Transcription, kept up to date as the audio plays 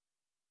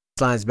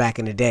lines back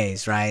in the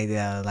days, right?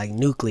 Like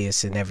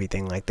Nucleus and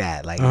everything like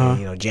that. Like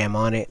jam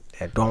on it.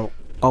 Don't.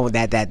 Oh,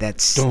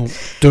 that's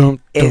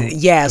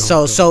yeah.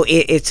 So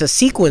it's a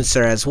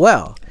sequencer as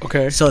well.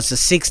 Okay. So it's a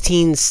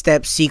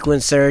 16-step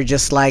sequencer,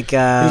 just like.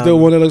 Is there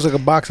one that looks like a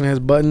box and has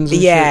buttons?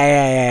 And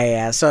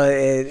yeah. So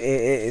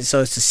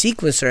so it's a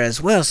sequencer as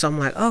well. So I'm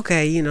like,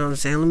 okay, you know what I'm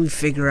saying? Let me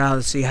figure out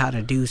and see how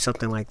to do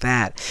something like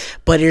that.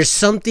 But there's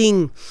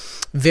something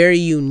very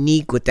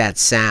unique with that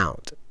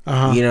sound.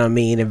 You know what I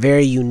mean? And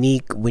very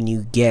unique when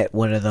you get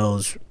one of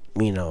those,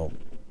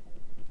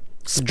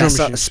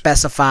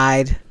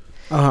 specified.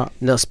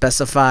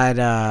 Specified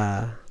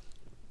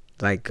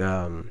like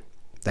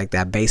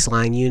that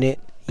baseline unit,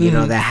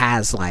 that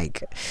has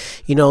like,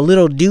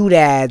 little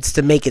doodads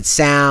to make it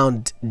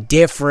sound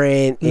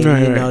different,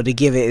 and to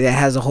give it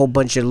has a whole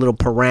bunch of little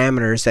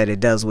parameters that it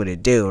does what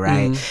it do,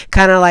 right?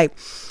 Kind of like,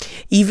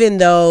 even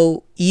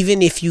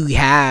if you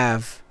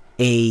have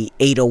a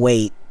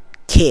 808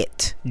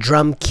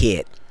 drum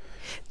kit,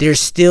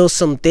 there's still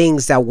some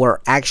things that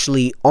were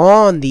actually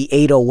on the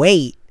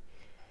 808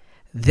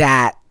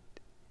 that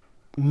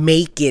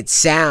make it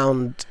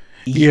sound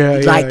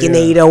like an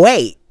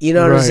 808. You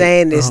know what I'm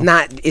saying?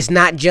 It's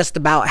not just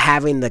about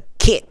having the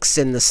kicks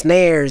and the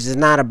snares. It's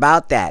not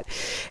about that.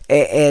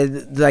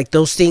 And like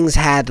those things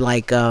had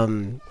like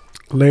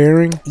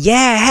layering.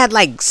 Yeah, it had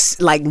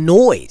like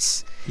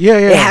noise. Yeah.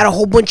 It had a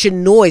whole bunch of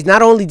noise.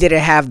 Not only did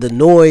it have the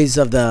noise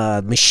of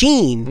the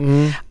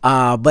machine,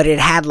 but it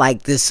had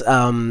like this.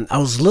 I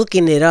was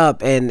looking it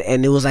up, and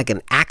it was like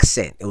an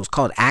accent. It was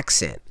called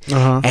accent,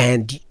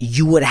 and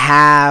you would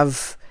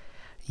have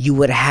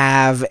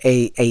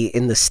a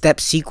in the step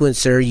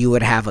sequencer, you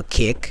would have a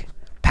kick,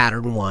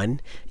 pattern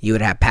 1, you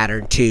would have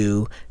pattern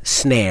 2,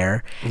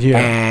 snare,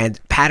 and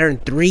pattern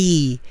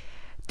 3,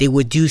 they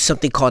would do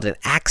something called an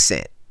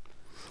accent.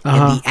 And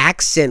the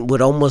accent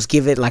would almost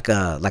give it like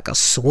a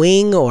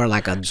swing or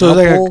like a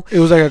double. It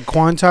was like a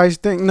quantized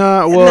thing.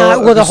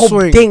 The whole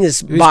swing thing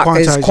is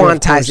quantizing,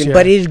 course,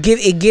 but it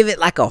give it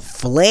like a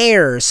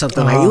flair or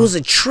something. Like it was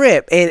a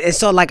trip, and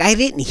so like I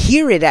didn't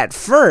hear it at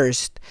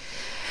first.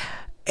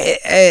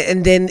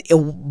 And then,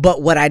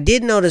 but what I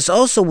did notice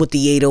also with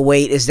the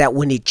 808 is that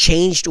when you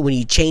changed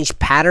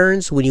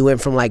patterns, when you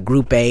went from like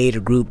group A to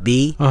group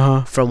B,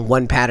 from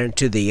one pattern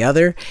to the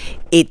other,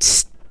 it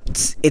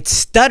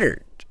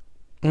stuttered,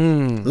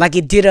 like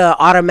it did a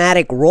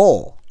automatic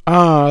roll.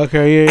 Oh,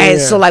 okay, yeah.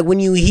 And so like when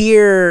you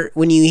hear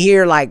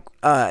like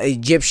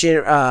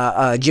Egyptian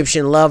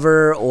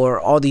Lover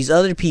or all these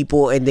other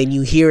people, and then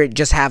you hear it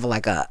just have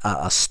like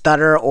a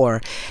stutter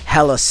or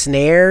hella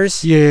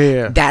snares.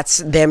 Yeah. That's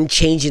them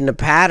changing the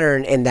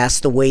pattern, and that's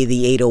the way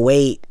the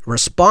 808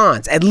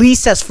 responds. At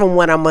least that's from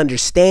what I'm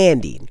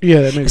understanding. Yeah,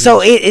 that makes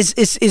so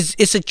sense.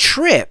 it's a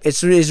trip.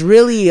 It's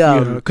really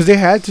because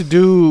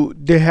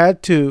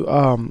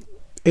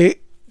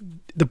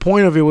the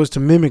point of it was to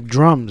mimic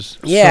drums.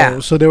 Yeah.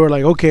 So they were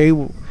like, okay,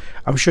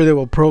 I'm sure they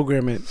will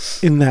program it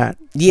in that.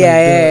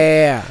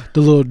 Yeah.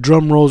 The little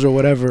drum rolls or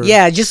whatever.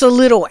 Yeah, just a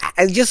little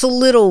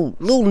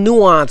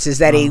nuances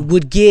that it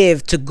would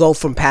give to go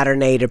from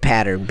pattern A to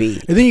pattern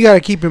B. And then you got to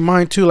keep in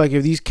mind too, like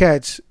if these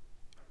cats,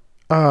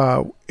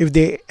 if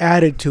they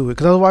added to it,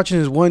 because I was watching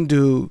this one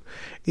dude,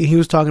 and he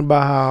was talking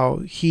about how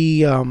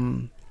he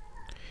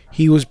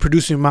was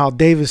producing Miles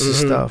Davis's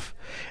stuff,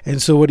 and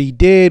so what he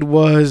did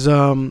was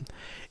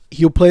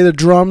he'll play the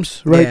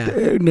drums, right?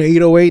 In the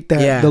 808,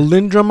 the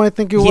Linn drum, I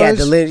think it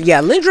was.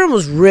 Linn drum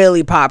was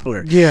really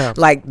popular. Yeah.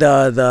 Like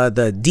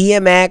the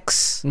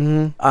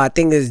DMX, I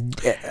think is.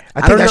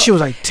 I think that shit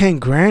was like 10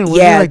 grand.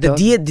 Yeah, like the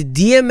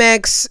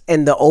DMX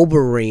and the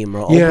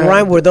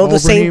Oberheim were those the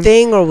same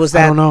thing, or was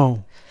that? I don't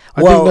know.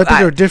 I think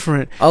they're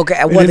different.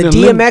 Okay, well, the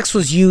DMX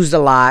was used a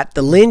lot.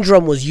 The Linn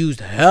drum was used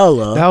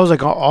hella. That was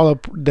like all of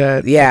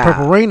that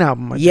Purple Rain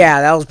album.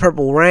 That was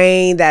Purple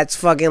Rain. That's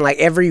fucking like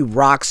every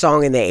rock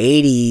song in the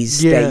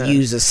 80s that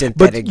used a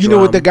synthetic drum. But you know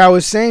what the guy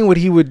was saying? What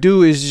he would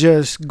do is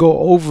just go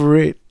over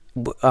it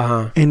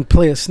and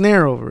play a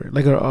snare over it.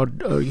 Like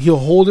he'll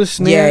hold a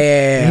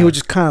snare and he would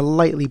just kind of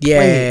lightly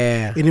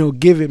play it. And he'll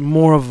give it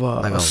more of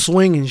a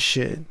swing and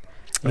shit.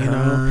 You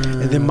know,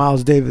 and then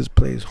Miles Davis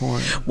plays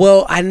horn.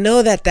 Well, I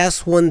know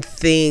that's one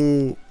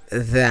thing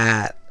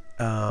that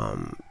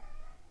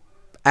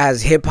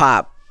as hip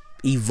hop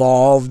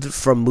evolved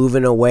from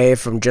moving away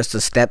from just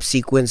a step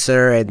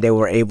sequencer, and they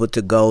were able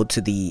to go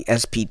to the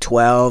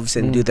SP12s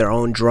and do their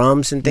own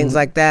drums and things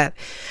like that,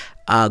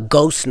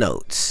 ghost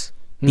notes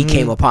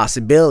became a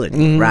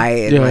possibility,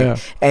 right?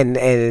 And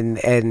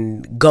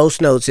and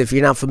ghost notes, if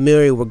you're not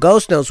familiar with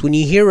ghost notes, when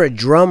you hear a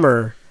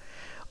drummer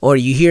or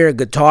you hear a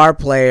guitar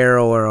player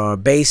or a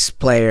bass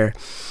player,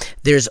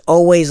 there's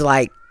always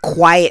like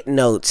quiet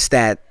notes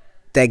that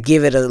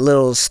give it a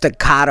little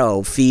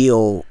staccato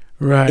feel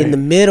in the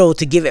middle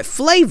to give it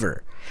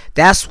flavor.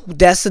 That's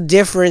the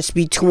difference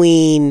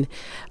between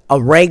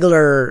a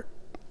regular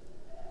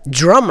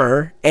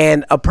drummer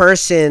and a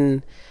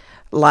person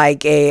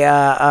like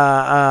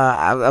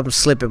I'm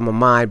slipping my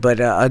mind, but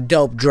a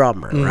dope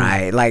drummer,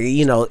 right? Like,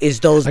 you know,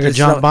 is those like a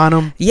John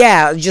Bonham?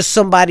 Yeah, just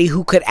somebody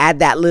who could add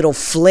that little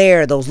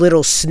flair, those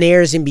little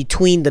snares in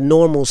between the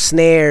normal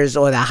snares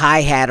or the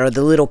hi-hat or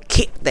the little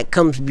kick that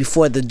comes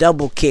before the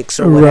double kicks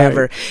or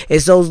whatever. Right.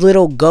 It's those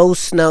little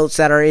ghost notes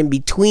that are in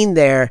between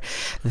there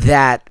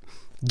that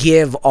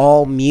give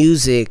all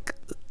music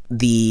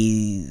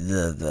the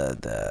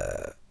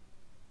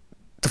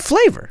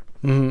flavor.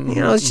 Mm-hmm. You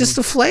know, it's just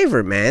the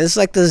flavor, man. It's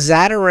like the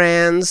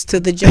Zatarans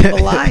to the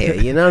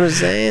jambalaya. You know what I'm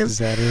saying?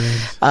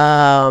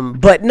 Zatarans.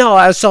 But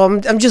no, so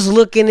I'm just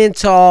looking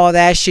into all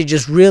that shit,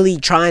 just really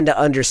trying to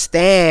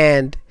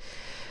understand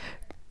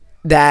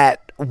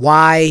that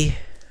why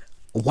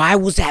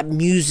was that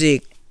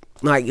music,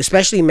 like,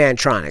 especially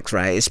Mantronics,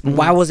 right?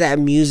 Why was that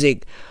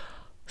music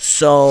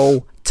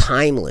so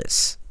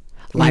timeless?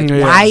 Like,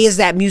 why is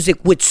that music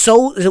with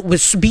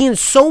being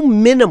so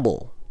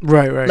minimal?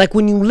 Right. Like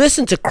when you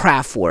listen to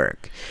Kraftwerk,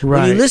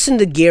 when you listen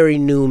to Gary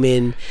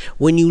Newman,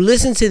 when you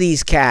listen to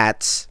these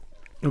cats,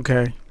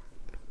 okay,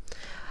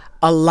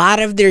 a lot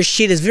of their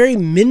shit is very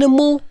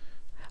minimal,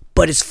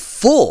 but it's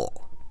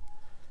full.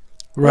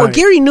 Right. Well,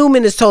 Gary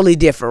Newman is totally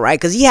different, right?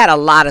 Because he had a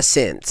lot of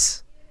synths.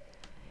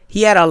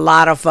 He had a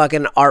lot of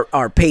fucking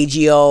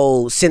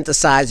arpeggio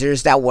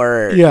synthesizers that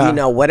were, you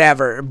know,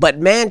 whatever. But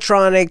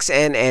Mantronics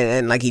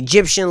and like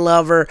Egyptian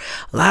Lover,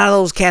 a lot of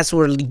those cats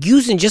were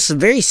using just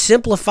very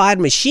simplified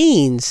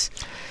machines.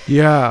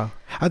 Yeah.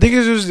 I think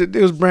it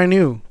was brand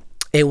new.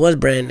 It was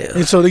brand new.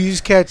 And so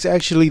these cats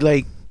actually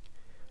like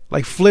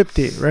flipped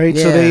it, right?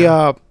 Yeah.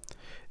 So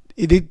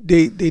they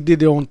did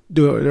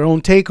their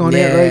own take on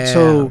it, right?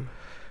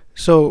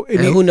 So and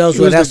who knows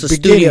what else the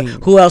studio?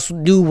 Who else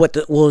knew what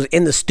was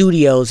in the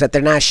studios that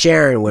they're not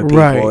sharing with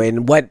people,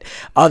 and what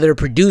other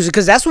producers?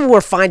 Because that's what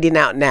we're finding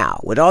out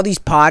now with all these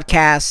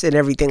podcasts and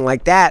everything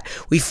like that.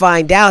 We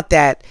find out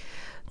that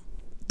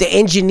the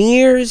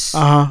engineers,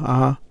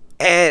 and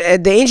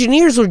the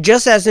engineers were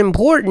just as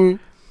important.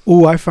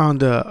 Ooh, I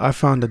found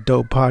a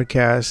dope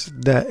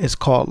podcast that is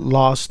called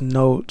Lost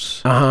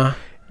Notes.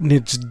 And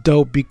it's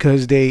dope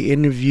because they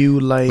interview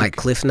like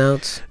Cliff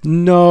Notes.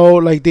 No,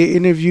 like they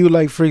interview,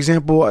 like, for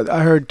example,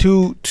 I heard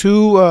two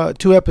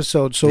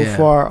episodes so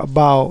far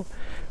about.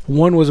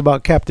 One was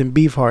about Captain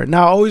Beefheart.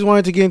 Now I always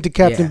wanted to get into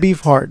Captain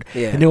Beefheart,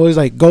 and it was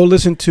like, go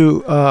listen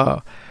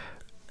to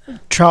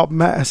Trout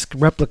Mask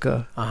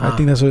Replica. I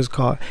think that's what it's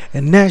called,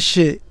 and that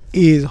shit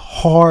is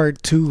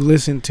hard to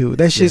listen to.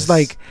 That shit's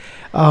like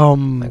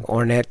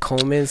Ornette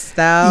Coleman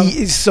style.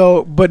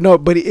 So, but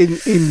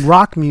in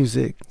rock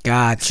music.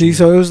 Gotcha. See,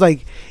 so it was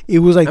like I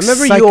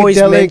remember you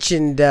always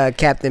mentioned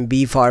Captain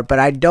Beefheart, but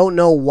I don't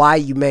know why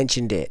you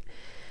mentioned it.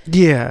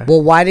 Yeah.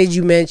 Well, why did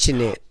you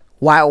mention it?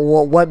 Why?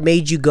 What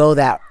made you go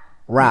that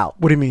route?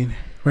 What do you mean?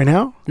 Right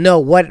now? No.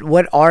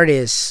 What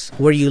artists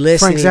were you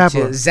listening to?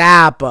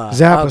 Zappa.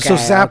 Okay, so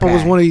Zappa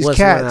was one of these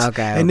cats.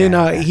 And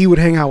then he would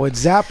hang out with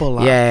Zappa a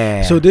lot.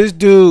 Yeah. So this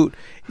dude,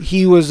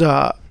 he was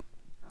out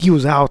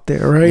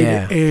there, right?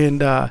 Yeah. And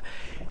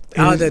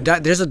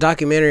there's a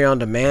documentary on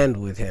demand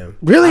with him.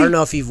 Really? I don't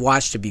know if you've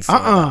watched it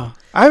before.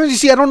 I haven't.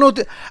 See, I don't know.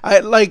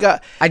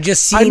 I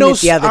just seen it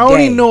the other day. I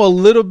only know a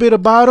little bit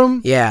about him.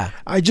 Yeah.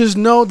 I just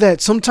know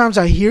that sometimes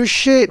I hear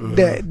shit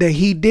that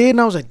he did, and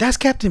I was like, "That's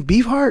Captain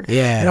Beefheart."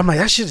 Yeah. And I'm like,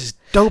 "That shit is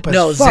dope as fuck."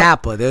 No,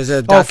 Zappa. There's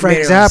a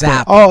documentary Frank Zappa. on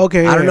Zappa. Oh,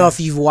 okay. I don't know if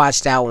you've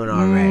watched that one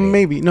already.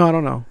 Maybe. No, I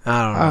don't know.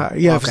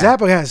 Yeah, okay.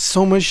 Zappa has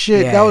so much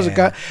shit. Yeah, that was a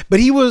guy, but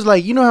he was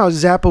like, you know how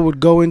Zappa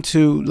would go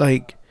into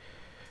like.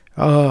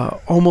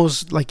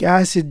 Almost like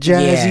acid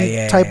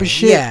jazzy type of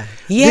shit. Yeah,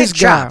 he had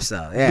chops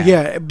though.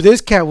 Yeah, but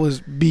this cat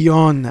was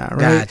beyond that,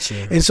 right?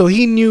 Gotcha. And so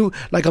he knew,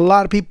 like, a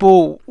lot of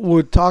people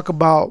would talk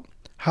about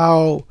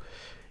how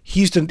he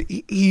used to.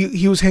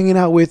 He was hanging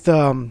out with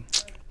I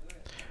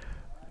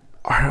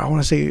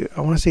want to say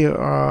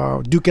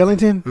Duke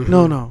Ellington. Mm-hmm.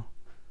 No.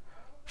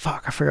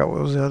 Fuck, I forgot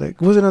what was the other.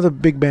 It was another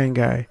big band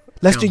guy.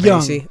 Lester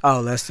Young. Oh,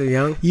 Lester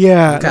Young?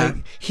 Yeah. Okay. Like,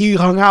 he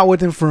hung out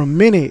with him for a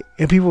minute,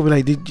 and people were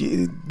like,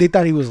 they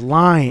thought he was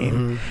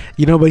lying,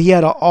 you know, but he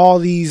had all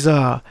these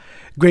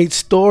great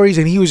stories,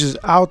 and he was just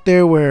out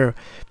there where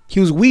he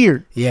was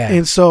weird. Yeah.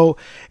 And so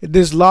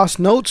this Lost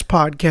Notes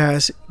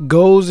podcast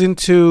goes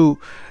into,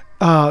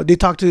 they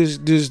talked to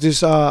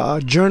this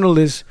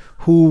journalist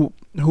who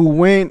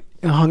went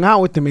and hung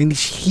out with him, and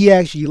he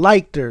actually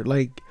liked her,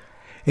 like,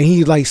 and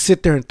he like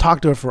sit there and talk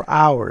to her for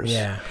hours.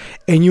 Yeah.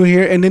 And you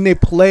hear, and then they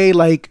play,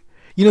 like,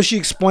 you know, she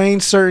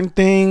explains certain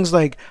things,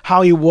 like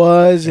how he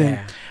was and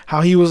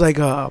how he was like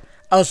so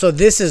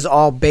this is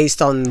all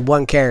based on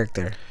one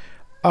character.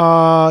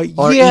 Or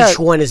each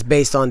one is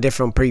based on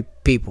different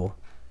people.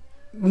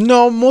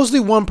 No, mostly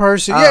one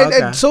person.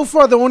 Okay. So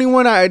far the only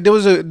one there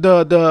was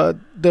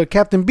the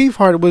Captain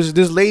Beefheart was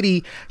this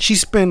lady. She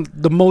spent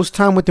the most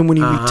time with him when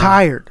he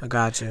retired. I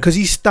gotcha. Because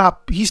he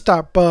stopped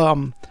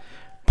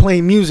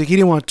playing music. He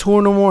didn't want to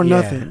tour no more,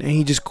 nothing, and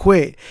he just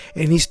quit,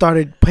 and he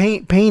started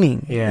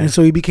painting. And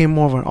so he became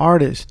more of an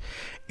artist.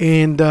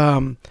 and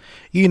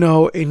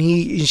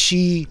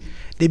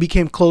they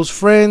became close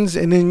friends,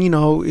 and then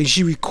and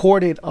she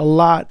recorded a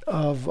lot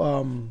of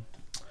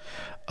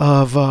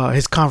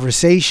his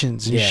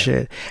conversations and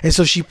shit, and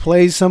so she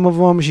plays some of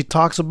them. She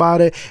talks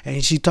about it,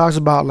 and she talks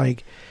about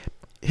like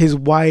his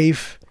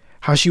wife,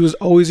 how she was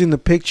always in the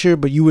picture,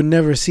 but you would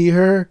never see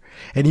her,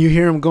 and you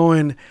hear him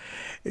going.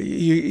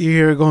 You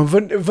hear her going,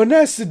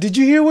 Vanessa, did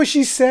you hear what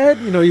she said?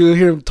 You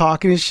hear him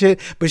talking and shit,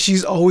 but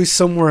she's always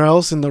somewhere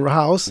else in the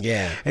house.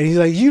 Yeah. And he's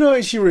like,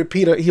 and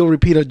he'll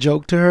repeat a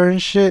joke to her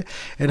and shit,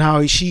 and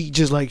how she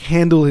just like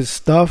handle his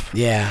stuff.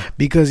 Yeah.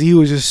 Because he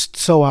was just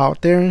so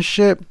out there and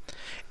shit.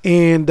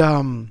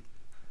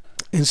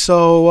 And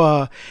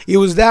so it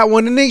was that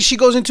one, and then she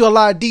goes into a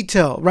lot of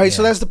detail, right? Yeah.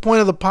 So that's the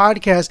point of the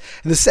podcast.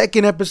 And the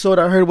second episode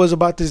I heard was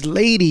about this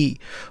lady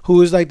who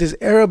was like this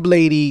Arab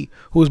lady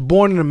who was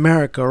born in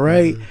America,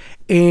 right?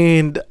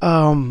 And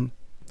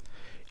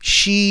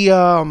she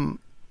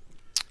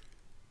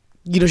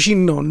she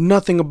know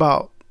nothing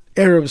about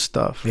Arab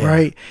stuff,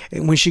 right?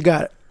 And when she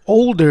got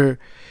older,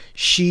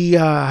 she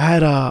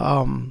had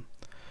a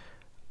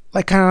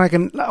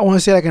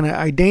an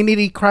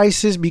identity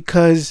crisis,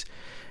 because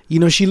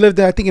she lived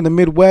there, I think, in the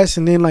Midwest,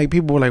 and then like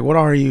people were like, "What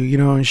are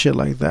you?" and shit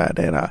like that.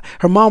 And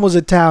her mom was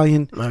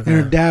Italian, and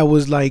her dad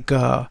was like,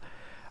 I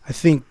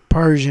think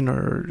Persian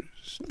or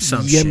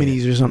some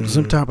Yemenis or something,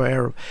 some type of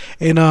Arab.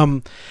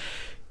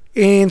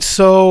 And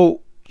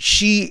so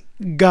she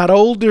got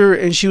older,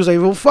 and she was like,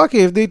 "Well, fuck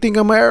it. If they think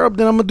I'm Arab,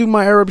 then I'm gonna do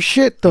my Arab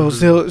shit, though."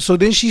 So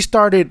then she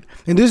started,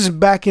 and this is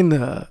back in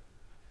the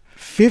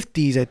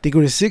 50s, I think,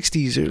 or the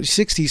 60s, early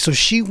 60s. So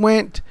she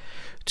went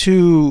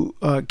to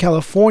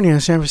California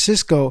and San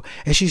Francisco,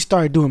 and she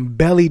started doing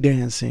belly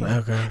dancing.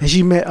 And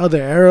she met other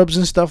Arabs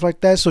and stuff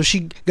like that, so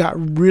she got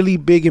really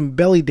big in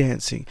belly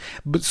dancing.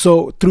 But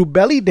so through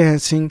belly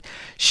dancing,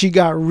 she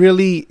got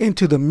really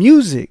into the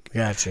music.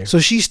 Gotcha. So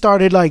she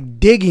started like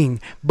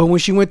digging. But when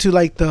she went to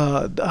like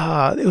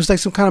it was like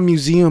some kind of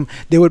museum,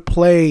 they would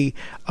play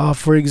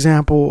for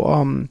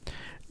example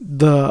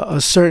a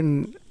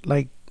certain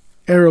like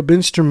Arab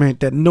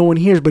instrument that no one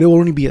hears, but it will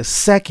only be a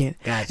second.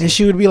 Gotcha. And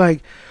she would be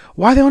like,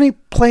 why they only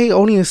play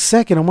a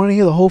second? I want to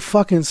hear the whole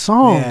fucking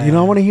song. I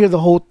want to hear the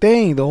whole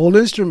thing, the whole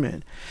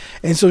instrument.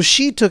 And so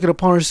she took it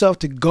upon herself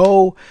to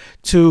go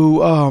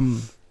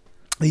to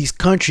these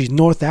countries,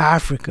 North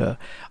Africa,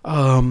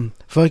 I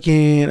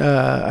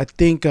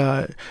think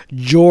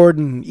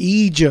Jordan,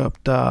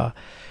 Egypt,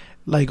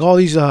 like all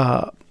these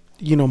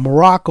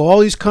Morocco, all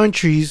these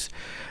countries,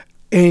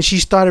 and she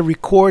started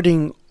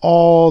recording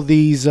all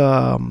these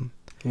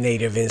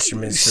native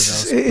instruments to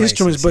those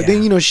instruments, but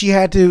then she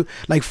had to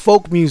like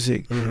folk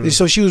music, and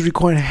so she was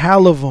recording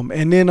hell of them.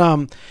 And then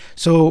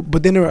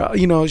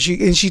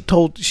she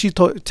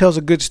tells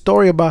a good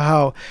story about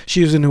how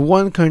she was in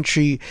one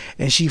country,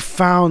 and she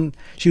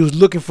was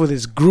looking for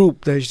this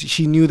group that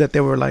she knew that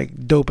they were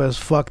like dope as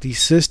fuck,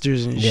 these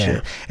sisters and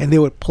shit, and they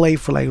would play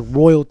for like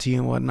royalty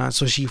and whatnot.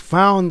 So she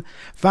found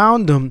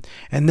them,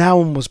 and that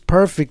one was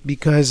perfect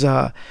because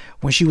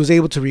when she was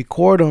able to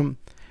record them,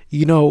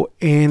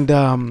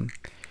 and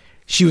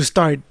she would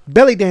start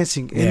belly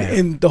dancing,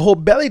 and the whole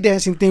belly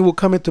dancing thing will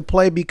come into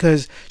play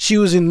because she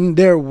was in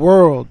their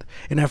world,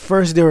 and at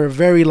first they were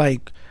very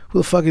like, who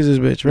the fuck is this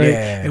bitch, right?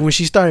 And when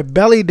she started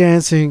belly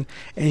dancing,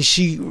 and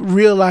she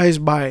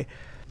realized by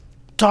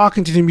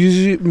talking to the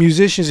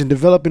musicians and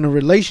developing a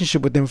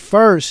relationship with them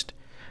first,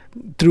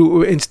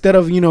 instead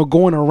of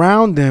going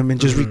around them and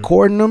just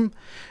recording them,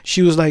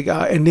 she was like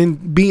and then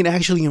being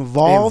actually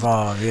involved,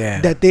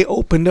 that they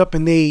opened up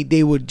and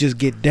they would just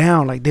get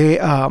down. Like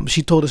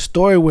she told a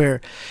story where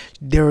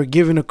they were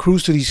giving a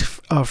cruise to these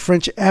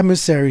French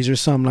emissaries or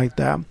something like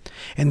that,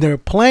 and they're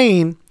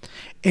playing,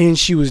 and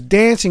she was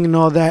dancing and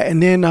all that,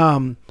 and then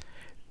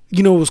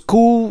it was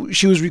cool.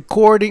 She was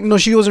recording. No,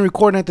 she wasn't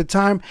recording at the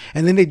time.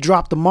 And then they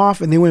dropped them off,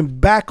 and they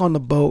went back on the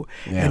boat.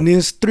 And then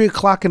it's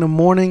 3:00 in the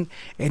morning,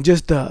 and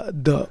just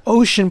the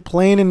ocean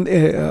playing in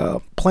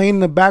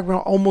the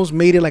background almost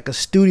made it like a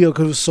studio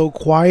because it was so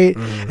quiet.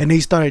 And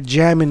they started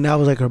jamming. That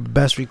was like her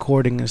best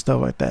recording and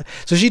stuff like that.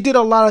 So she did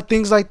a lot of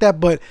things like that,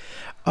 but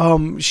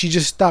she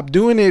just stopped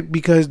doing it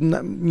because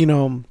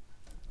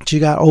she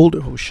got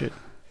older. Oh shit!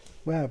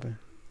 What happened?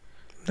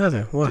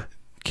 Nothing. What?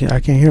 I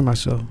can't hear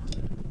myself.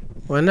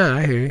 Why not?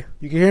 I hear you.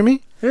 You can hear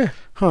me? Yeah.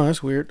 Huh,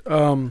 that's weird.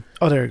 Oh,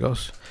 there it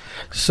goes.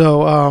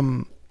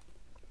 So,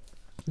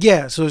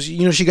 so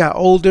she got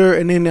older,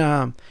 and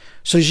then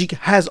so she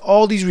has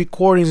all these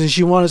recordings, and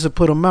she wanted to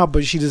put them out,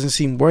 but she doesn't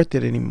seem worth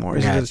it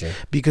anymore.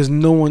 Because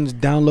no one's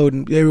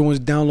downloading. Everyone's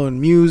downloading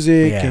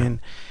music,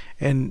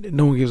 and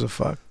no one gives a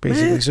fuck,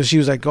 basically. So she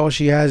was like, all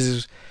she has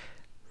is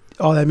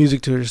all that music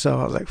to herself.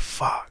 I was like,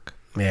 fuck.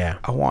 Yeah.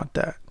 I want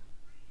that.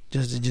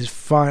 Just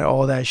find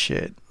all that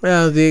shit.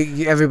 Well,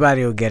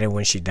 everybody will get it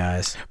when she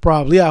dies.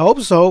 Probably, I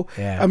hope so.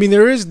 Yeah. I mean,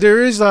 there was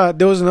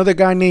another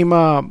guy named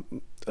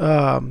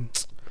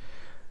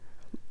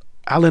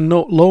Alan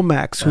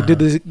Lomax, who did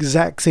the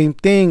exact same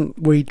thing,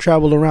 where he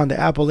traveled around the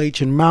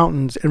Appalachian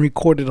Mountains and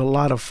recorded a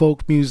lot of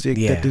folk music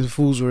that these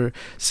fools were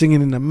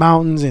singing in the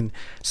mountains, and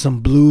some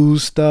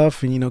blues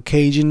stuff, and, you know,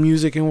 Cajun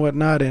music and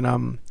whatnot.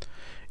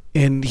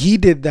 And he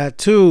did that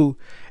too.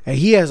 And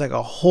he has like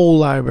a whole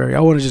library. I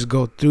want to just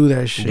go through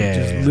that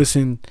shit.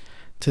 Listen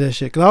to that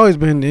shit. Because I've always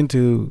been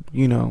into,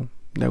 you know,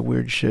 that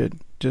weird shit.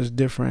 Just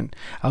different.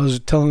 I was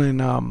telling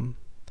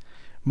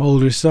my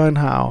older son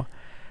how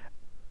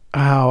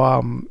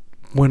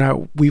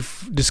when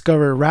we've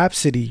discovered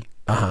Rhapsody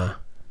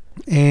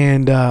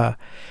and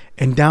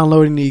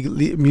downloading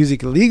the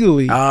music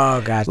illegally.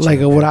 Oh, gotcha.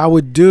 Like what I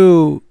would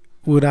do,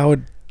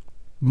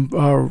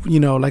 you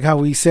know, like how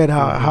we said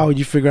how would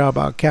you figure out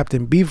about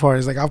Captain Beefheart?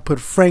 It's like I'll put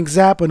Frank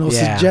Zappa and he'll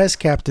suggest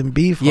Captain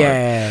Beefheart.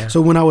 Yeah.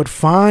 So when I would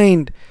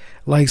find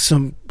like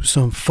some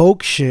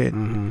folk shit,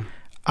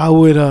 I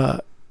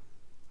would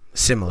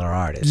similar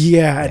artists.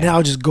 And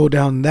I'll just go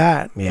down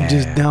that and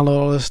just download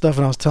all this stuff.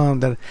 And I was telling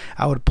them that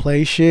I would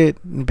play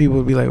shit, and people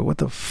would be like, "What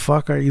the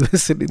fuck are you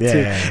listening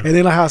to?" And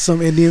then like how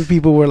some Indian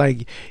people were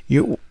like,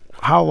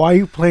 why are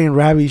you playing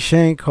Ravi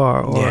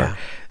Shankar or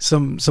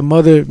some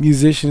other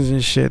musicians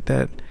and shit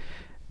that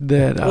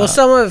well,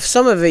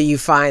 some of it you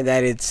find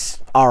that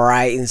it's all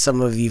right, and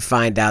some of you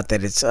find out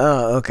that it's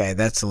okay,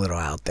 that's a little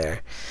out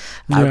there,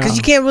 because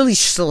you can't really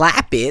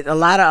slap it. A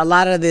lot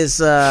of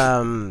this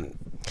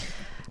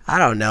I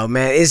don't know,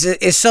 man.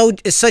 It's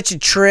such a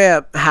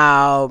trip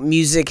how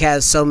music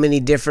has so many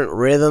different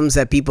rhythms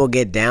that people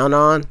get down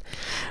on.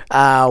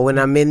 When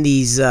I'm in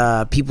these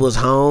people's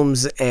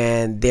homes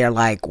and they're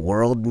like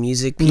world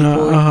music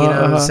people, you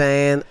know what I'm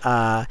saying?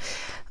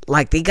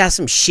 Like they got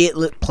some shit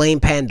playing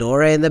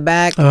Pandora in the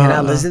back, and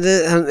I listen to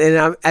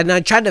it, and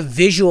I try to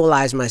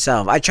visualize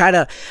myself. I try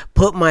to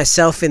put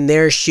myself in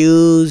their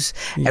shoes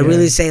and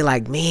really say,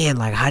 like, man,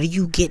 like, how do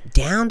you get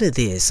down to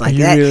this? Like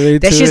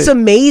that's just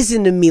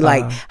amazing to me.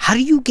 Like, how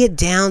do you get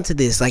down to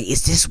this? Like,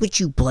 is this what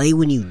you play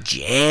when you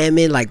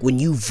jamming? Like when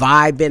you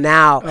vibing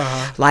out?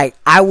 Like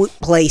I would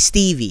play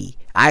Stevie.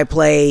 I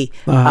play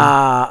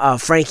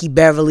Frankie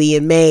Beverly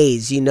and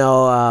Maze, you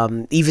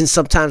know. Even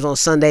sometimes on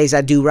Sundays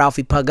I do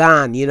Ralphie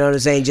Pagan, you know what I'm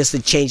saying, just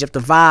to change up the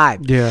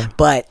vibe.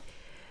 But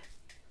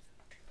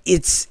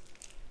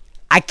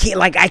I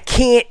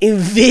can't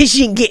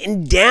envision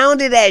getting down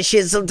to that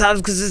shit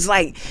sometimes, because it's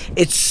like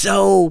it's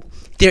so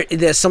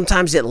there.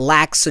 Sometimes it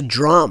lacks a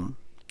drum,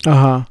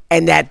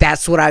 and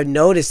that's what I've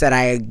noticed that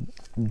I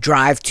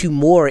drive to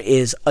more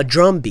is a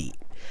drum beat.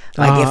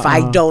 Like if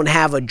I don't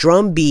have a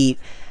drum beat,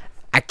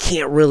 I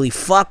can't really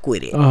fuck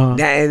with it.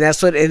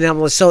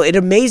 So it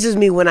amazes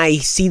me when I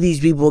see these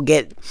people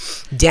get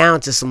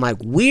down to some like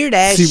weird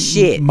ass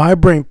shit. My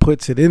brain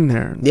puts it in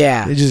there.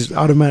 Yeah. It just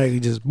automatically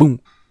just boom.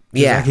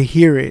 I can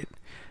hear it.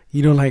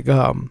 You know, like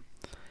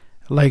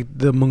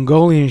the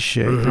Mongolian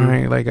shit,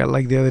 right?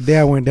 Like the other day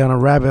I went down a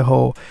rabbit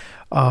hole,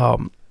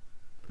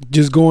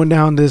 just going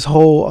down this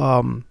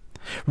whole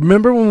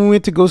remember when we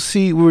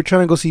were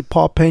trying to go see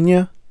Paul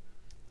Pena?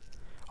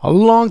 A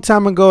long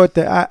time ago at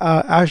the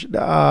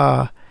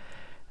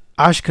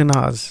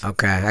Ashkenaz.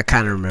 Okay, I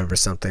kind of remember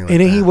something like that.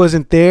 And then he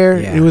wasn't there.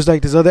 Yeah. It was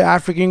like this other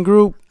African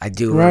group. I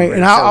do right? remember.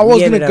 And I was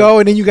going to go,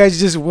 and then you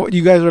guys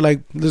were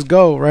like, let's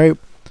go, right?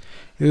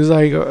 It was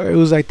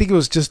I think it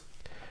was just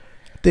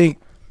a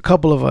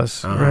couple of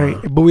us, right?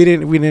 But we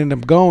didn't end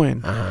up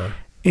going.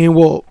 And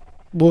well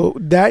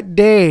that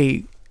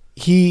day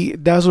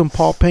that's when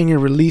Paul Pena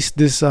released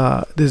this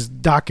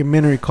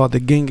documentary called The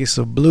Genghis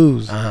of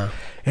Blues.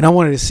 And I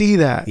wanted to see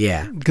that.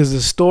 Yeah. Because the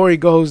story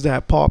goes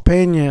that Paul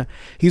Pena,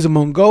 he's a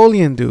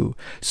Mongolian dude.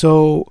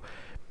 So,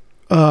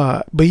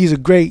 but he's a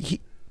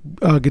great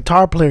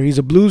guitar player. He's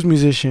a blues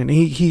musician.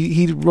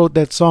 He wrote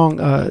that song,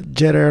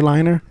 Jet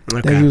Airliner.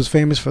 That he was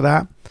famous for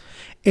that.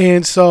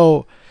 And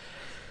so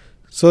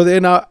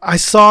then I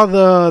saw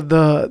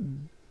the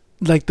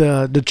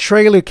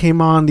trailer came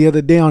on the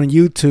other day on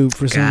YouTube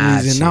for some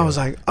reason. And I was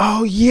like,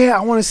 oh yeah,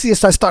 I want to see it.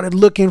 So I started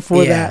looking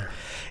for that.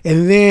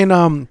 And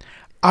then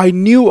I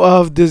knew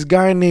of this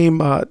guy named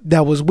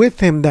that was with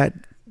him that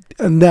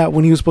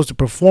when he was supposed to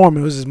perform,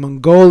 it was this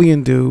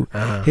Mongolian dude.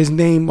 His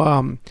name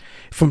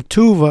from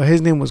Tuva, his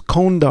name was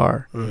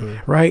Kondar,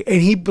 right?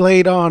 And he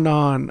played on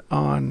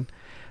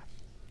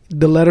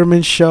the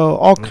Letterman show,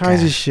 all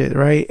kinds of shit,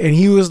 right? And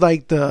he was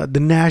like the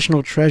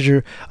national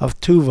treasure of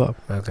Tuva.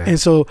 And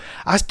so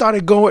I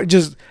started going,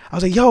 I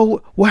was like,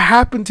 yo, what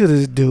happened to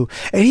this dude?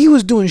 And he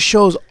was doing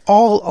shows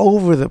all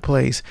over the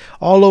place,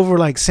 all over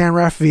like San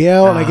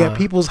Rafael, like at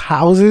people's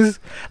houses.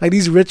 Like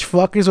these rich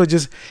fuckers would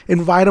just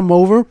invite him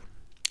over,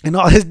 and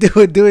all this dude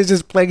would do is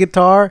just play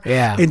guitar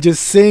and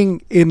just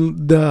sing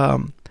in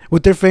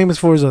what they're famous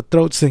for is a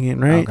throat singing,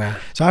 right?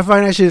 So I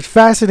find that shit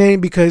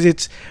fascinating because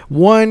it's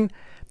one,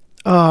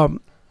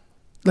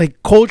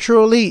 like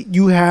culturally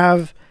you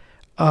have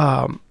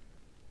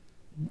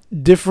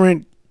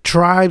different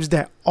tribes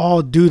that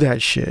all do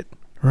that shit,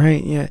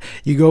 right? Yeah,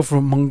 you go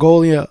from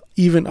Mongolia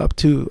even up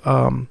to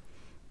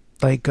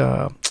where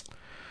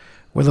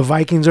the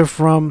Vikings are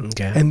from,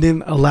 and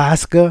then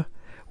Alaska,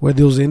 where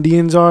those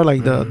Indians are,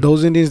 like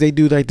those Indians, they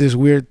do like this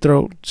weird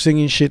throat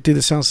singing shit too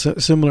that sounds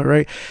similar,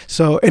 right?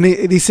 So, and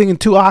they sing in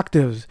 2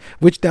 octaves,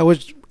 which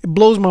it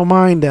blows my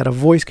mind that a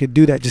voice could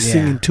do that, just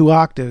singing 2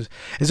 octaves.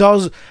 And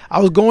so I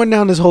was going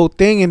down this whole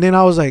thing, and then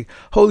I was like,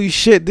 holy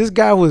shit, this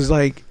guy was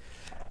like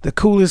the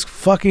coolest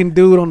fucking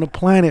dude on the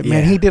planet,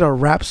 man. He did a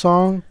rap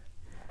song.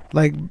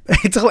 Like,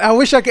 I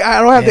wish I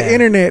don't have the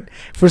internet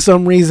for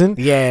some reason.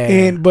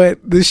 Yeah. But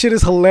this shit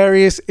is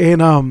hilarious.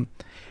 And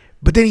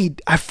but then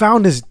I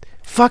found this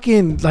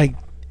fucking like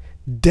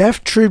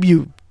death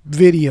tribute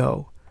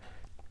video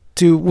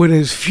with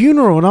his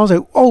funeral, and I was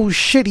like, oh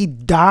shit, he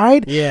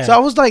died. Yeah. So I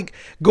was like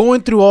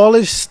going through all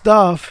this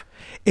stuff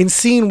and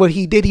seeing what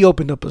he did. He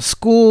opened up a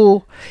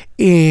school,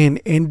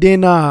 and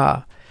then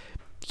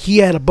he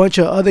had a bunch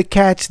of other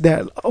cats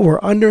that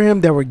were under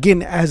him that were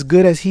getting as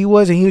good as he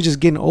was, and he was just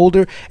getting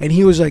older, and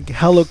he was like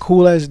hella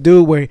cool ass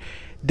dude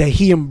that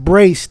he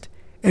embraced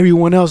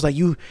everyone else. Like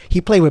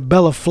he played with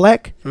Bella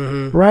Fleck,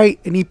 right?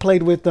 And he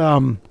played with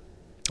of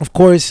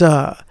course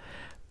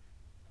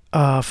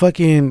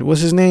fucking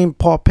what's his name,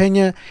 Paul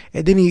Pena,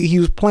 and then he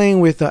was playing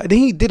with then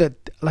he did a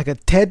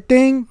TED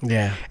thing,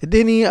 and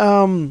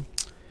then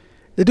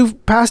the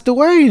dude passed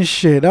away and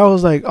shit. I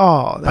was like,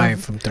 oh, probably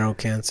from throat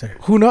cancer.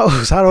 Who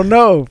knows? I don't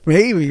know.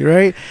 Maybe,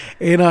 right?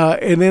 And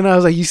then I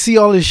was like, you see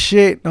all this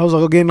shit. I was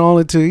like, getting all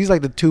into. He's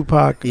like the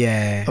Tupac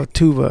of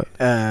Tuba,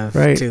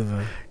 right?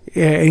 Tuba.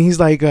 Yeah, and he's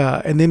like,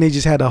 and then they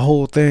just had a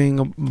whole thing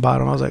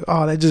about him. I was like,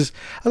 I just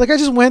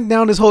went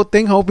down this whole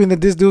thing hoping that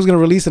this dude's gonna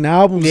release an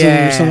album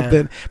soon or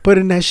something,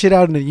 putting that shit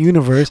out in the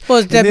universe.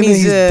 Well, that means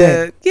he's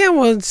dead. Yeah,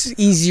 well, it's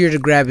easier to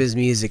grab his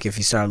music if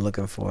you start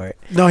looking for it.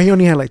 No, he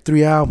only had like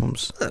 3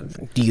 albums.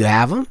 Do you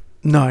have them?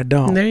 No, I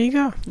don't. There you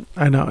go.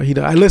 I know he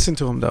does. I listen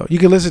to him though. You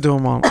can listen to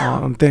him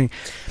on thing.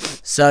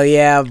 So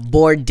yeah,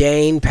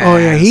 Bourdain passed. Oh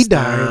yeah, he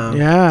died.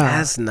 Yeah,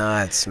 that's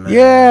nuts, man.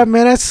 Yeah,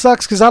 man, that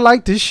sucks because I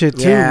like this shit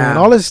too, man.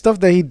 All this stuff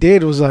that he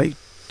did was like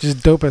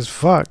just dope as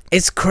fuck.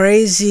 It's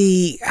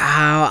crazy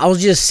how I was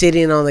just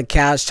sitting on the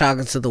couch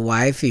talking to the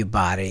wifey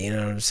about it. You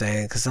know what I'm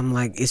saying? Because I'm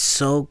like, it's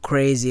so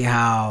crazy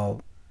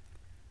how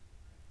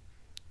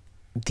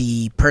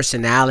the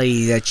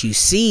personality that you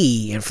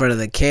see in front of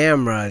the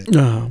camera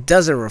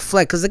doesn't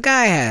reflect, because the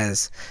guy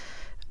has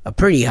a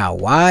pretty hot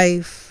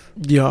wife,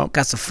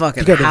 got some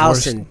fucking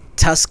house in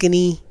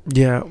Tuscany,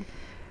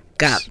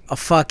 got a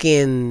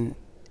fucking,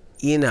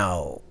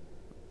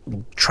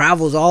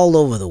 travels all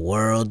over the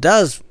world,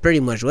 does pretty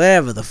much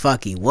whatever the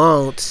fuck he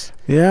wants,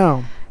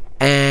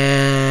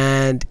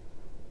 and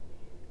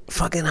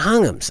fucking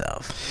hung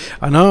himself.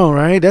 I know,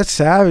 right? That's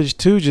savage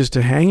too, just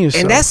to hang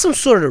yourself. And that's some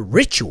sort of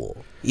ritual.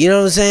 You know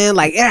what I'm saying?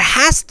 Like, there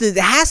has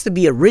to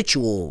be a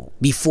ritual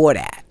before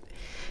that,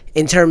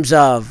 in terms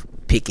of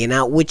picking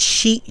out which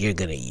sheet you're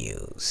gonna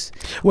use.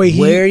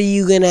 Where are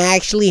you gonna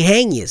actually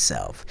hang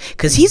yourself?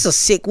 Because he's a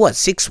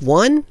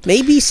 6'1",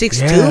 maybe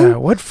 6'2". Yeah.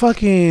 What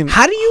fucking?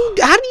 How do you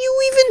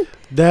even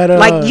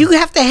like, you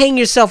have to hang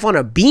yourself on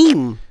a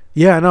beam?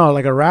 Yeah, no,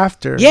 like a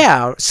rafter.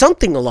 Yeah,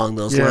 something along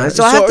those lines.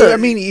 So I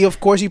mean, of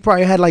course, he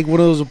probably had like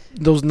one of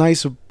those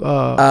nice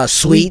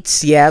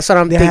suites. Yeah, that's what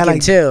I'm thinking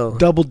like too.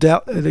 Double,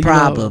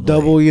 probably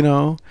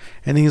double.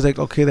 And he's like,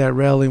 okay, that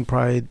railing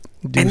probably.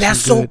 And that's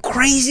so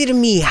crazy to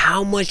me.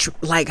 How much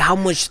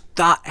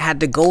thought had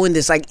to go in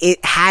this? Like,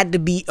 it had to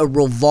be a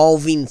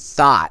revolving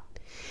thought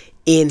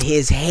in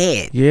his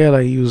head. Yeah,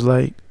 like he was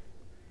like,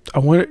 I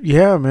wonder.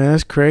 Yeah, man,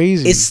 that's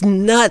crazy. It's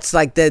nuts.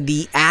 Like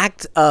the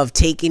act of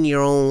taking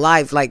your own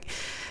life, like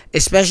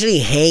especially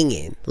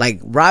hanging. Like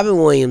Robin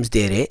Williams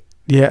did it.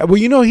 Yeah,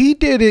 well, he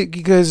did it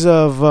because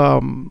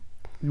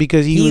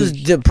he was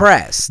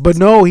depressed. But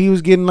no, he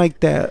was getting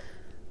like that.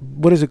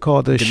 What is it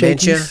called? The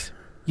dementia. Shakies?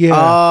 Yeah.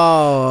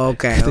 Oh,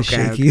 okay. The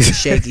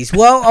shakies.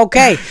 Well,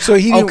 okay. So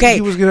he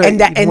was gonna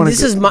and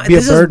this is my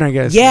burden, I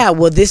guess. Yeah.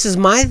 Well, this is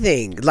my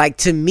thing. Like,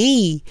 to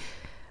me,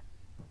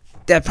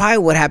 that's probably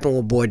what happened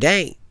with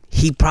Bourdain.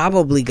 He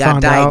probably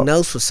got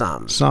diagnosed with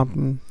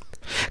something.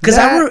 Because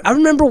I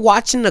remember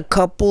watching a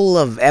couple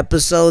of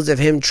episodes of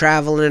him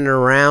traveling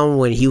around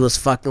when he was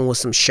fucking with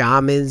some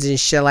shamans and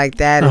shit like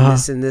that, and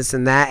this and this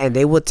and that, and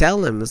they would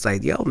tell him, it's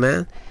like, yo,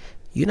 man,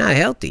 you're not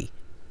healthy.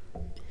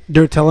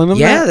 They're telling him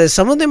that? Yeah,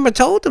 some of them are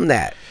told him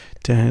that.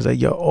 Damn, he's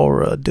like, your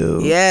aura,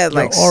 dude. Yeah,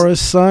 your aura,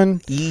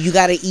 son. You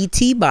got an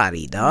ET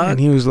body, dog. And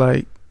he was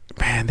like,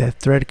 man,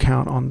 that thread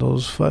count on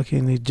those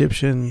fucking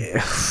Egyptian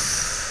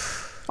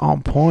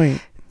on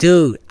point.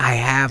 Dude, I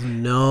have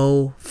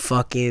no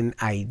fucking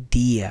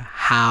idea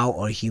how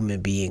a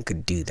human being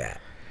could do that.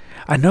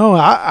 I know.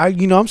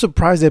 I'm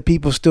surprised that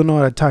people still know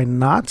how to tie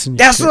knots and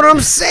That's shit. what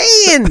I'm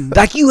saying.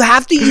 Like, you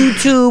have to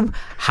YouTube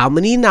how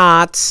many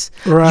knots.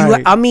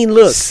 Right.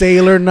 Look.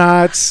 Sailor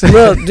knots.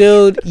 Look,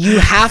 dude, you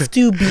have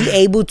to be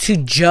able to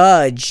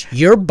judge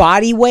your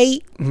body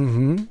weight,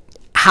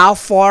 how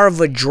far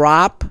of a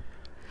drop.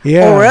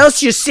 Yeah. Or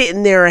else you're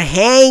sitting there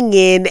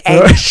hanging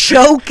and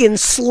choking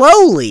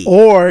slowly.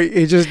 Or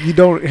you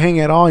don't hang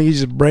at all, you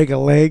just break a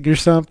leg or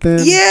something.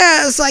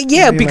 Yeah, it's like,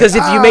 because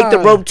if you make the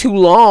rope too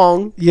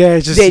long,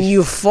 then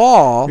you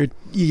fall.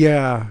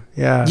 Yeah.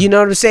 You know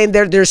what I'm saying?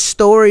 There's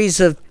stories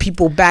of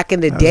people back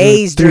in the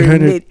days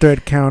 300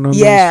 thread count on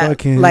yeah,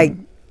 fucking, like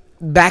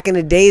back in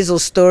the days,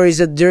 those stories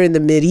of during the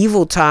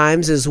medieval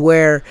times is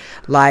where,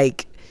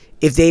 like,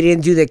 if they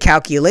didn't do the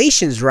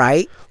calculations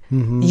right,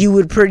 you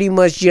would pretty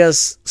much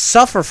just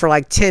suffer for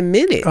like 10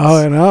 minutes.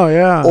 Oh, I know,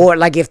 yeah. Or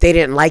like if they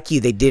didn't like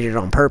you, they did it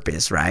on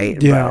purpose, right?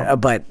 Yeah.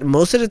 But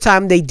most of the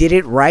time they did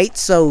it right,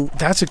 so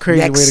that's a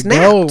crazy way to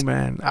go,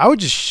 man. I would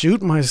just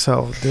shoot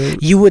myself,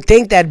 dude. You would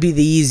think that'd be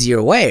the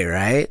easier way,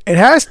 right? It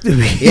has to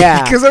be.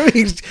 Yeah. Because, I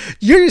mean,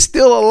 you're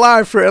still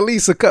alive for at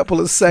least a couple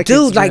of seconds.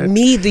 Dude, like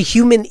me, the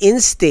human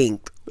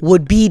instinct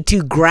would be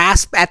to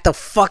grasp at the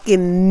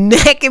fucking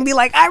neck and be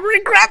like, I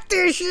regret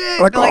this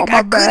shit. Like, oh, my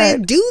I bad.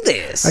 couldn't do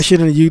this. I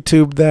shouldn't have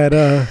YouTubed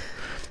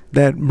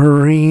that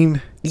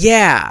Marine.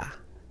 Yeah.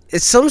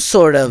 It's some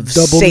sort of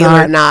double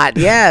sailor knot.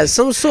 Yeah,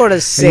 some sort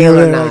of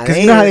sailor knot. Because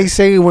you know how they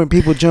say when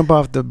people jump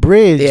off the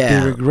bridge,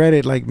 they regret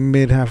it like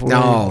halfway.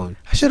 No.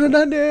 I should have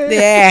done that.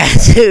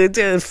 Yeah,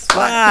 dude,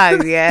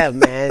 fuck. Yeah,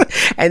 man.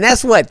 And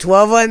that's what,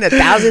 1,200,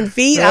 1,000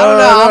 feet? I don't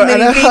know how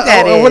many feet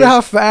that is. I wonder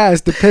how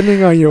fast,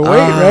 depending on your weight,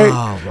 right?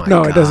 Oh, my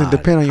No, God. It doesn't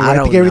depend on your weight.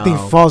 I think everything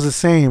falls the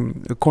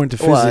same according to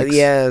physics. Well,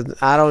 yeah,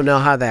 I don't know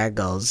how that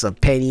goes. A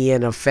penny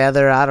and a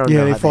feather, I don't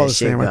know they how fall that the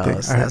shit same,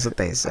 goes. That's what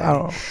they say. I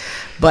don't know.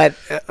 But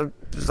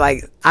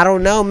like, I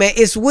don't know, man.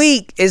 It's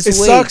weak. It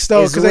sucks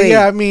though, because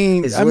I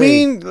mean,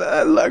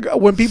 like,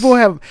 when people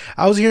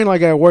I was hearing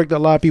like at work that a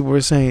lot of people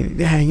were saying,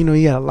 yeah, you know,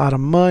 you got a lot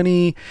of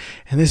money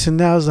and this and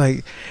that. I was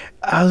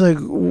like,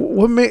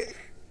 what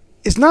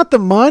it's not the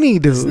money,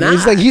 dude.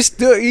 It's like you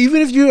still,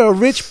 even if you're a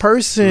rich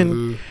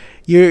person,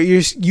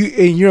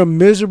 you're a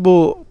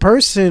miserable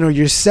person or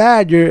you're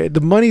sad,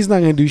 the money's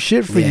not gonna do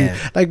shit for you.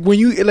 Like when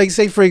you, like,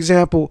 say for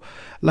example,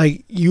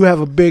 like you have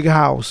a big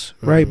house,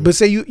 right? But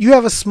say you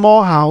have a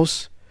small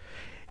house,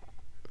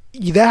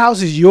 that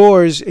house is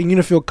yours and you're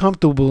gonna feel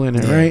comfortable in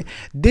it, right?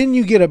 Then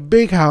you get a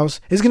big house,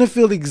 it's gonna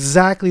feel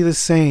exactly the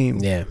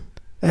same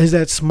as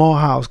that small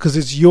house because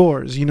it's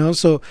yours, you know.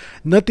 So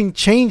nothing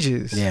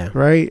changes,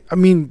 right? I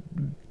mean,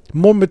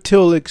 more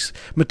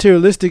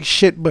materialistic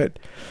shit, but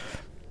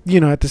you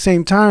know, at the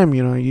same time,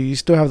 you know, you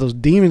still have those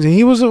demons. And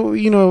he was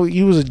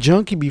a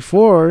junkie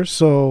before,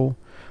 so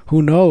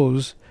who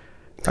knows?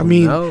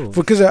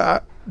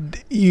 Because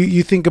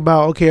you think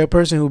about, okay, a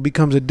person who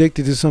becomes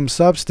addicted to some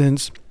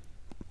substance,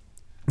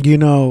 you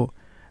know,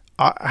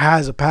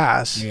 has a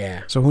past.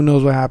 Yeah. So who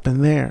knows what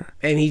happened there?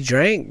 And he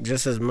drank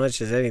just as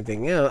much as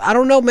anything else. I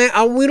don't know, man.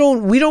 We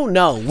don't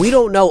know. We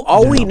don't know.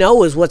 All we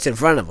know is what's in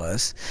front of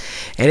us,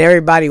 and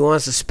everybody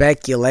wants to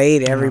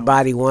speculate.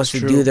 Everybody wants to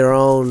do their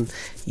own,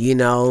 you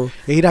know.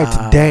 He died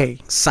today.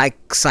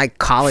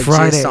 Psychologists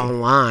Friday.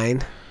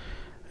 Online.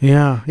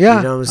 Yeah. You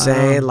know what I'm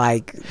saying?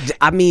 Like,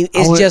 I mean,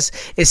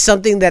 it's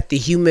something that the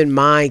human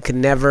mind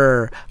can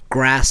never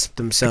grasp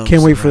themselves. I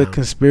can't wait for the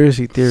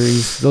conspiracy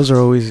theories. Those are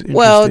always interesting.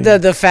 Well,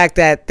 the fact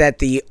that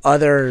the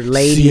other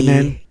lady,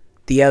 CNN.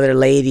 the other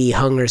lady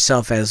hung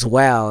herself as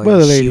well. What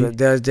other lady?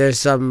 There's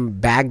some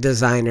bag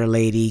designer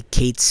lady,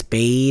 Kate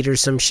Spade or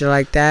some shit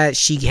like that.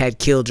 She had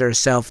killed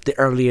herself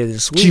earlier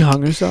this week. She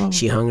hung herself?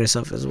 She hung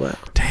herself as well.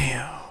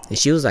 Damn. And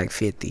she was like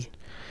 50.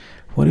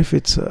 What if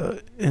it's a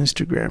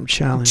Instagram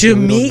challenge? To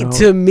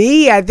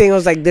me, I think I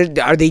was like,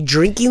 are they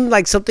drinking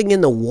like something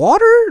in the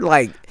water?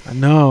 Like, I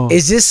know.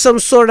 Is this some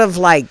sort of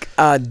like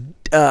what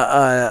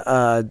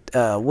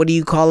do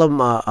you call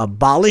them?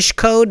 Abolish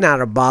code?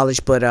 Not abolish,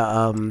 but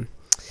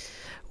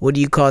what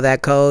do you call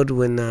that code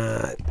when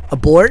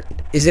abort?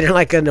 Is it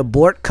like an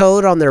abort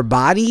code on their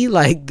body?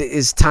 Like,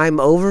 is time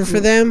over for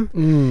them?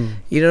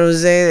 You know what I'm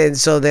saying? And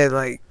so they're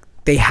like,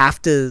 they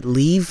have to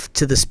leave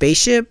to the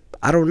spaceship.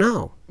 I don't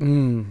know.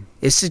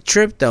 It's a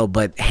trip though,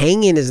 but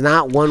hanging is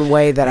not one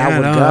way that I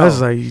would go. I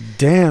was like,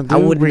 damn, dude, I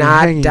would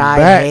not die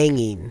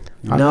hanging.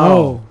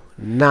 No,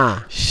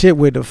 nah. Shit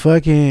with the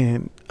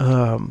fucking.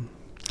 Can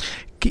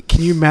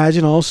you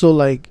imagine also,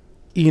 like,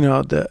 you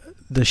know,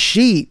 the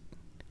sheet,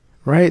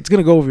 right? It's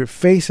gonna go over your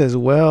face as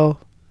well.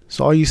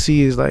 So all you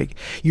see is like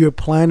you're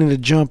planning to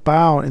jump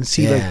out and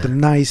see like the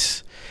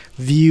nice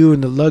view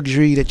and the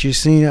luxury that you're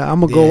seeing. I'm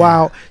gonna go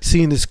out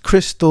seeing this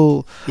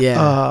crystal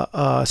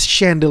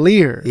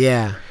chandelier.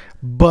 Yeah.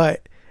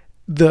 But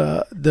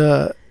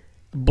the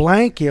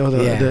blanket or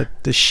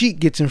the sheet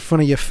gets in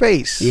front of your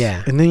face.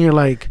 Yeah. And then you're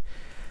like,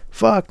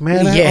 fuck,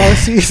 man. All I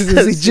see is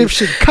this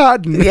Egyptian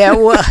cotton. Yeah,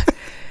 well.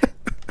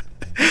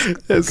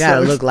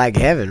 Gotta look like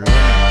heaven, right?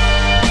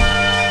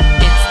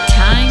 It's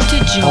time to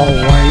join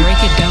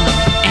Break It Down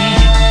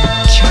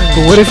and Charlie.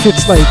 But what if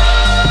it's like,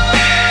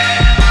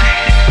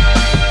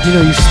 you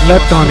know, you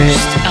slept on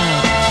it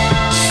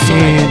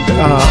and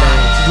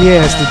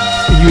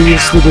you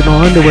just slip it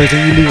on underwear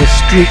and you leave a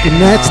streak,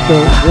 and that's the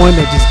one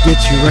that just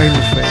gets you right in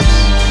the face.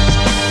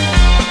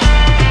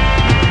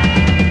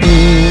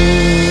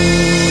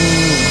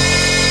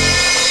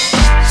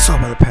 So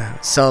by the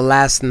past. So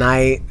last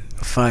night,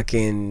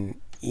 fucking,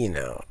 you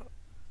know,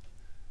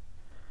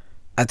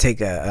 I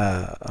take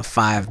a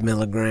 5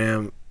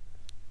 milligram,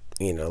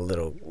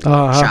 little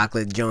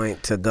chocolate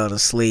joint to go to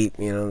sleep.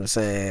 You know what I'm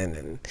saying?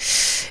 And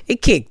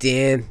it kicked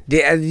in.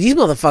 These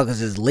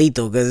motherfuckers is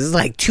lethal because it's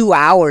like 2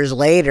 hours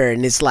later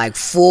and it's like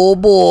full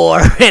bore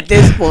at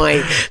this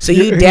point. So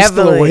you definitely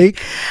still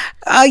awake?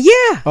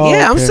 Yeah,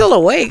 I'm still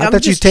awake. I I'm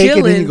thought just you take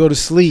chilling. it and then you go to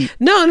sleep.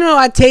 No,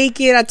 I take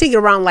it. I take it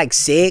around like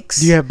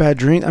 6. Do you have bad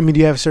dreams? I mean,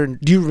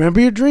 do you remember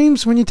your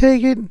dreams when you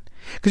take it?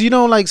 Because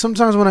like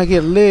sometimes when I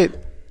get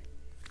lit,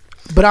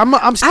 but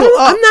I'm still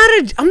up.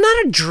 I'm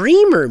not a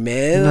dreamer,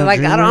 man.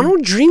 Like I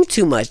don't dream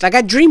too much. Like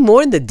I dream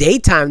more in the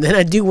daytime than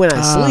I do when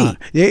I sleep.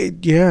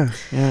 Yeah.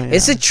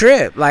 It's a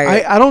trip.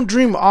 Like I don't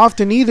dream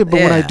often either, but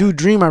when I do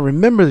dream, I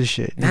remember the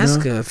shit. That's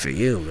good for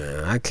you,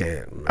 man. I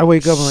can't. I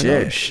wake up and I'm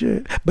like, oh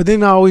shit. But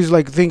then I always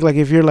like think like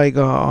if you're like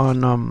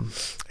on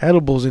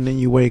edibles and then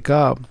you wake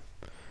up.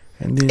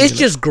 And then it's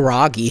just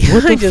groggy.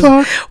 What the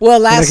fuck? Well,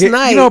 last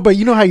night, but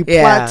you know how you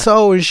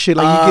plateau and shit.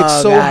 Like you get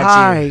so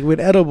high with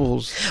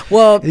edibles.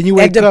 Well,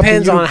 it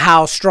depends on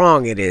how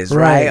strong it is,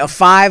 right? A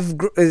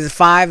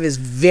 5 is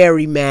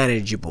very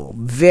manageable.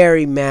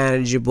 Very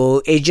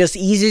manageable. It just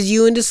eases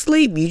you into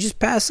sleep. You just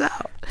pass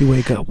out. You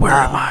wake up. Where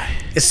am I?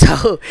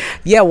 So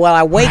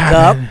I wake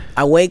up.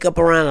 I wake up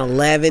around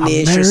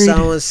 11ish or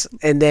so,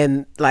 and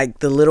then like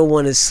the little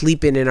one is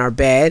sleeping in our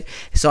bed,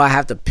 so I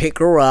have to pick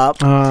her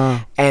up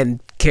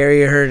and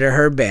carry her to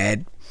her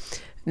bed.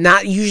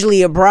 Not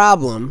usually a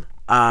problem,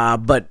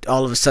 but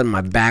all of a sudden my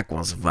back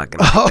wants to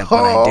fucking act up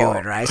when I do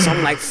it, right? So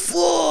I'm like,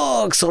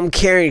 fuck. So I'm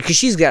carrying, because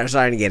she's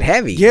starting to get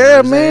heavy. Yeah,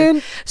 you know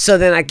man. So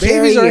then I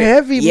carry babies are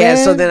heavy, man. Yeah,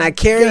 so then I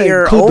carry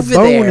her over the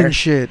bone there. And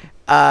shit.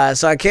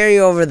 So I carry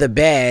over the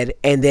bed,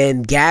 and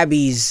then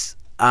Gabby's,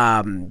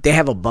 they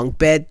have a bunk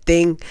bed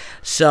thing.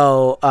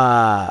 So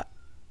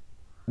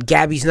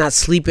Gabby's not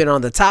sleeping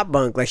on the top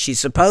bunk like she's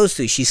supposed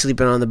to. She's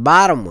sleeping on the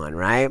bottom one,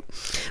 right?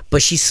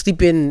 But she's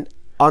sleeping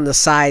on the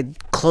side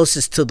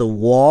closest to the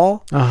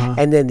wall.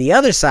 And then the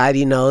other side,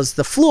 is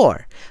the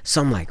floor.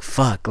 So I'm like,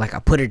 fuck. Like I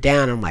put her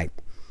down. I'm like,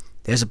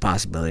 there's a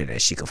possibility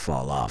that she could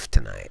fall off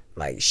tonight.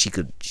 Like she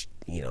could,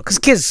 because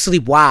kids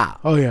sleep wild.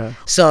 Oh, yeah.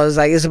 So it's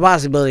like, it's a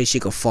possibility she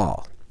could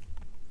fall.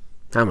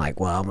 I'm like,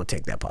 well, I'm going to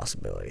take that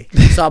possibility.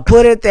 So I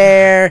put it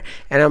there,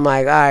 and I'm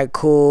like, all right,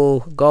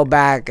 cool. Go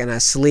back, and I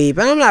sleep.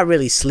 And I'm not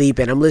really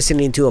sleeping. I'm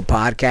listening to a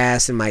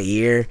podcast in my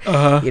ear.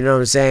 You know what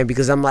I'm saying?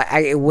 Because I'm like,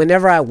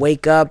 whenever I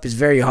wake up, it's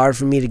very hard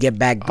for me to get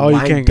back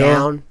wind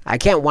down. Go? I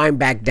can't wind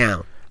back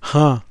down.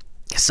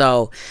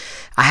 So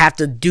I have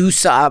to do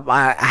something.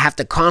 I have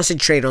to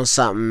concentrate on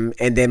something,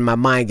 and then my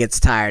mind gets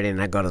tired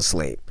and I go to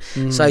sleep.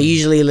 So I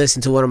usually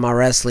listen to one of my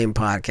wrestling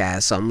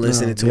podcasts. So I'm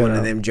listening to one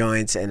of them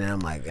joints, and then I'm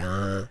like,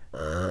 out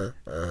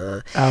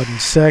in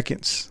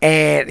seconds.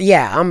 And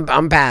yeah,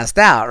 I'm passed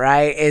out,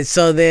 right? And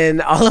so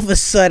then all of a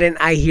sudden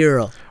I hear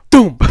a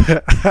doom.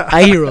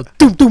 I hear a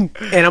doom doom,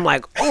 and I'm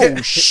like, oh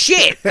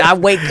shit! I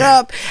wake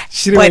up.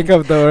 She didn't wake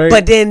up though, right?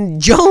 But then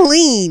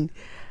Jolene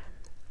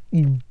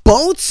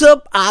bolts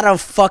up out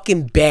of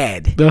fucking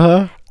bed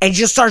and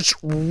just starts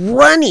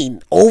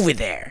running over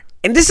there.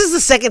 And this is the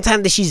second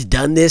time that she's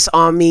done this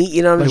on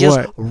me. Like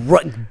just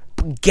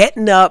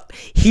getting up,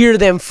 hear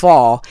them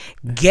fall,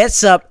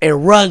 gets up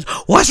and runs.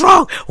 What's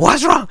wrong?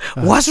 What's wrong?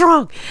 What's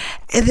wrong?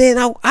 And then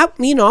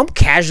I'm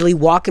casually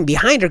walking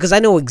behind her because I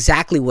know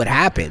exactly what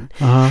happened.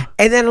 And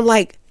then I'm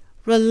like,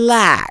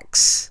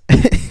 relax.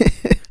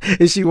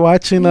 Is she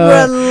watching?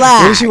 Relax.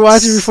 What is she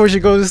watching before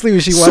she goes to sleep?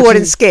 Is she watching Sword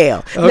and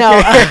Scale?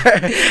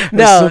 Okay.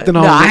 No,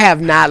 I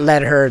have not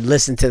let her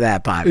listen to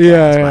that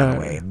podcast. By the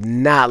way,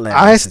 not let her.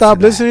 I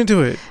stopped listening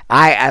to it.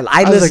 I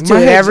listen to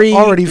it every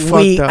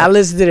week. I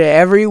listen to it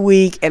every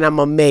week, and I'm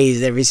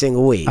amazed every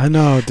single week. I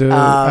know, dude.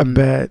 I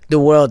bet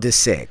the world is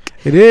sick.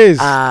 It is.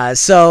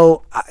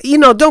 So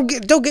don't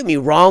get me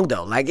wrong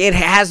though. Like it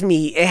has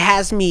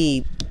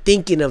me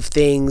thinking of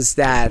things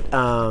that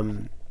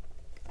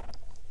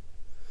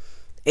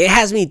it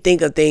has me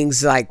think of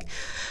things like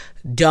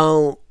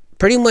don't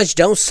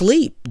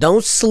sleep.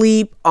 Don't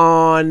sleep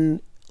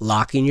on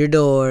locking your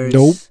doors.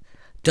 Nope.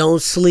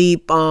 Don't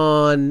sleep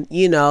on,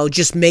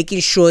 just making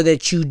sure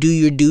that you do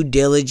your due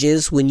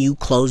diligence when you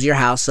close your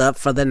house up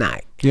for the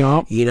night.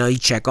 Yep. You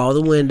check all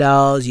the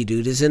windows, you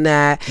do this and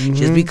that.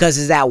 Just because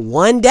it's that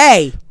one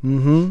day.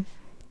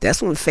 That's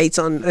when fate's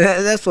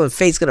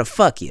gonna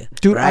fuck you,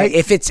 dude. Right?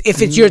 If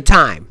it's your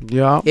time.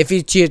 Yeah. If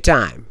it's your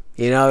time.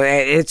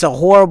 It's a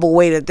horrible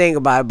way to think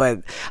about it,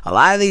 but a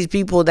lot of these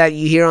people that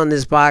you hear on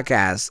this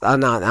podcast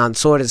on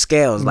Sword and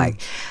Scales, like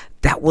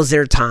that was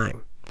their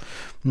time.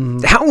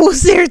 That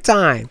was their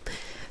time.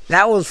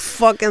 That was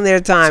fucking their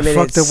time.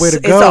 It's a fucked up way to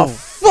go. It's a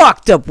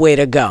fucked up way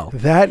to go.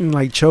 That and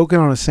like choking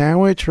on a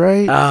sandwich,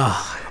 right?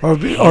 Or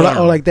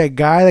like that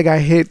guy that got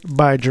hit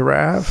by a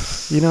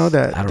giraffe.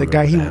 The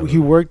guy he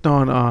worked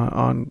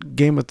on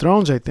Game of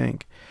Thrones, I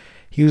think.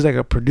 He was like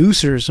a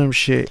producer or some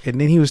shit,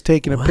 and then he was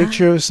taking a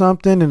picture of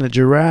something, and a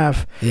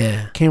giraffe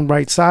came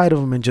right side of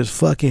him and just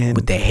fucking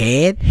with the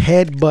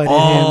headbutted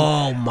him.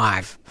 Oh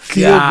my god!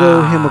 Field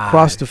goal him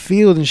across the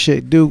field and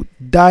shit. Dude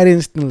died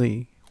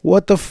instantly.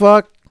 What the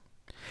fuck?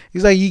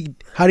 He's like,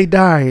 how'd he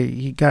die?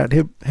 He got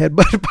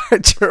headbutted by a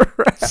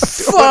giraffe.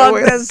 Fuck,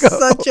 that's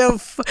such a.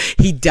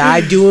 He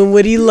died doing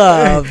what he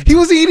loved. He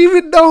didn't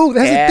even know.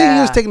 That's the thing.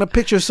 He was taking a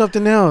picture of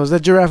something else.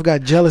 That giraffe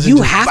got jealous.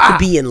 You have to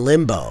be in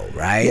limbo,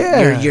 right?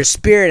 Yeah. Your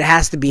spirit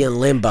has to be in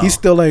limbo. He's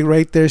still like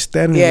right there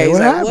standing. Yeah, there. he's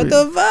like, what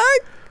the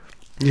fuck?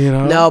 You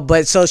know? No,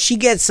 but so she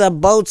gets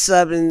boats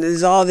up and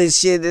there's all this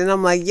shit, and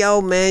I'm like,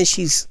 yo, man,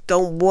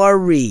 don't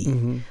worry.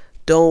 Mm-hmm.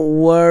 Don't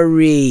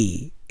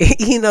worry.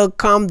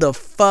 Calm the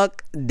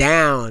fuck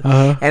down.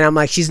 And I'm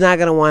like, she's not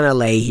gonna want to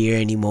lay here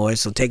anymore,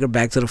 so take her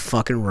back to the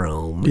fucking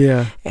room.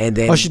 Yeah. And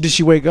then did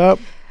she wake up?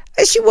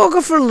 And she woke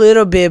up for a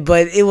little bit,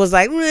 but it was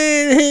like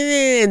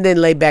and then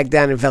lay back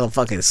down and fell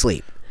fucking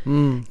asleep.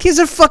 Kids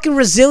are fucking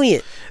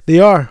resilient. They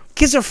are.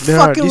 Kids are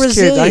fucking These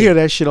resilient. Kids, I hear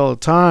that shit all the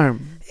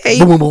time. Hey,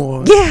 boom, boom,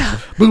 boom. Yeah.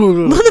 Boom,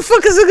 boom, boom.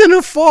 Motherfuckers are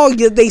gonna fall.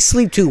 They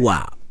sleep too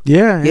wild.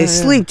 Yeah, They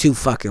sleep too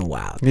fucking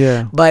wild.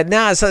 Yeah. But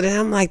now, so then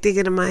I'm like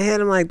thinking in my head,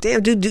 I'm like,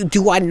 damn, dude,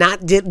 do I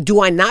not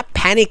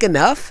panic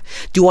enough?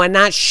 Do I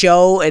not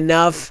show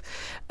enough?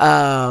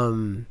 Yeah,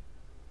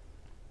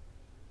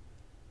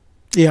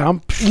 I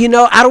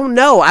don't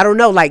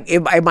know. Like,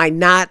 am I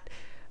not?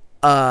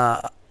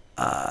 I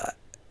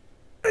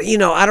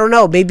don't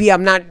know. Maybe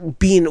I'm not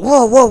being.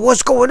 Whoa,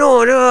 what's going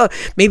on?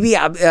 Maybe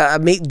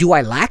do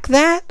I lack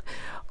that,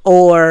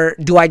 or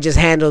do I just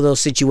handle those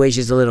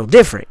situations a little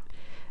different?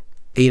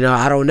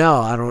 I don't know.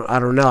 I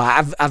don't know.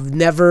 I've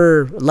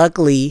never,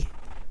 luckily,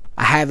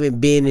 I haven't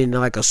been in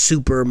like a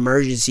super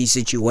emergency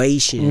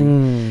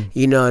situation.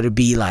 To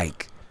be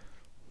like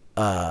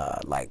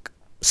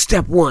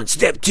step one,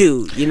 step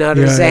two. You know what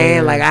I'm saying?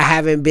 Yeah. Like, I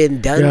haven't been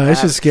done. Yeah,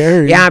 it's just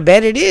scary. Yeah, I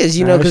bet it is.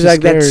 Because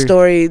like scary. That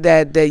story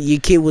that your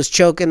kid was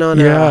choking on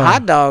a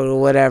hot dog or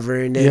whatever,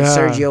 and then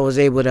Sergio was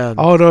able to.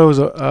 Oh no, it was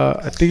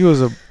I think it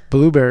was a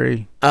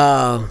blueberry.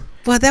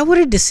 Well, that would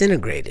have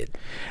disintegrated.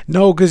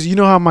 No, because you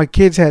know how my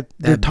kids had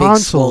their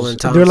tonsils.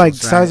 They're like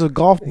the size of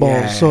golf balls.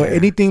 Yeah. So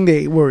anything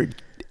they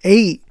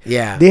ate,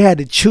 they had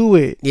to chew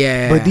it.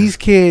 Yeah. But these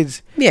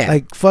kids,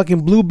 like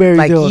fucking blueberries,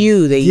 like they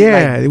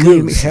were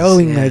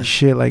inhaling that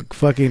shit, like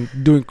fucking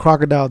doing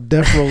crocodile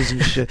death rolls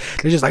and shit.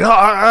 They're just like,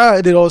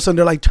 and then all of a sudden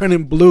they're like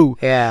turning blue,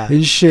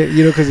 and shit,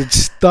 because it's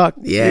stuck.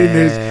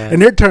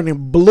 And they're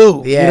turning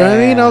blue. You know what I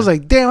mean? I was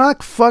like, damn, I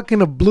like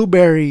fucking a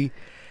blueberry.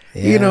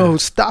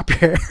 Stop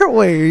your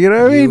airway. You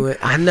know what I mean?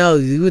 I know.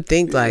 You would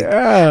think like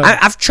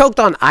I've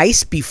choked on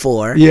ice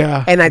before.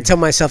 Yeah. And I tell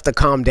myself to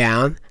calm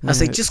down. I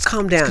was like, just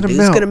calm down, dude.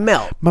 It's gonna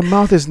melt. My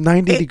mouth is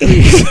 90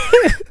 degrees.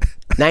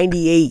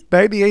 98.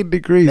 98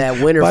 degrees.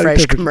 That Winter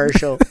Fresh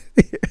commercial.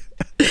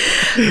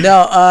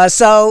 No.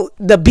 So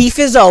the beef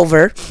is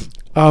over.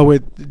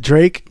 With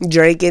Drake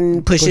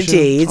and Pusha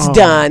T. It's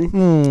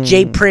done.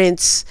 J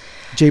Prince,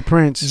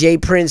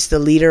 the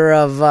leader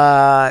of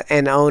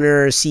and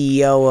owner,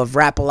 CEO of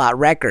Rap-A-Lot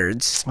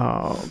Records,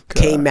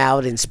 came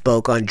out and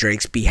spoke on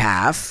Drake's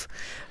behalf.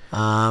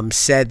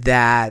 Said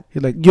that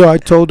he's like, I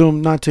told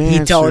him not to answer.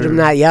 He told him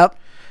not. Yep.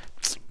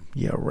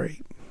 Yeah,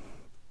 right.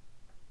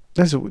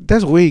 That's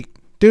weak,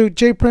 dude.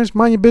 J Prince,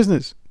 mind your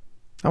business.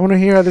 I want to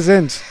hear how this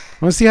ends.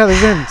 I want to see how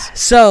this ends.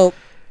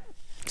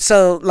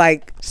 So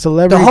like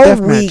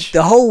celebrity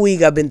the whole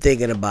week I've been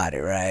thinking about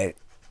it, right?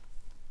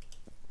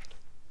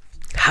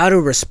 How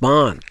to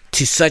respond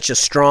to such a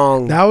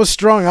strong. That was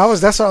strong.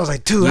 That's why I was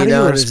like, dude, how do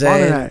you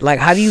respond to that? Like,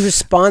 how do you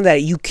respond to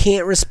that? You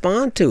can't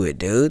respond to it,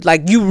 dude.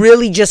 Like, you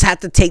really just have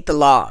to take the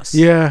loss.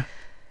 Yeah.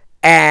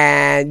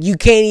 And you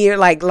can't even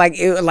like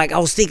I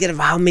was thinking of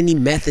how many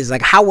methods.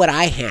 Like, how would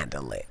I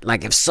handle it?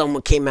 Like, if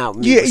someone came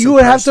out. You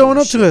would have to own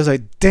up to it. It's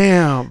like,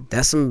 damn.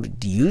 That's some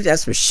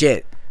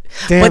shit.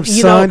 Damn,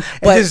 son.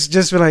 But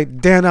just be like,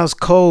 damn, that was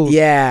cold.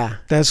 Yeah,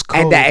 that's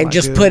cold. And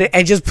just put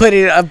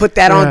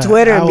that on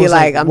Twitter and be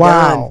like, I'm done.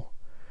 Wow.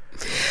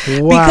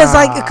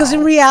 Because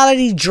in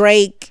reality,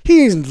 Drake,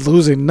 he ain't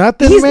losing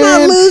nothing. He's man. not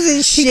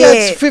losing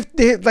shit.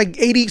 He got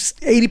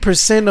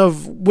 80%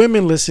 of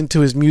women listen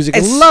to his music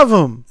and love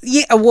him.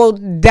 Yeah, well,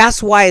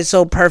 that's why it's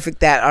so perfect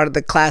that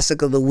the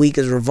classic of the week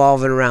is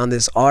revolving around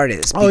this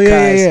artist.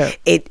 Because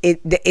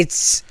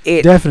it's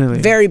definitely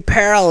very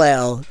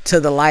parallel to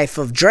the life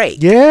of Drake.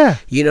 Yeah,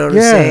 you know what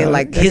I'm saying?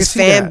 Like, his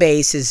fan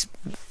base is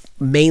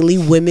mainly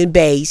women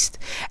based,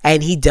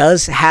 and he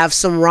does have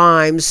some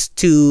rhymes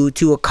to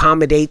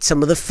accommodate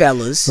some of the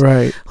fellas,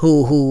 right,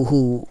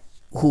 who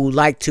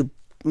like to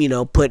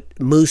put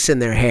mousse in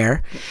their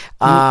hair.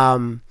 But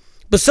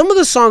some of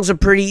the songs are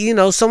pretty,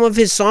 some of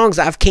his songs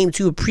I've came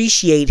to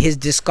appreciate his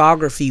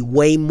discography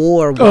way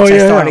more once I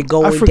started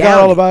going down. I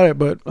forgot all about it,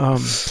 but know what I'm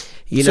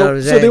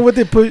saying? So then what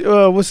they put,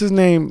 what's his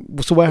name?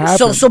 So what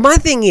happened? So my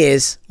thing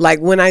is,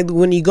 like,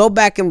 when you go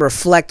back and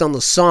reflect on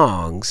the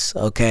songs,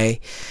 okay,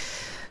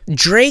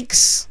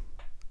 Drake's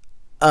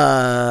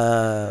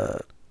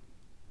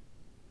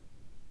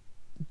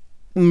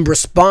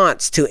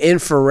response to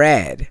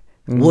Infrared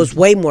was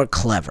way more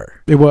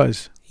clever. It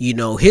was.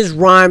 His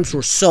rhymes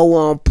were so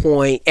on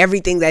point.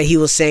 Everything that he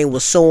was saying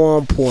was so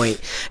on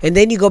point. And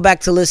then you go back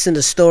to listen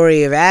to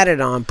Story of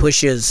Adidon,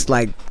 Pusha's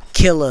like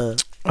killer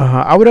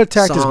I would have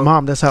attacked his song.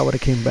 mom. That's how it would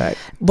have came back.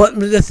 But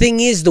the thing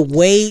is, the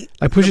way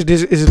Like Pusha,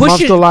 is his mom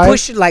still alive?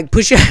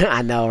 Push it.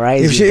 I know,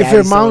 right?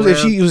 If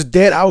she was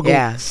dead, I would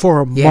go for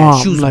her mom.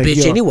 Yeah, she was like, a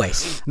bitch yo,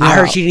 anyways. no. I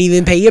heard she didn't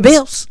even pay your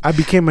bills. I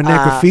became a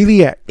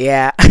necrophiliac.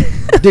 Yeah.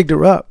 Digged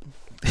her up.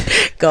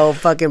 Go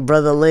fucking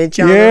Brother Lynch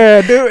on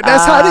Yeah, dude.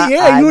 That's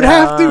how you would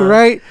have to,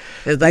 right?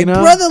 It's like,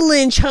 Brother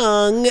Lynch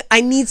hung.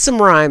 I need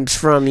some rhymes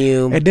from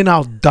you. And then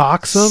I'll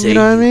dox him, Say you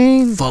know what I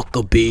mean? Fuck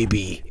a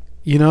baby.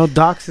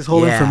 Dox his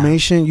whole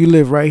information. You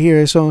live right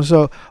here, so and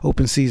so.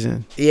 Open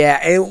season.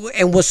 Yeah,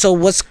 and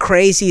what's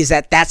crazy is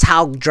that's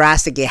how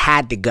drastic it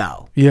had to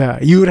go. Yeah,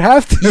 you would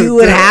have to. You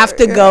would have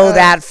to go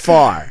that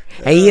far,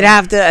 and you'd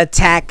have to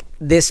attack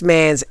this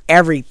man's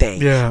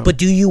everything. Yeah. But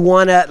do you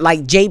want to,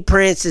 like, Jay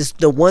Prince is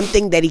the one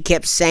thing that he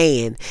kept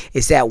saying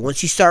is that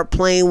once you start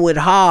playing with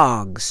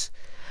hogs,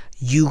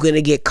 you're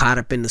gonna get caught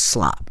up in the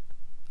slop.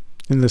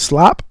 In the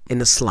slop? In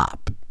the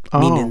slop.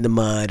 Oh. Meaning the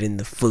mud and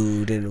the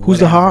food and who's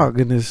whatever. the hog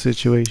in this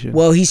situation?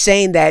 Well, he's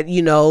saying that,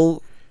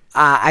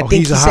 I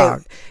think he's a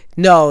hog.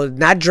 No,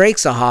 not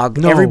Drake's a hog.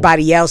 No.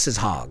 Everybody else is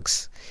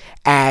hogs.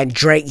 And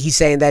Drake, he's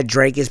saying that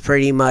Drake is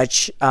pretty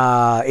much,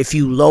 if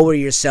you lower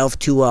yourself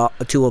to a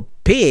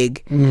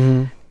pig,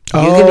 you're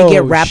gonna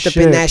get wrapped up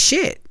in that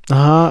shit.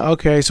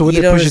 Okay. So what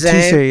did Pusha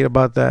T say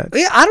about that?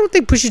 Yeah, I don't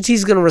think Pusha T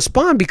is gonna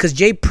respond because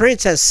Jay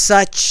Prince has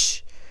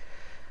such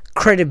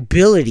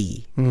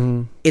credibility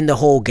in the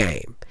whole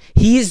game.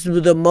 He's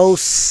the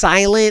most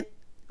silent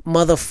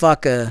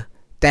motherfucker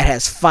that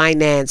has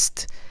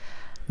financed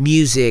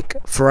music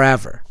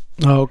forever.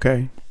 Oh,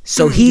 okay.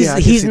 So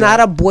he's not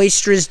a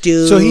boisterous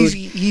dude. So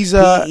he's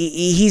got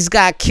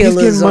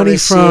killers. He's getting money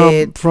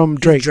on from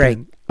Drake. Drake.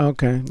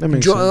 Okay, that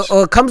makes sense.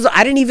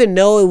 I didn't even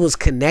know it was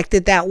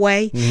connected that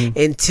way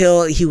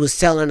until he was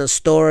telling a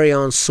story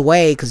on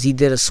Sway, because he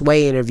did a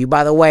Sway interview.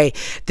 By the way,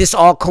 this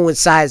all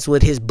coincides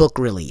with his book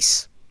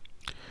release.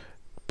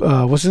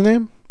 What's his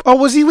name? Oh,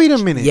 was he? Wait a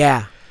minute.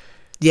 Yeah.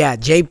 He was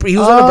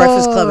on the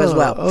Breakfast Club as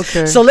well.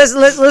 Okay. So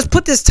let's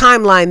put this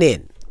timeline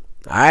in.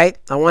 All right,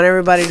 I want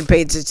everybody to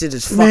pay attention to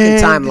this fucking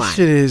timeline. This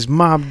shit is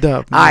mobbed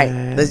up. All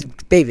right, let's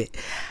baby.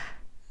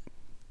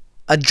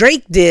 A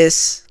Drake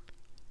diss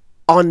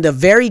on the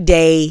very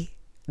day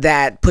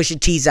that Pusha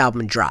T's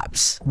album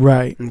drops.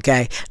 Right.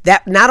 Okay.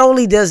 That not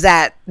only does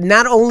that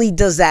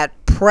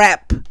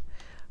prep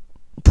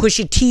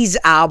Pusha T's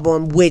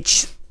album,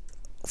 which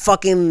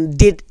fucking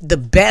did the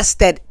best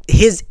that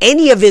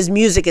any of his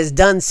music has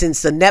done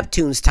since the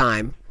Neptunes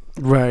time.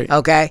 Right.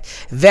 Okay.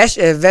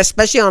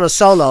 Especially on a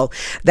solo.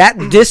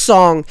 This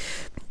song,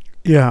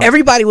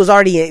 everybody was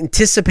already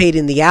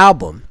anticipating the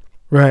album.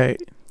 Right.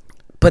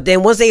 But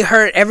then once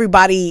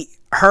everybody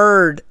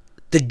heard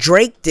the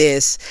Drake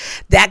diss,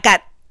 that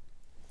got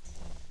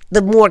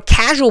the more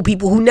casual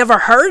people who never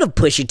heard of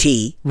Pusha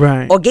T,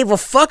 right, or gave a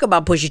fuck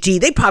about Pusha T,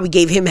 they probably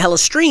gave him hella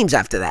streams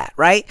after that,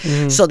 right?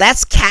 So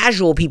that's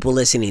casual people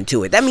listening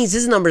to it. That means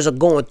his numbers are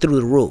going through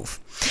the roof.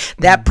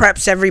 That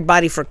preps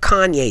everybody for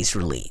Kanye's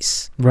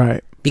release,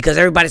 right? Because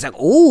everybody's like,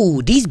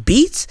 "Ooh, these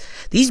beats,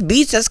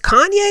 that's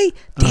Kanye.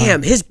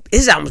 Damn, his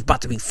album's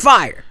about to be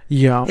fire."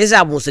 Yeah, his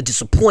album was a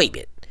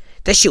disappointment.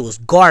 That shit was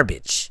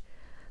garbage.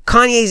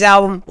 Kanye's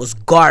album was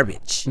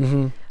garbage.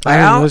 I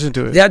didn't listen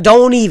to it.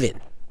 Don't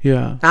even.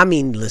 Yeah, I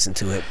mean, listen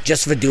to it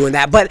just for doing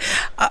that. But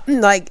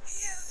like,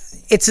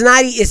 it's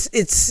not.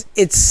 It's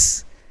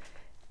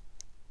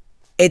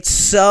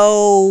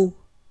so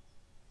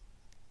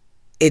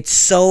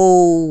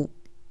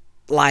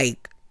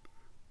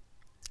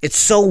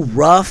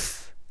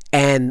rough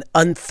and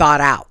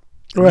unthought out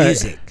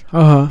music.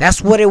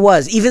 That's what it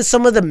was. Even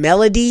some of the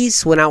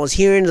melodies, when I was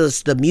hearing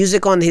the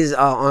music on his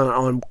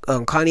on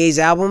Kanye's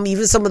album,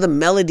 even some of the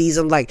melodies,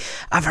 I'm like,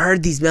 I've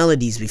heard these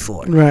melodies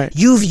before. Right.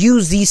 You've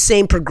used these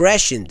same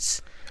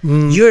progressions.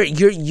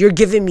 You're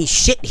giving me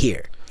shit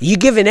here. You're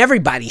giving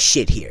everybody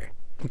shit here.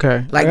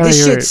 Okay. Like,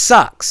 this shit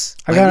sucks.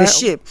 This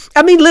shit.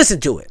 I mean, listen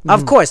to it.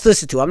 Of course,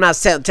 listen to it. I'm not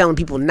telling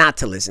people not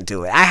to listen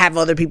to it. I have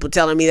other people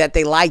telling me that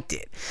they liked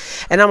it.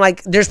 And I'm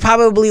like, there's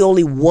probably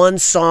only one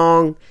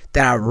song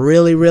that I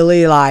really,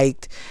 really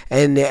liked.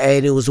 And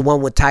it was the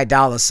one with Ty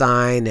Dolla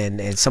 $ign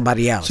and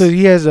somebody else. So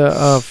he has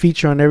a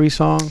feature on every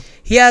song?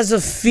 He has a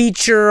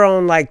feature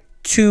on like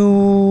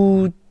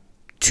two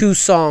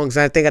songs,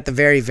 I think, at the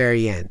very,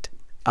 very end.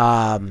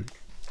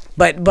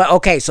 But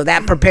okay, so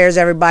that prepares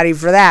everybody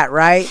for that,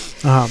 right?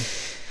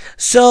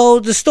 So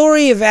the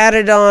story of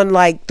added on,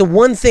 like, the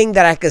one thing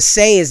that I could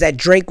say is that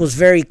Drake was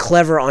very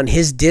clever on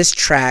his diss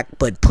track,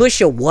 but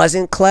Pusha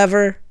wasn't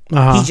clever.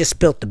 He just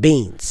spilled the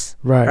beans,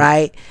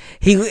 right?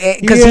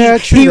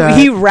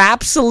 He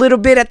raps a little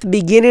bit at the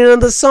beginning of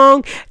the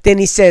song, then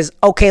he says,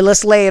 "Okay,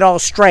 let's lay it all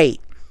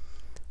straight.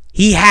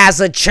 He has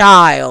a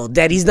child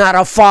that he's not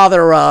a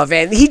father of,"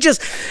 and he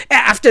just,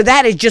 after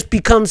that, it just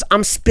becomes,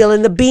 "I'm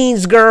spilling the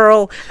beans,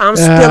 girl. I'm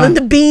spilling the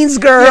beans,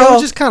 girl." Yeah, it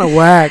was just kind of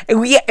whack.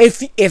 Yeah,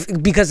 if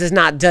because it's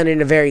not done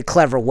in a very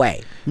clever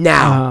way.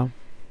 Now,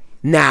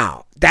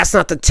 that's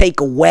not to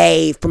take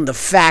away from the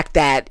fact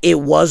that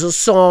it was a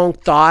song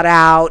thought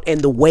out,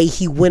 and the way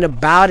he went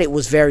about it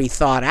was very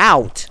thought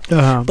out.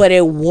 But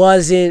it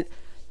wasn't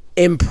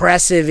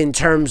impressive in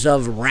terms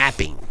of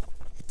rapping.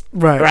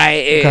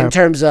 Right. In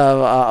terms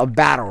of a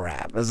battle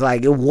rap, it's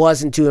like it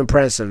wasn't too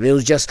impressive. It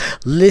was just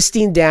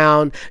listing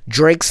down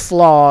Drake's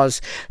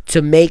flaws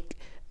to make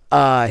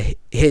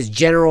his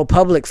general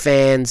public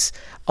fans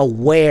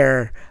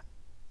aware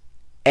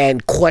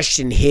and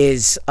question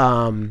his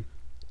ethics,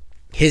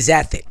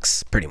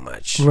 pretty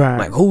much. Right.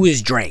 Like, who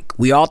is Drake?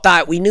 We all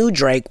thought we knew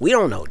Drake. We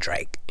don't know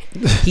Drake.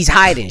 He's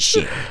hiding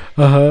shit.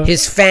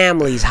 His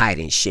family's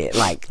hiding shit.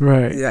 Like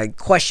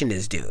question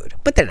this dude.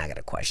 But they're not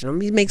gonna question him.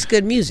 He makes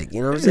good music.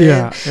 You know what I'm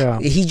saying? Yeah.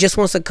 He just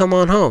wants to come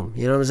on home.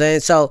 You know what I'm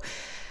saying? So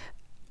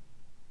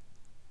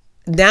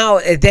now,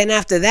 then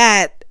after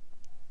that,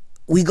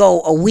 we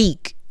go a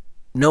week,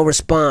 no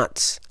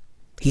response.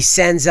 He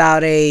sends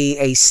out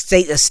a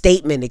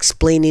statement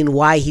explaining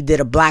why he did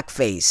a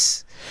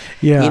blackface.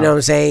 Yeah, you know what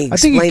I'm saying? I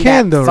think he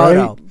can though,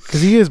 right?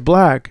 Because he is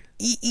black.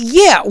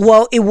 Yeah,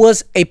 well, it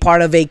was a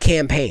part of a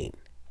campaign.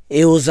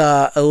 It was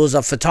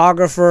a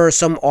photographer,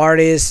 some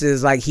artist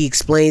is like, he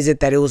explains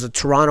it that it was a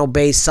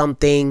Toronto-based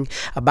something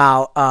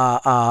about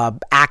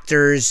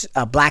actors,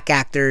 black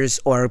actors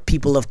or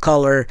people of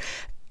color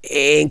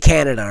in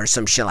Canada or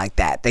some shit like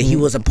that he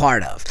was a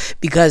part of,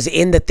 because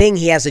in the thing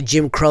he has a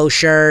Jim Crow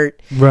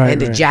shirt, and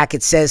the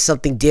jacket says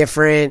something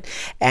different,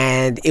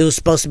 and it was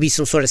supposed to be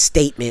some sort of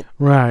statement,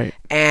 right?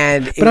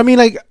 And but I mean,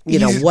 like, you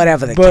know,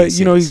 whatever the but case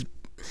you know, is.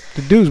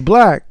 The dude's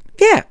black.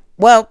 Yeah,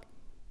 well,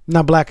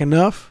 not black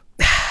enough.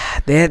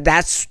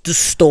 That's the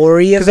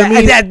story of that. I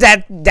mean,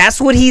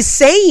 that's what he's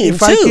saying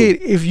too.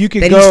 If you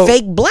could that go, he's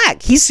fake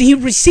black. He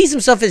sees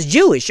himself as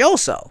Jewish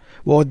also.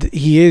 Well,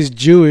 he is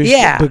Jewish,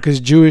 yeah, because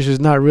Jewish is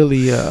not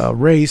really a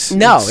race.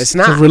 No, it's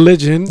not. It's a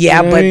religion.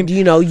 Yeah, but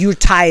you know, you're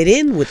tied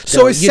in with.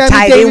 You're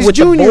tied in with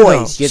the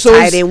boys. You're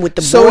tied in with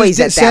the boys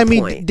at that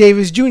point. Sammy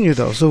Davis Jr.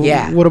 though. So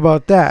what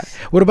about that?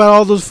 What about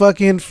all those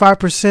fucking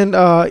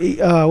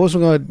 5%? What's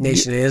one called?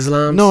 Nation of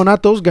Islam? No,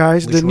 not those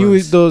guys.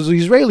 Which those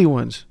Israeli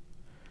ones.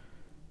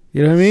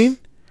 You know what I mean?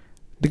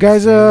 The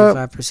guys,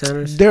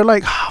 5%ers. They're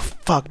like, oh,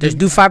 fuck. There's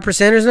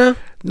 5%ers now.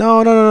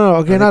 No.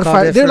 Okay, not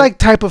 5. They're like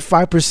type of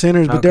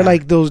 5%ers, but they're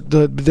like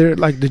they're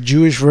like the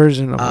Jewish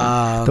version of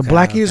them. The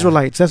Black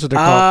Israelites. That's what they're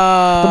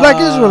called. The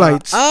Black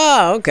Israelites.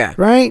 Oh, okay.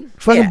 Right?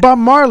 Fucking Bob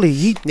Marley.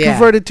 He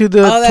converted to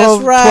the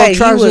 12 tribes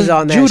he was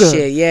on of that Judah.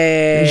 Shit.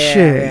 Yeah.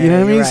 Shit. You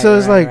know what I mean? So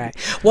it's like.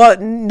 Well,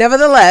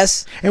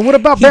 nevertheless. And what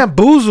about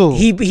Bamboozle?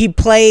 He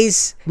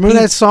plays. Remember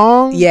that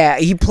song? Yeah,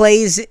 he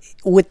plays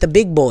with the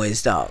big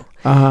boys though.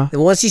 And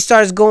once he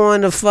starts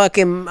going to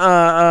fucking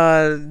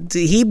to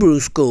Hebrew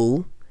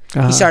school,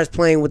 he starts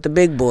playing with the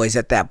big boys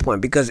at that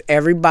point, because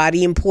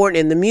everybody important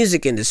in the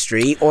music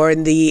industry or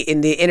in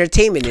the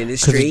entertainment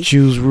industry, the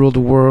Jews rule the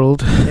world.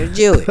 They're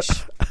Jewish.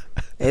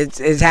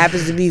 It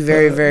happens to be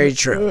very, very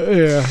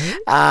true.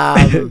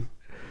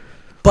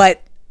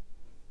 But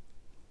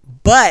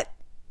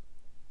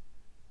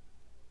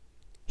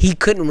he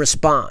couldn't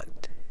respond.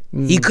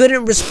 He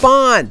couldn't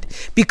respond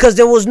because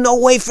there was no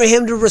way for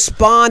him to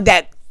respond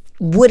that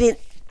wouldn't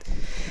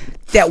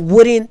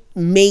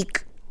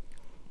make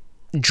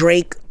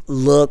Drake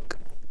look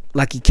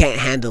like he can't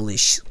handle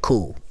his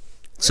cool.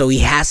 So he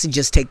has to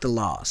just take the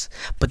loss.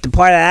 But the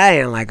part that I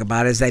didn't like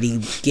about it is that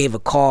he gave a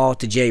call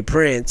to Jay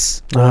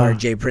Prince, or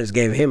Jay Prince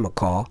gave him a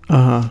call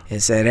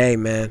and said, hey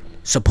man,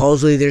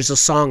 supposedly there's a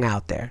song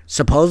out there.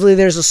 Supposedly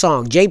there's a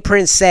song. Jay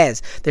Prince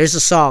says there's a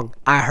song.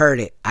 I heard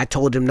it. I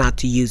told him not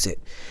to use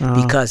it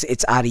because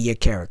it's out of your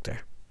character.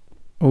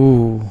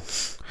 Ooh,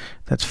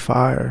 that's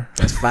fire.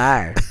 That's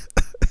fire.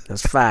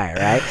 That's fire,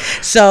 right?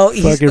 So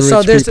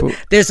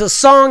there's a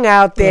song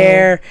out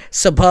there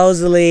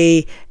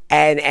supposedly,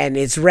 and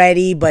it's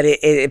ready, but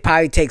it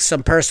probably takes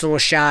some personal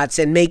shots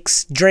and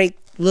makes Drake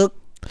look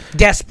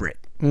desperate,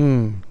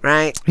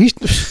 right?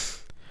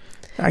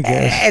 I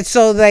guess. And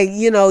so, like,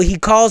 you know, he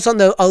calls on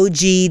the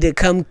OG to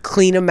come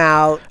clean him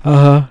out.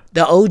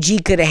 The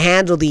OG could have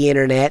handled the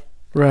internet.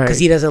 Right. Because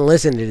he doesn't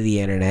listen to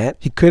the internet.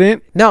 He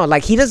couldn't? No,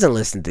 like, he doesn't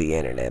listen to the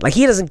internet. Like,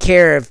 he doesn't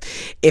care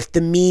if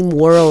the meme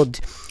world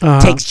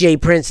takes Jay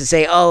Prince and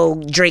say,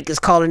 oh, Drake is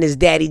calling his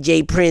daddy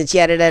Jay Prince,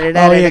 yada, da, da,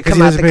 da, oh, yeah, because he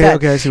doesn't pay.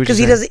 Okay, I see what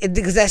you're saying.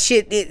 Because that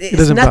shit,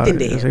 it's nothing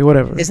to him. Say,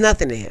 whatever. It's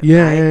nothing to him.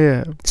 Yeah,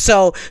 right? yeah.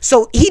 So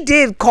he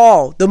did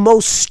call the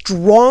most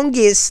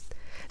strongest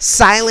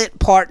silent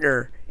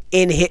partner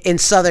in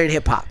Southern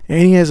hip hop, and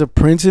he has a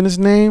Prince in his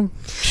name.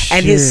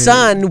 And his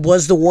son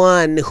was the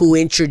one who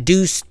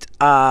introduced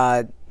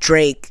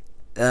Drake.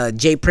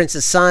 Jay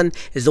Prince's son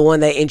is the one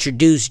that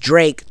introduced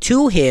Drake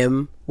to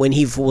him when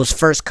he was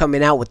first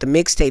coming out with the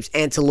mixtapes,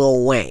 and to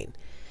Lil Wayne.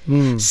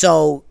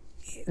 So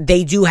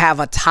they do have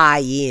a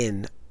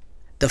tie-in.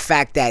 The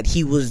fact that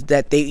he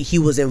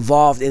was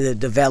involved in the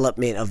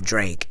development of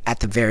Drake at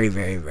the very,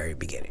 very, very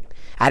beginning.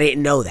 I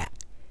didn't know that.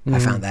 I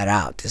found that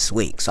out this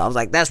week. So I was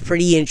like, that's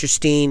pretty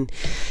interesting.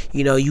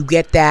 You know, you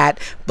get that.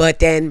 But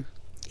then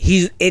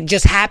it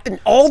just happened.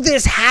 All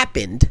this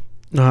happened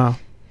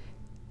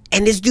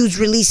And this dude's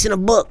releasing a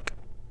book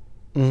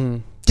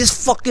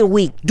this fucking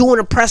week, doing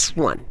a press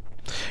run.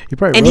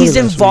 And he's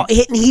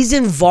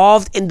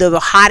involved in the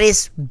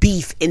hottest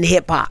beef in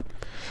hip hop.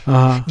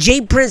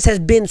 Jay Prince has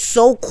been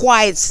so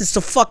quiet since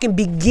the fucking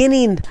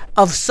beginning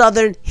of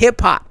Southern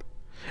hip hop.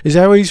 Is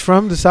that where he's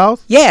from? The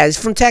South? Yeah,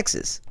 he's from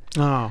Texas.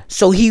 Oh.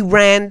 So he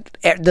ran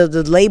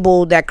the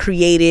label that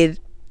created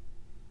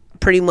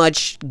pretty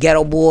much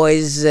Ghetto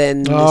Boys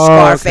and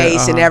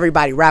Scarface and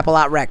everybody, Rap A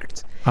Lot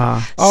Records. You know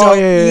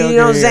what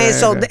I'm saying?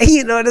 So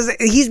you know,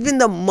 he's been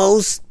the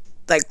most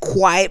like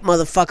quiet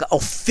motherfucker,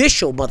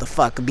 official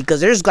motherfucker, because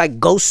there's like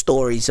ghost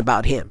stories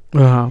about him. You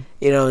know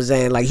what I'm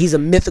saying? Like he's a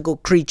mythical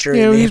creature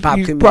in the hip hop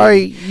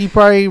community. He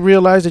probably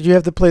realized that you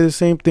have to play the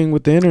same thing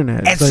with the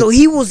internet. And so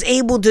he was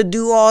able to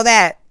do all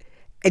that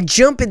and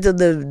jump into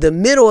the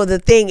middle of the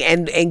thing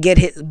and get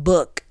his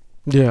book,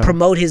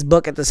 promote his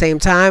book at the same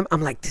time.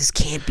 I'm like, this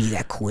can't be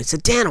that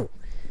coincidental.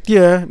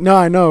 Yeah, no,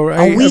 I know,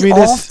 right? Are we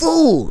all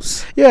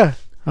fools? Yeah.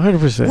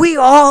 100%. We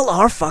all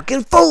are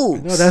fucking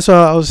fools. No, that's what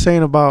I was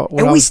saying about.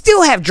 And we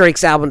still have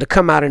Drake's album to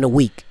come out in a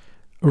week.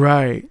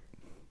 Right.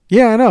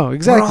 Yeah, I know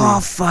exactly. We're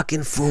all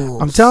fucking fools.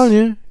 I'm telling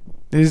you,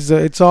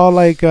 it's all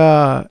like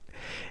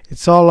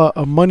it's all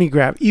a money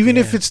grab. Even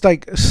if it's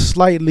like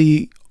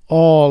slightly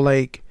all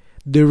like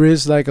there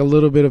is like a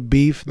little bit of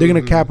beef, they're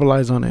gonna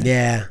capitalize on it.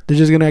 Yeah, they're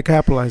just gonna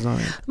capitalize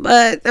on it.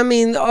 But I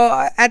mean,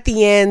 at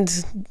the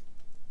end,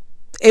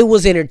 it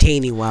was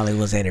entertaining while it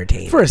was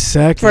entertaining. For a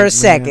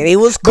second. It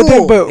was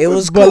cool. It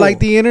was cool. But like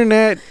the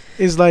internet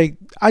is like,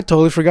 I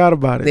totally forgot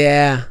about it.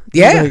 Yeah.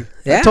 I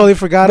totally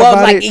forgot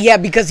about it. Yeah,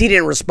 because he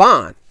didn't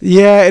respond.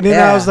 Yeah, and then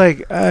I was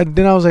like, I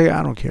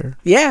don't care.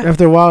 Yeah.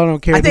 After a while, I don't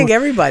care. I think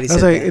everybody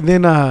said that. And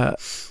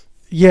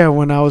then,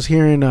 when I was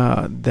hearing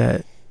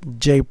that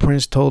Jay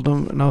Prince told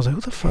him, and I was like,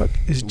 who the fuck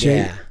is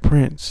Jay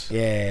Prince?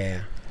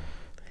 Yeah.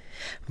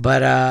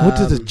 But what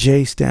does the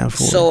J stand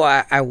for? So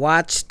I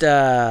watched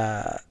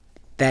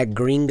that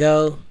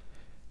Gringo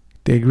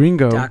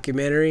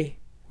documentary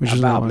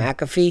about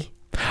McAfee.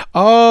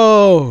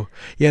 Oh,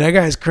 yeah, that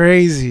guy's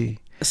crazy.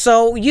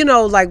 So, you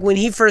know, like when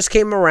he first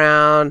came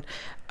around,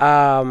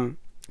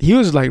 he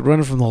was like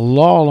running from the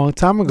law a long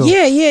time ago.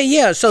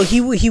 Yeah. So he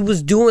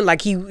was doing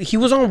like he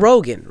was on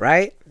Rogan,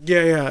 right?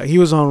 Yeah. He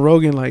was on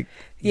Rogan like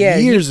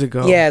years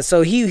ago. Yeah,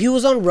 so he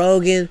was on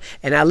Rogan,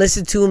 and I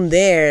listened to him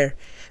there.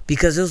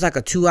 Because it was like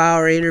a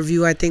 2-hour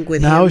interview, I think,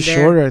 with him. No, it was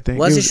shorter, I think.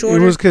 Was it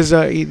shorter? It was because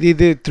he did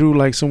it through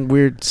like some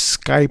weird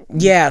Skype.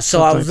 Yeah,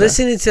 so I was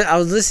listening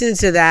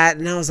to that,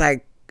 and I was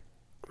like,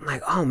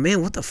 oh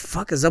man, what the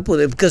fuck is up with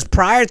it? Because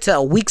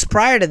weeks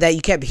prior to that, you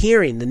kept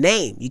hearing the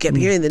name.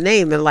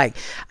 And like,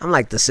 I'm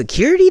like, the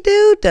security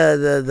dude,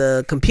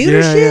 the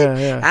computer shit.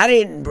 Yeah.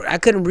 I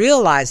couldn't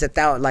realize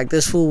that like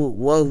this fool,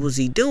 what was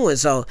he doing?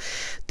 So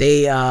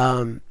they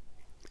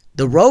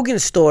the Rogan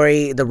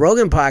story, the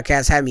Rogan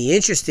podcast had me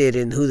interested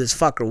in who this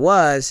fucker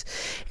was.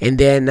 And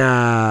then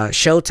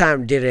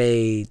Showtime did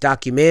a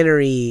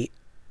documentary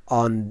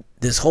on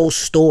this whole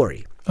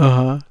story.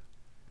 That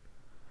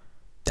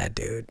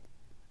dude.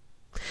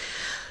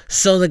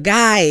 So the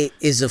guy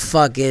is a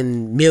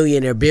fucking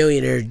millionaire,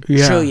 billionaire,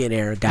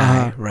 trillionaire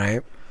guy, right?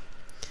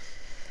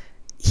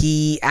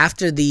 He,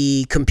 after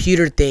the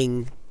computer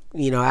thing,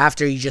 you know,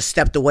 after he just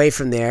stepped away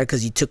from there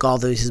because he took all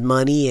his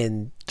money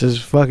and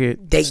just fuck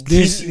it. Did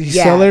he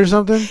sell it or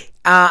something?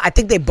 I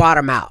think they bought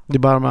him out. They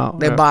bought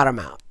him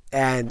out.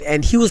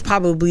 And he was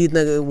probably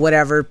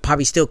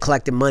probably still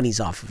collecting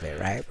monies off of it,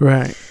 right?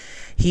 Right.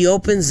 He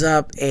opens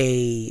up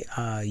a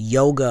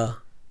yoga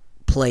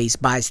place,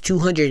 buys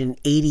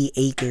 280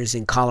 acres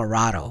in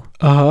Colorado.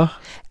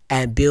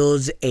 And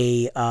builds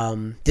a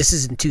this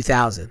is in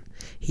 2000.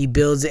 He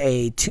builds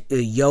a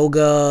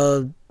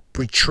yoga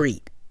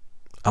retreat.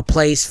 A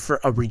place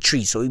for a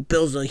retreat. So he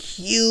builds a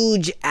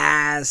huge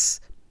ass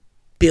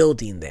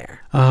building there.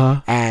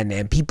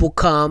 And people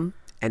come,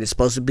 and it's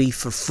supposed to be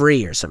for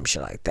free or some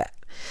shit like that.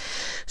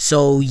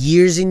 So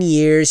years and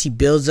years he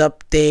builds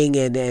up thing,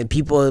 and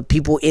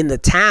people in the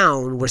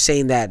town were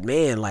saying that,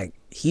 man, like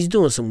he's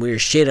doing some weird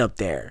shit up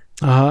there.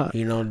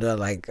 You know,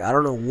 like I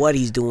don't know what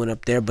he's doing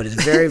up there, but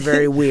it's very,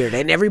 very weird.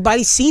 And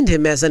everybody's seen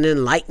him as an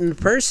enlightened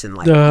person,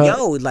 like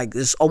like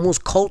this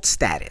almost cult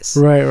status,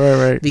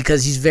 right.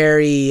 Because he's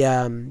very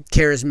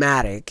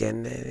charismatic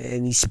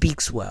and he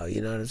speaks well.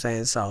 You know what I'm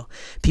saying? So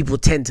people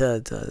tend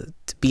to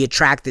be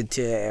attracted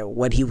to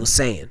what he was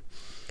saying.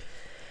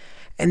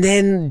 And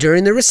then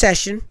during the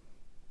recession,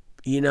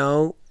 you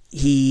know,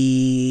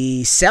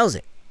 he sells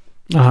it.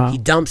 He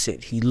dumps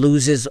it. He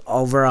loses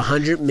over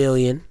 $100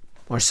 million.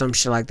 Or some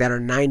shit like that, or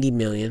 90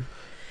 million.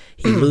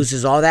 He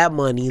loses all that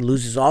money,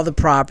 loses all the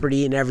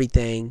property and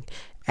everything,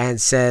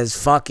 and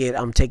says, fuck it,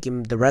 I'm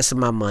taking the rest of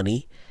my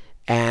money,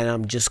 and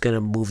I'm just going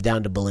to move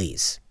down to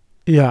Belize.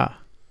 Yeah.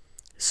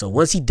 So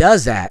once he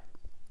does that,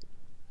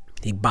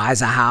 he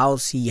buys a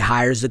house, he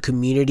hires the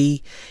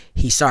community,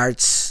 he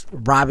starts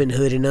Robin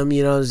Hooding them,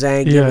 you know what I'm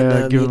saying?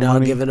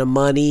 Giving them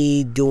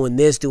money, doing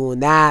this,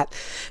 doing that,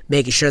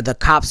 making sure the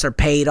cops are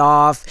paid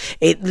off.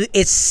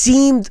 It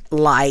seemed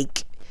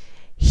like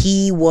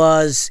he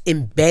was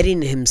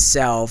embedding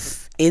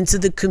himself into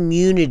the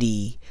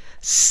community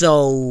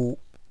so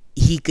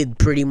he could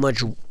pretty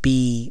much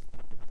be,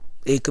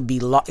 it could be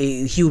law,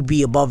 he would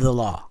be above the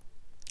law.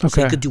 Okay.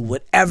 So he could do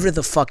whatever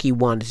the fuck he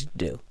wanted to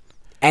do.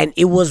 And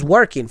it was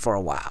working for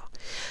a while.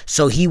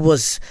 So he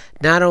was,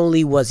 not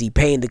only was he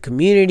paying the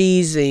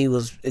communities and he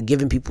was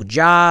giving people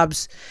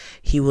jobs,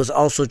 he was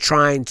also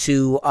trying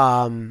to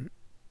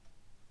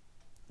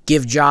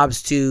give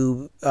jobs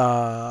to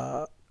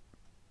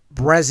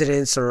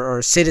residents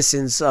or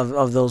citizens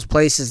of those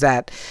places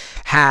that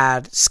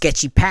had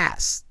sketchy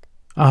past.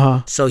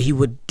 So he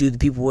would do the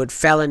people with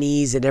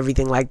felonies and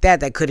everything like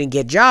that couldn't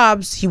get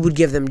jobs. He would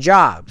give them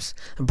jobs.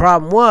 The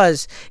problem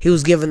was he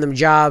was giving them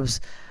jobs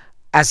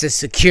as a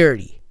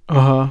security.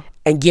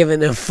 And giving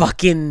them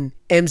fucking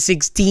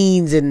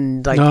M16s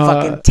and like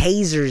fucking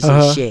tasers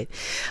and shit.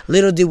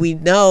 Little did we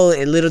know,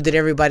 and little did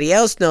everybody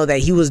else know, that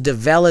he was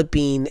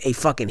developing a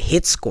fucking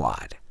hit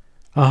squad.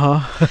 You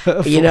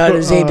know what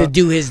I'm saying? To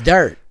do his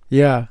dirt.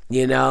 Yeah.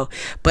 You know?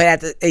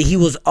 But he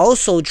was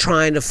also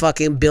trying to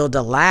fucking build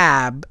a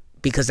lab,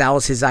 because that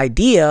was his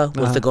idea,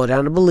 was to go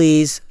down to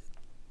Belize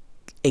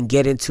and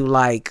get into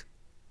like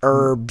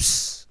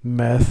herbs,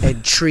 meth,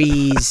 and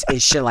trees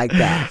and shit like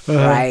that,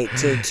 right?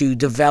 To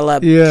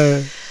develop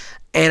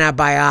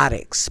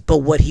antibiotics. But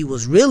what he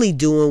was really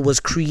doing was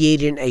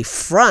creating a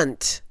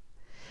front.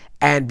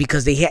 And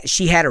because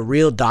she had a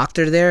real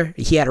doctor there,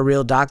 he had a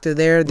real doctor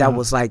there that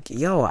was like,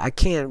 yo,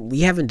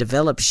 we haven't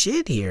developed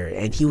shit here.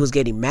 And he was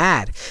getting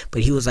mad.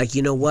 But he was like,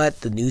 you know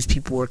what? The news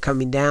people were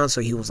coming down.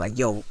 So he was like,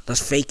 yo,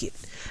 let's fake it.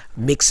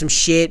 Mix some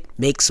shit,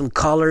 make some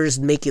colors,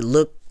 make it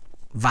look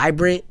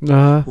vibrant.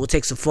 We'll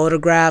take some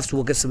photographs,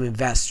 we'll get some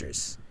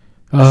investors.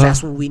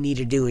 That's what we need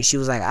to do. And she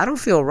was like, I don't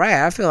feel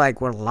right. I feel like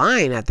we're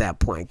lying at that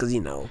point, because,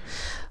 you know,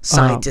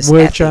 scientists,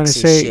 we're ethics trying to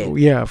say shit.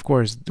 Yeah, of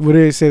course. What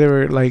did they say? They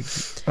were like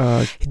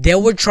they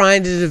were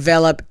trying to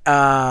develop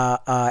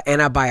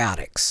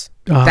antibiotics.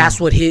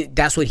 That's what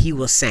he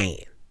was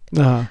saying.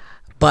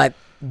 But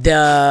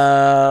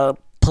the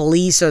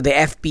police or the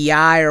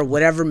FBI or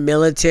whatever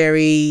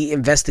military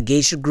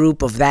investigation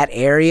group of that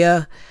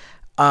area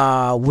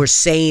were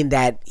saying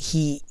that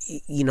he,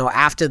 you know,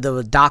 after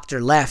the doctor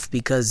left,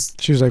 because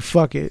she was like,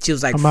 fuck it. She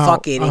was like,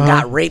 fuck it, and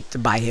got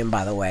raped by him,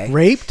 by the way.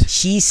 Raped?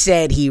 She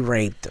said he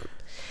raped him.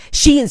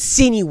 She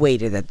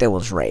insinuated that there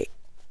was rape.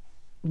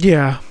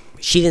 Yeah.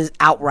 She didn't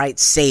outright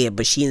say it,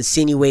 but she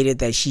insinuated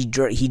that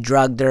he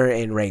drugged her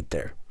and raped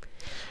her.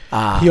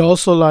 He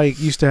also like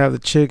used to have the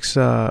chicks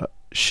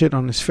shit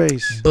on his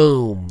face.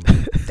 Boom.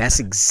 That's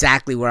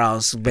exactly where I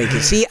was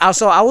making. See,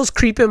 also I was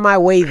creeping my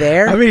way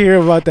there. I've been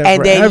hearing about that,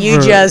 and forever. then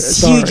you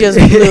just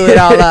blew it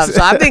all up.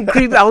 So I've been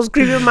creeping. I was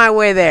creeping my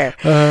way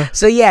there.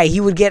 So yeah, he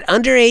would get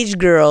underage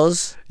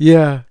girls.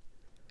 Yeah.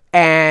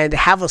 And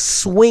have a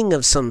swing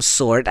of some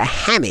sort, a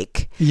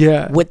hammock.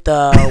 Yeah. With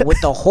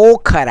the hole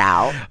cut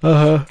out.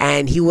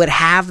 And he would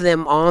have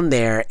them on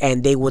there,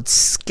 and they would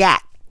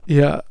scat.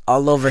 Yeah.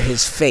 All over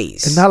his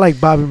face. And not like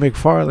Bobby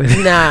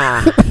McFarlane.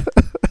 Nah.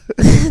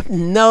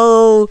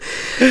 No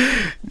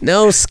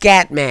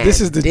scat man. This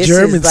is the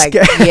German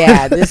scat.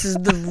 Yeah, this is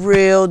the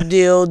real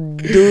deal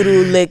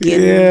doo-doo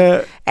licking.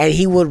 Yeah. And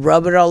he would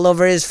rub it all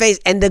over his face.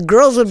 And the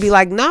girls would be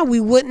like, nah, we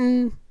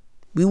wouldn't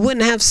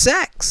have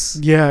sex.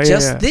 Yeah,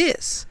 just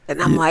this.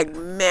 And I'm like,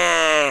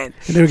 man,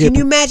 can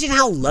you imagine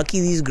how lucky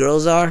these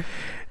girls are?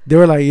 They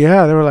were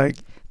like,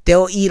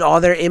 they'll eat all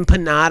their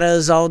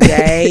empanadas all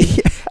day.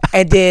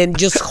 And then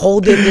just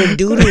hold in their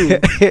doo-doo.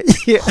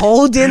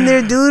 Hold in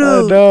their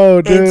doo-doo. No,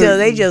 dude. Until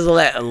they just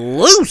let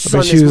loose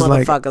on this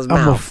motherfucker's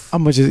mouth.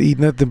 I'm going to just eat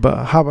nothing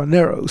but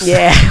habaneros.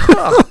 Yeah.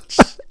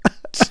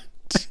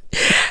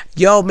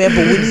 Yo, man,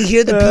 but when you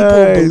hear the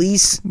people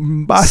police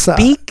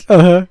speak,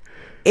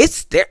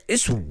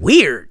 it's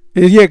weird.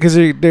 Yeah, because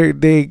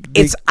they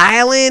it's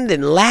island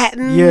and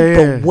Latin,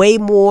 but way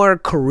more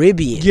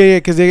Caribbean. Yeah,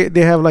 because they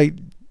have like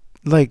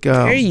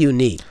very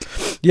unique.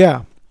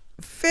 Yeah.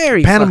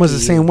 Very Panama's the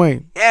same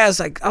way. Yeah, it's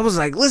like I was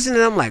like listening to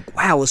them, like,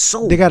 wow, it's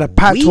so they got a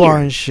patois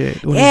and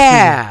shit.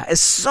 Yeah,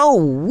 it's so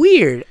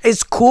weird.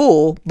 It's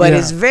cool, but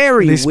it's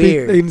very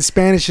weird. In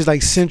Spanish is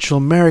like Central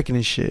American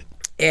and shit.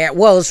 Yeah,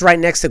 well, it's right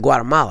next to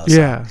Guatemala. So.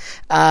 Yeah.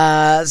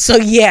 So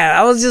yeah,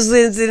 I was just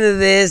listening to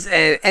this,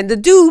 and the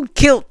dude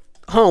killed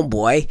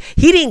homeboy.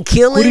 He didn't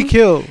kill him. Who did he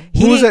kill?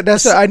 Who was that?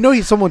 I know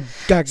someone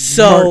got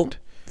murked.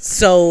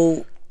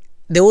 So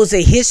there was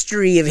a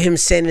history of him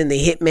sending the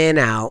hitman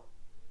out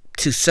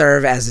to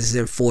serve as his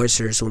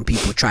enforcers when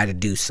people try to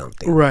do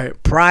something. Right.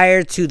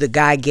 Prior to the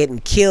guy getting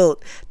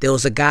killed, there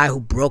was a guy who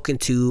broke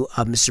into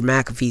Mr.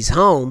 McAfee's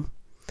home,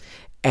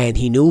 and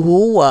he knew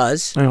who it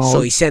was.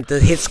 So he sent the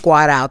hit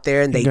squad out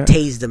there, and they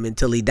tased him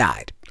until he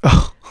died.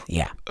 Oh.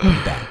 Yeah, he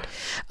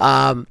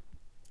died.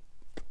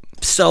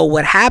 So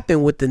what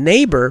happened with the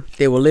neighbor?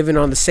 They were living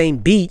on the same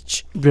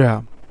beach.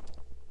 Yeah.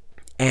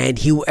 And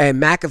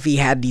McAfee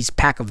had these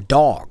pack of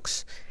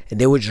dogs, and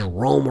they would just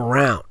roam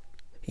around,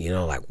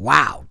 like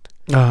wild.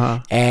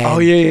 And, oh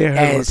yeah.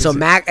 And so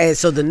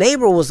so the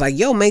neighbor was like,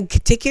 "Yo, man,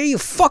 take care of your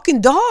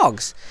fucking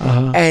dogs."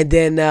 And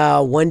then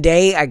one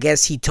day, I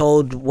guess he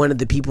told one of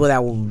the people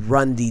that will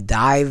run the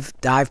dive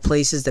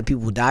places that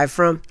people dive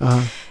from,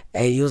 and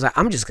he was like,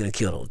 "I'm just gonna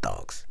kill those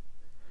dogs."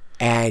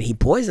 And he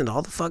poisoned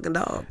all the fucking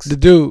dogs. The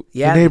dude,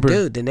 yeah, the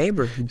neighbor, the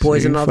neighbor. He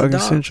poisoned all the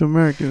dogs. Central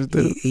Americans,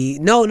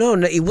 dude. No,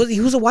 he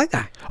was a white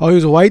guy. Oh, he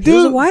was a white dude. He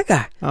was a white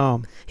guy.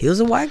 He was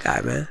a white guy,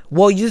 man.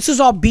 Well, this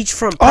is all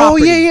beachfront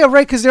property. Oh yeah,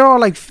 right. Because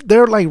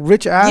they're like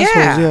rich assholes.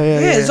 Yeah.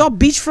 It's all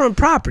beachfront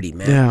property,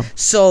 man. Yeah.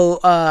 So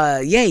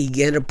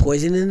he ended up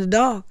poisoning the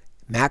dog.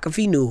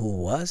 McAfee knew who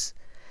it was.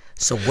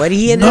 So what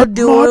he ended up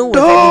doing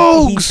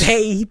was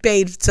he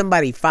paid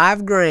somebody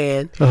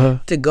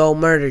 $5,000 to go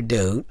murder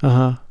dude.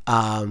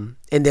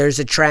 And there's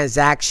a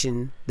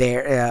transaction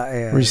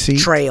there, receipt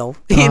trail.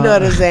 You know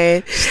what I'm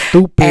saying?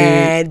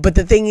 Stupid. But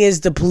the thing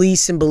is, the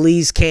police in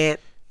Belize can't.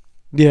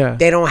 Yeah.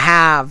 They don't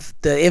have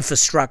the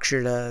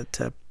infrastructure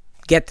to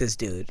get this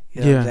dude.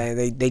 You know what I'm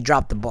saying? They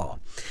dropped the ball.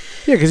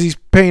 Yeah, because he's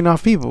paying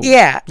off people.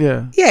 Yeah.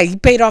 He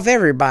paid off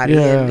everybody.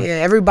 Yeah. And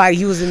everybody,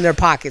 he was in their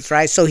pockets,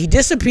 right? So he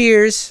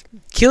disappears,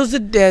 kills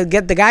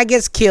the guy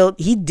gets killed.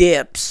 He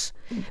dips,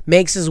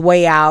 makes his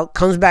way out,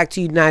 comes back to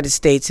the United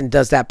States, and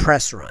does that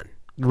press run.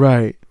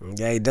 Right.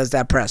 Yeah, he does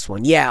that press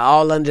one. Yeah,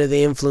 all under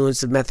the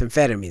influence of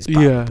methamphetamines,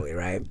 probably,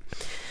 right?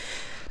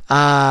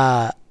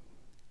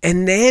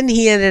 And then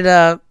he ended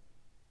up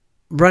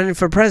running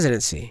for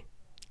presidency.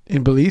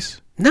 In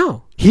Belize?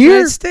 No. Here?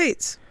 United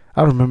States.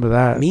 I don't remember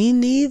that. Me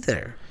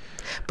neither.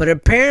 But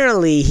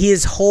apparently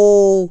his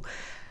whole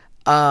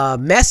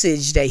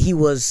message that he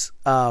was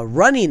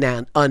running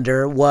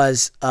under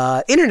was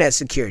internet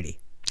security.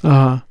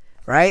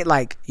 Right?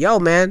 Like, yo,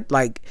 man,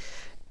 like,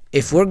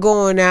 if we're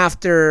going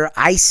after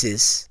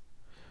ISIS,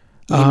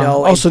 you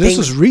know. Oh, so this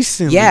was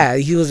recently. Yeah,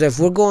 he was. If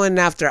we're going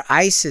after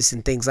ISIS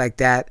and things like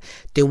that,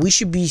 then we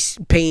should be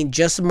paying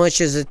just as much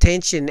as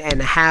attention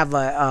and have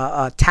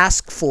a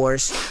task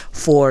force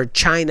for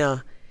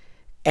China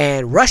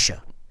and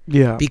Russia.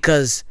 Yeah,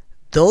 because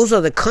those are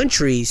the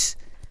countries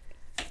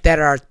that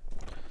are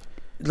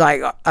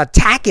like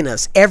attacking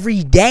us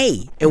every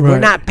day, and we're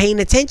not paying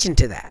attention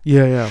to that.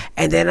 Yeah.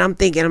 And then I'm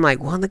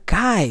like, well, the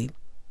guy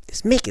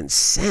is making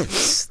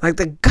sense. Like,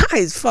 the guy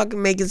is fucking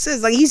making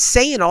sense. Like, he's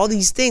saying all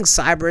these things,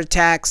 cyber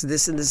attacks,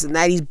 this and this and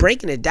that. He's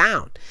breaking it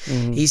down.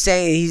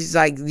 He's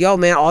like, yo,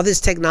 man, all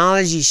this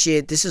technology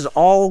shit, this is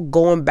all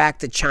going back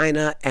to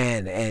China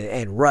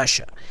and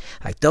Russia.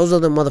 Like, those are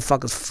the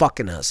motherfuckers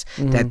fucking us.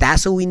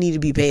 That's what we need to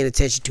be paying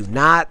attention to,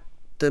 not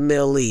the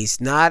Middle East,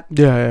 not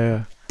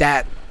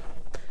that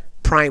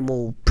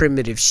primal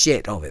primitive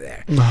shit over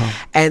there.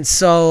 And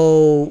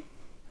so,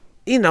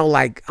 you know,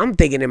 like, I'm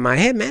thinking in my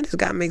head, man, this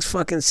guy makes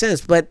fucking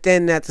sense. But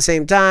then at the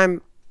same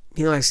time,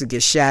 he likes to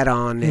get shat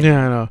on.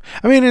 Yeah, I know.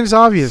 I mean, it's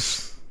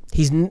obvious.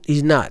 He's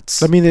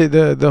nuts. I mean,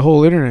 the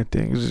whole internet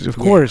thing, of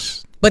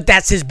course. But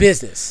that's his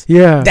business.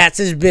 Yeah. That's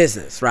his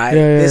business, right?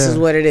 This is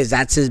what it is.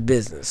 That's his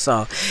business.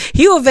 So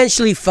he'll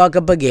eventually fuck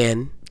up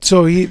again.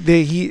 So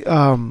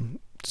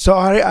so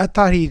I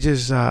thought he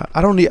just, I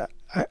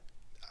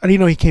didn't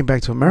know he came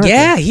back to America.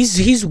 Yeah,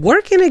 he's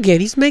working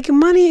again. He's making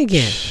money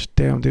again.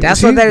 Damn, dude.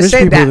 That's what they're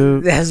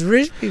saying. That's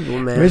rich people,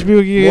 man. Rich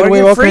people get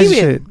away with all kinds of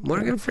shit.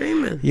 Morgan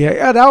Freeman.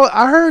 Yeah.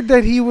 I heard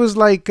that he was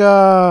like,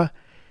 all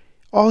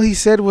he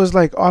said was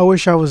like, oh, I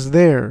wish I was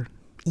there.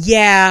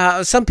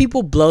 Yeah, some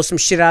people blow some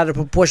shit out of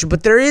proportion,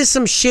 but there is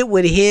some shit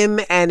with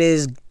him and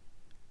his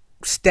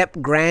step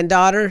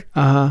granddaughter.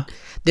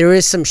 There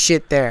is some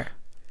shit there.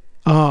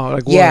 Oh,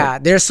 like what? Yeah,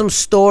 there's some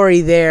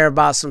story there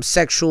about some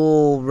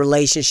sexual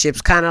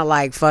relationships, kind of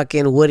like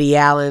fucking Woody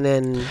Allen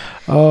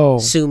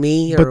and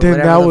Sumi. But then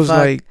that was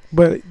like,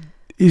 but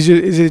is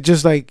it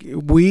just like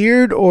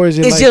weird, or is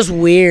it? It's like just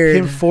weird.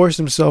 Him forced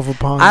himself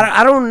upon.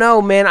 I don't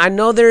know, man. I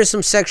know there is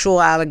some sexual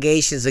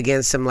allegations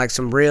against him, like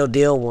some real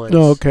deal ones.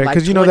 Oh, okay, because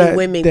like you know that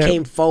women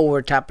came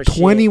forward, type of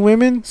 20 shit.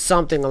 women,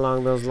 something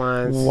along those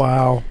lines.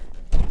 Wow.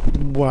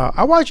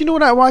 I watched. You know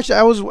what I watched?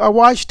 I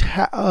watched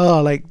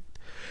like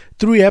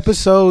 3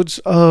 episodes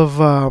of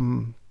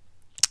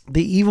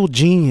The Evil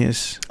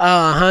Genius.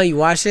 You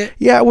watched it?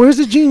 Yeah, where's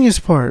the genius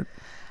part?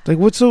 Like,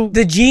 what's so...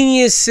 The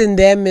genius in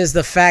them is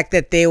the fact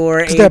that they were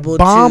able that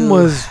bomb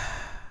was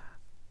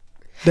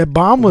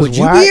Would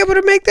you whack. be able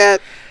to make that?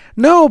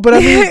 No, but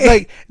I mean,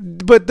 like,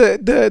 but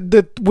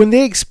the when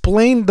they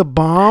explained the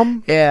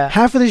bomb,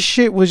 half of the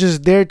shit was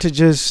just there to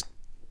just...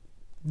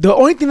 The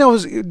only thing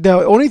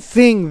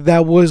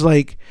that was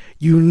like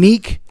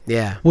unique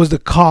was the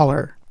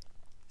collar.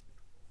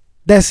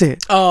 That's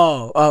it.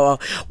 Oh.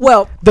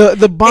 Well,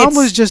 the bomb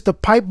was just a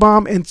pipe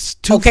bomb and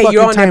 2 fucking timers. Okay,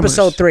 you're on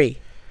episode 3.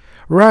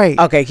 Right.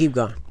 Okay, keep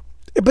going.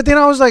 But then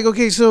I was like,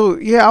 okay, so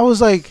I was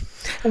like,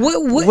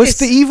 what's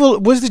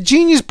the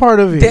genius part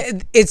of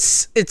it?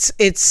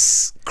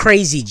 It's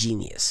crazy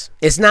genius.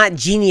 It's not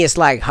genius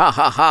like ha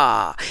ha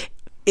ha.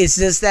 It's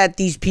just that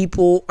these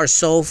people are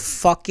so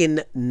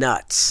fucking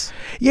nuts.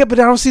 Yeah, but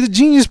I don't see the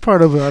genius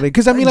part about it.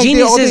 Because I mean, like,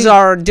 geniuses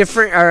are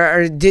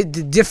different. The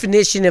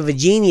definition of a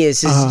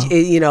genius is,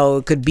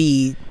 it could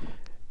be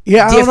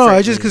Yeah, I don't know.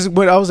 I just because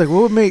when I was like,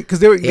 what would make? Because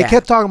they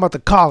kept talking about the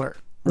collar,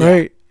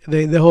 right?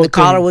 The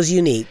collar was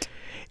unique,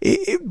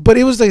 but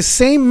it was the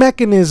same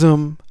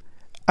mechanism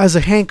as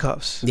the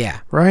handcuffs.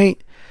 Yeah,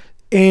 right.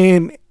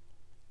 And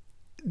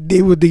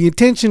the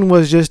intention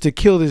was just to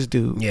kill this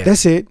dude. Yeah.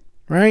 That's it,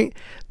 right?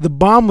 The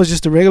bomb was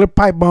just a regular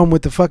pipe bomb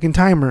with the fucking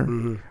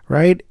timer,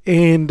 right?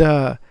 And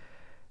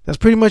that's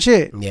pretty much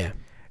it. Yeah.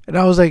 And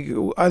I was like,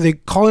 are they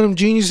calling them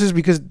geniuses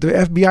because the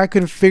FBI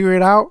couldn't figure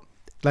it out?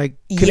 Like,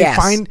 could they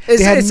find?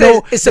 They had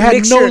no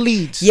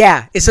leads.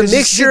 Yeah, it's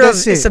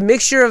a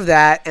mixture of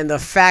that and the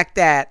fact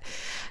that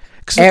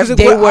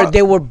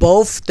they were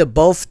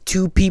both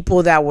two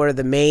people that were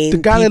the main. The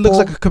guy that looks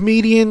like a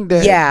comedian. The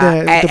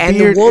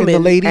beard the woman and the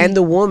lady and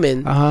the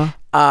woman.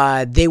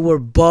 They were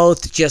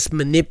both just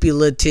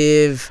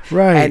manipulative,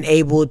 and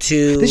able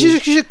to. You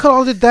should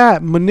call it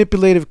that,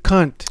 manipulative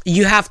cunt.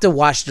 You have to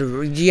watch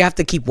you have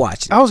to keep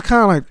watching. I was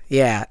kind of like,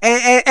 yeah,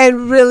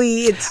 and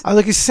really, it's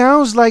like it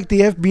sounds like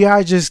the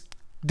FBI just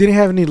didn't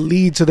have any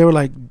leads, so they were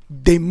like,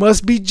 they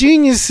must be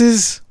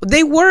geniuses.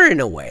 They were in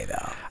a way,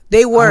 though.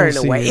 They were in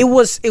a way.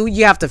 You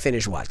have to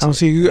finish watching. I don't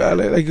see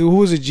like who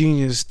was a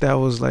genius that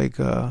was like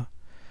because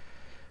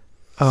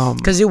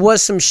it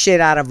was some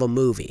shit out of a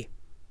movie.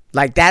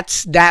 Like that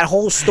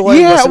whole story.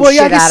 Yeah, was some well,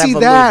 shit I can out see of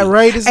a that, movie.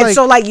 right? It's and like,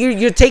 so, like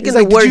you're taking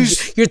the word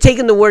you're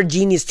taking the word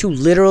genius too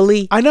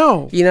literally. I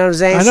know. You know what I'm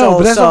saying? I know,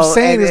 but that's what I'm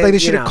saying. Is like they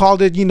should have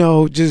called it,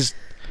 just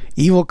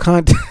evil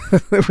cunt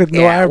with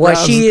no eyebrows. Well,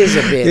 she is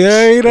a bitch.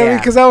 Yeah, you know what I mean?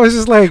 Because I was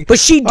just like, but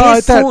she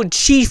did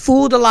she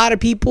fooled a lot of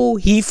people.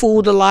 He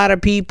fooled a lot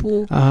of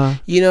people.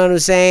 You know what I'm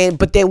saying?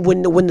 But then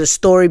when the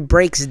story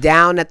breaks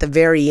down at the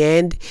very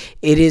end,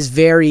 it is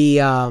very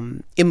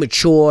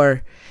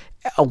immature.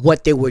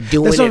 What they were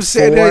doing. That's what I'm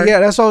saying. Yeah,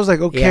 that's why I was like,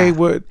 okay,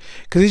 what?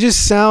 Because it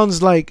just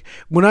sounds like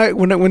when they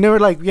were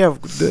like, I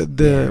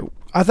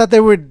thought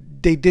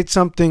they did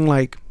something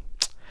like,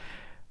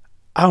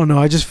 I don't know.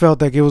 I just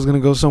felt like it was gonna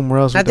go somewhere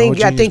else. I think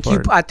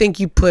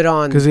you put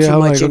on too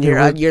much in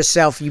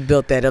yourself. You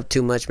built that up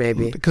too much,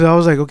 maybe. Because I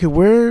was like, okay,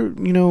 where?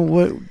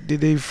 What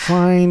did they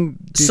find?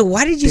 So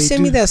why did you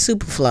send me that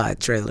Superfly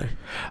trailer?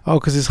 Oh,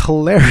 because it's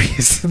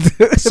hilarious.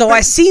 So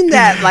I seen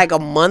that like a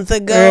month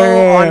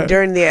ago while I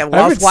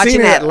was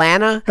watching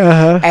Atlanta,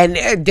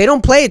 and they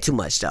don't play it too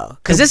much though,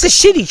 because it's a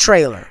shitty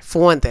trailer for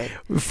one thing.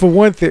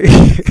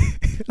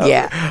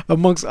 Yeah.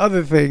 Amongst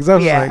other things, I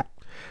was like,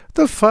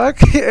 the fuck?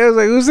 I was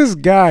like, who's this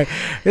guy?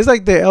 It's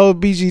like the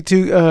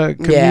LBGT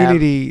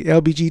community,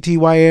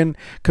 LBGTYN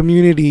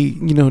community,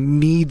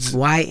 needs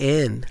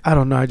YN. I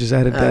don't know. I just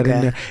added that in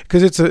there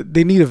because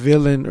they need a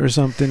villain or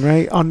something,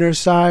 right? On their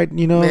side,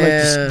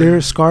 like they're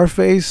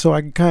Scarface, so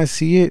I can kind of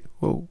see it.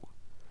 Whoa.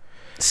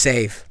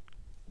 Save.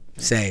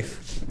 Real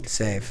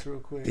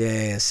quick.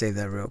 Yeah, save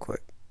that real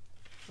quick.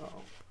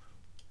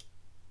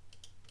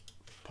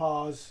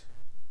 Pause.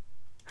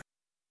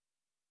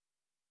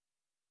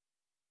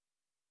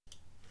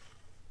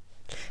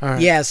 Right.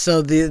 Yeah,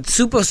 so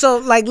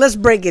let's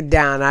break it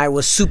down. I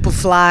was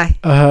Superfly.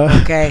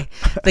 Okay,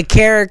 the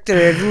character.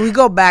 If we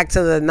go back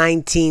to the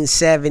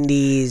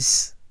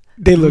 1970s,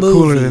 they look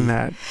cooler than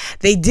that.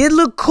 They did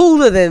look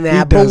cooler than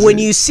that, but when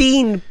you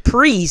seen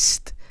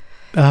Priest,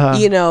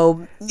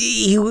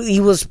 he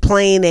was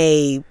playing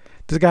a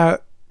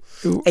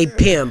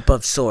pimp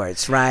of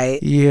sorts,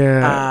 right?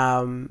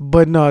 Yeah.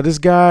 But no, this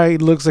guy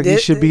looks like he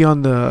should be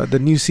on the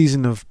new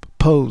season of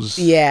Pose.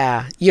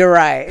 Yeah, you're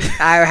right.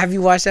 Have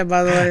you watched that,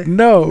 by the way?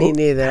 No, me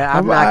neither. I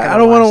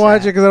don't want to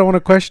watch it because I don't want to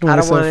question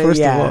myself. First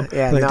of all,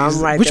 yeah, like, I'm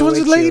right. Which one's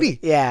the lady?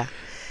 Yeah,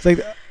 it's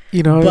like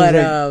but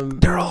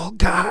they're all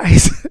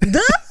guys.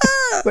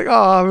 Like,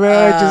 oh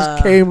man, I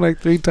just came like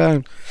 3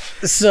 times.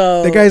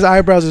 So the guy's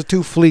eyebrows are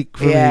too fleek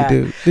for me,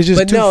 dude. They're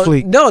just too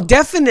fleek. No,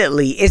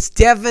 definitely, it's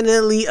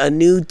definitely a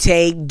new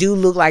take. Do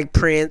look like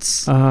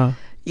Prince.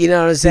 You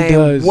know what I'm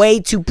saying? Way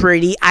too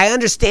pretty. I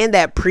understand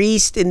that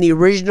Priest in the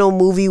original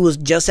movie was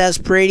just as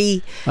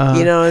pretty.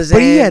 You know what I'm saying?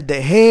 But he had the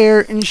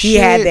hair and shit. He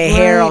had the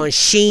hair on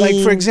sheen. Like,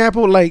 for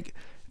example, like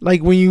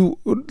when you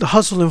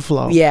Hustle and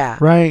Flow. Yeah.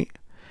 Right?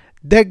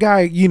 That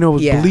guy,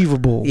 was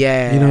believable.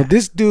 Yeah.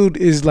 This dude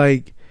is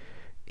like...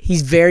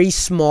 He's very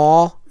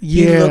small.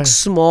 Yeah. He looks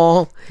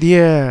small.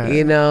 Yeah. I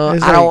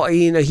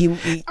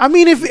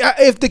mean, if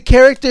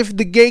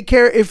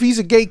he's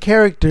a gay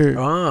character,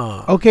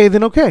 okay,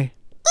 then okay.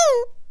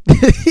 When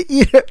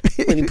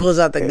he pulls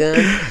out the gun,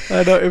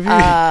 I know.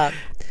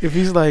 If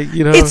he's like,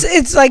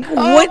 it's like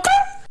what?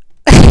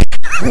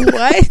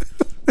 What?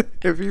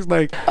 If he's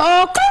like,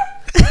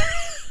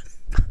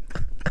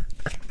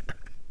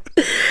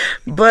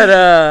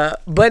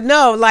 but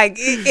no, like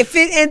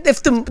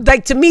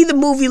to me the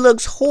movie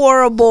looks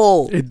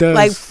horrible. It does,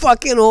 like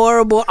fucking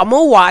horrible. I'm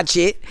gonna watch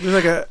it. There's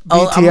like a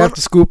BT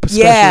after scoop.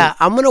 Yeah,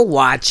 I'm gonna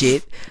watch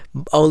it.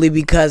 Only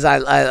because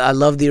I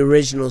love the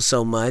original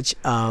so much.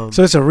 So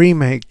it's a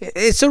remake.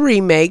 It's a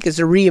remake. It's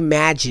a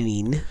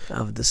reimagining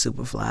of the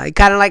Superfly.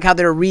 Kind of like how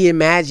they're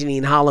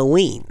reimagining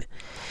Halloween.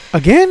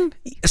 Again?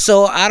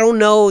 So I don't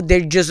know.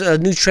 They're just a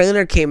new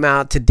trailer came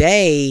out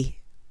today.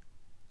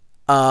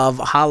 of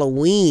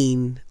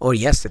Halloween, or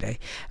yesterday,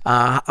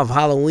 of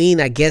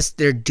Halloween, I guess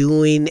they're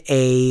doing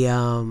a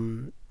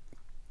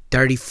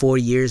 34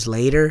 years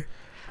later.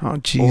 Oh,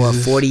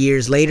 Jesus. Or 40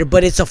 years later.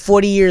 But it's a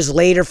 40 years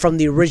later from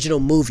the original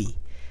movie.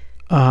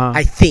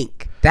 I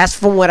think. That's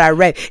from what I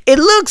read. It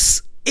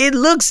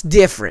looks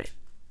different.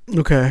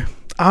 Okay.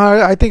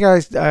 I think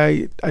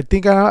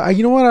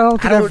you know what? I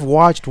don't think I've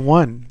watched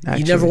one.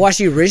 Actually. You never watched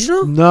the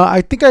original? No,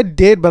 I think I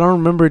did, but I don't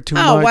remember it too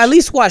much. Oh, well, at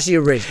least watch the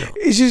original.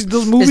 It's just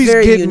those movies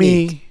get unique.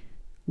 Me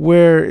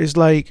where it's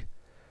like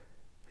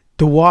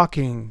The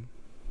Walking,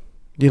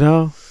 you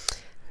know?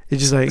 It's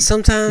just like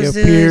sometimes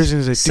he appears and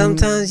it's like,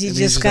 sometimes you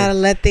just gotta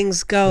let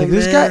things go. Like,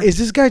 man.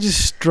 This guy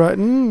just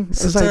strutting?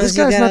 It's like this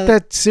guy's not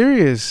that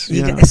serious.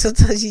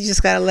 Sometimes you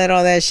just gotta let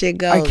all that shit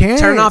go. I can't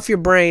turn off your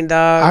brain,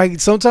 dog.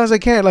 Sometimes I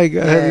can't. Like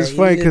it's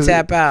funny because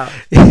tap out.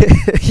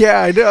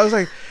 Yeah, I did. I was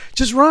like,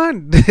 just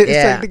run. It's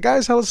like the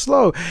guy's hella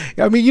slow.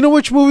 I mean, you know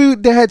which movie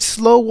that had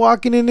slow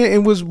walking in it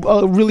and was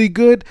really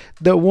good?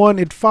 The one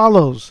It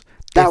Follows.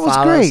 That was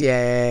great.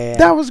 Yeah.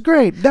 That was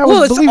great. That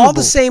was believable. It's all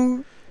the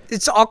same.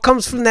 It's all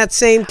comes from that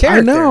same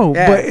character. I know,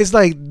 but it's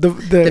like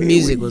the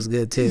music was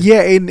good too.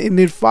 Yeah, and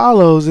It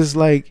Follows is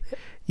like,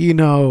 you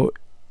know,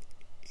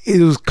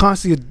 it was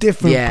constantly a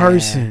different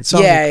person. So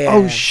I was like,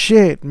 oh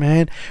shit,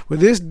 man.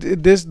 With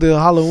the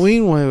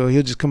Halloween one,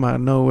 he'll just come out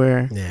of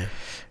nowhere. Yeah.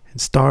 And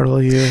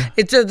startle you.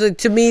 It's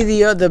to me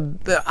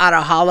the out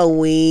of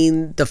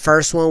Halloween, the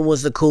first one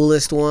was the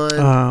coolest one.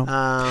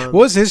 What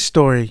was his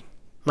story?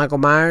 Michael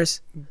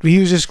Myers. He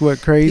was just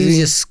crazy. He was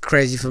just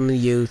crazy from the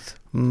youth.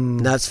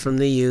 Nuts from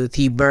the youth.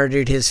 He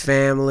murdered his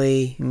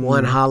family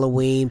one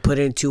Halloween, put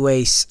into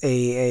a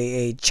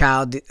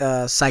child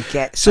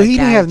psychiatrist. So he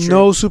didn't have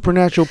no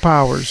supernatural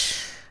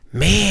powers.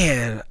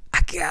 Man,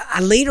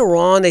 I later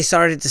on they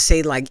started to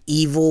say like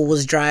evil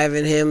was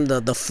driving him.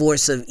 The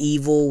force of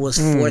evil was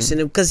forcing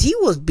him because he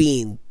was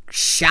being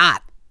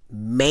shot.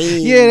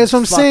 Yeah, that's what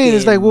I'm saying.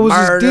 It's like, what was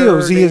his deal?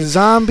 Was he a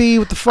zombie?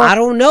 What the fuck? I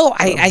don't know.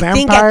 I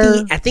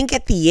think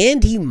at the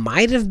end he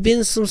might have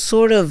been some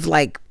sort of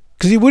like.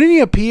 Because wouldn't he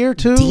appear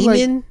too?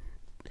 Demon. Like,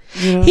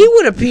 you know, he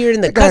would appear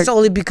in the cuts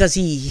only because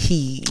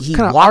he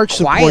kind of arch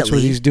supports what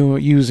he's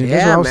using.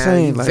 That's what I was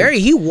saying. Like,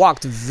 he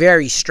walked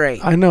very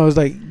straight. I know. It's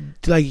like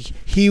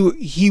he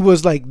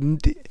was like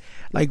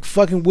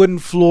fucking wooden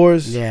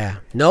floors. Yeah,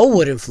 no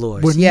wooden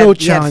floors. With no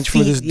challenge for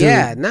this dude.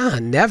 Yeah,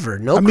 never.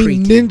 No. I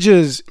mean,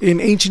 ninjas in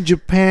ancient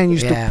Japan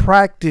used to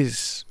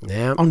practice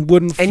on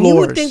wooden floors. And you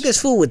would think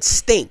this food would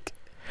stink,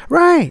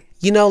 right?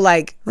 You know,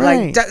 like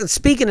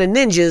speaking of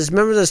ninjas,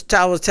 remember this?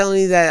 I was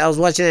telling you that I was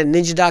watching a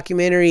ninja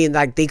documentary and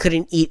like they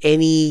couldn't eat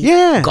any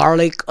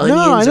garlic,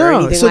 onions, or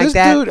anything so like this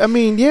that. Dude, I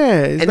mean,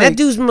 and that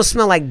dude must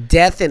smell like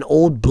death and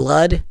old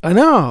blood. I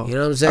know. You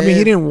know what I'm saying? I mean,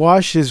 he didn't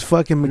wash his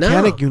fucking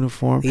mechanic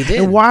uniform. He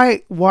didn't. And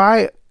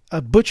why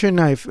a butcher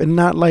knife and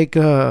not like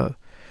a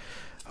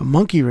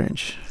monkey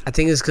wrench? I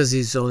think it's because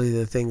he's only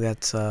the thing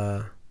that's.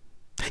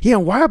 Yeah,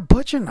 why a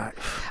butcher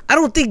knife? I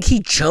don't think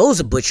he chose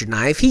a butcher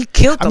knife. He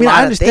killed a lot of things.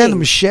 I understand the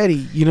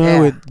machete, you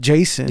know, with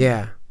Jason.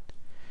 Yeah.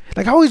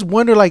 Like, I always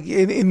wonder, like,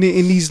 in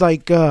these,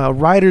 like,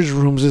 writers'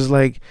 rooms is,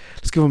 like,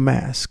 let's give him a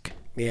mask.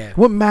 Yeah.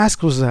 What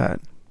mask was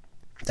that?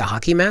 The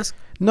hockey mask?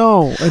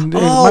 No. And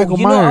Michael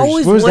Myers. I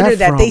always Where's wondered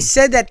that. from? They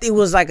said that it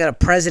was like a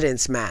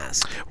president's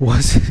mask.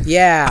 Was it?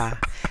 Yeah.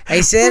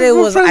 They said it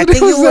was. I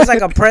think it was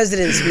like a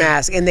president's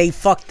mask, and they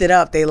fucked it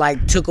up. They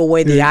like took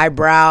away the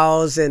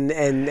eyebrows and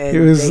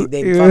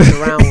they fucked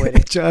around with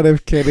it. John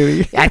F.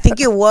 Kennedy. I think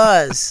it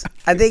was.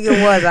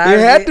 It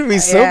had to be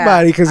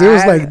somebody because it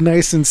was like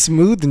nice and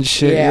smooth and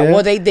shit. Yeah.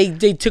 Well,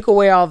 they took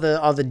away all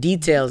the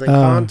details and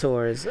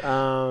contours.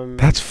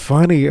 That's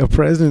funny. A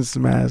president's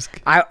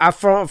mask. I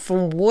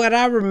from what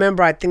I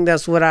remember, I think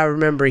that's what I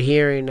remember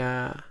hearing.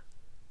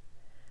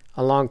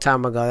 A long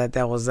time ago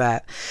that was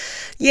that.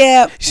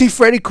 Yeah. See,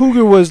 Freddy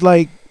Krueger was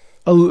like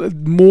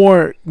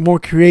more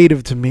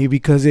creative to me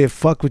because it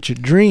fucked with your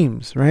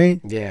dreams,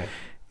 right? Yeah.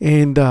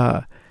 And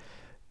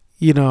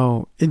you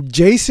know, and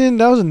Jason,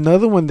 that was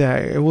another one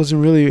that it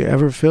wasn't really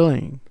ever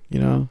feeling, you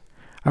know.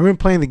 I remember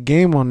playing the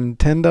game on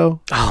Nintendo.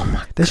 Oh my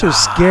god. That shit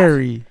was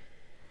scary.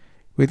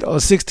 With a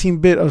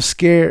 16-bit of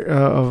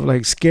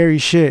scary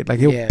shit. Like,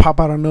 it would pop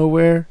out of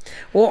nowhere.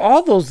 Well,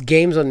 all those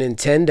games on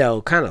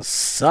Nintendo kind of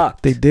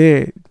sucked. They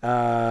did.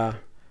 William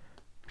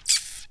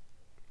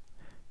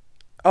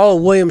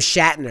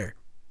Shatner.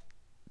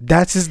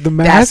 That's the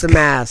mask? That's the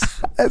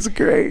mask. That's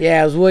great.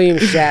 Yeah, it was William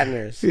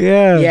Shatner's.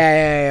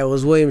 Yeah, it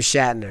was William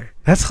Shatner.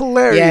 That's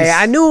hilarious. Yeah,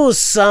 I knew it was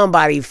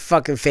somebody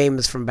fucking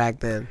famous from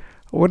back then.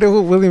 I wonder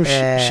what William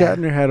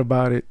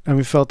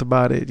Shatner felt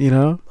about it, you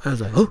know? I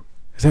was like, who?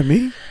 Is that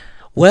me?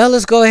 Well,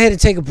 let's go ahead and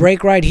take a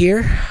break right here.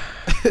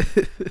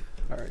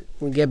 All right.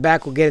 When we get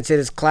back, we'll get into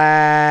this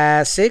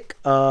classic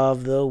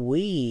of the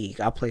week.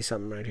 I'll play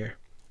something right here.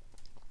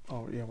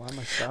 Oh, yeah. Why am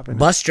I stopping?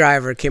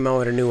 Busdriver came out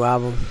with a new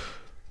album.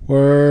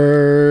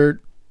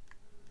 Word.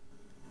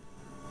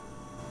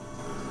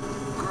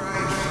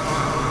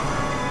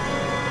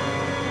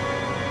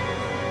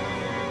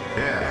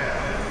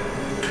 Yeah.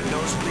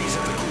 Nosebleeds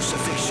at the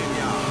crucifixion,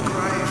 y'all.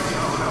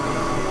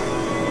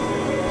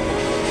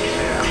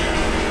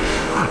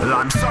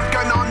 I'm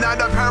sucking on that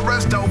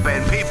periscope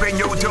and peeping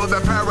you to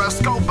the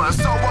periscope.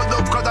 So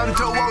aloof cause I'm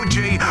too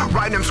OG.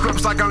 Writing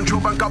scripts like I'm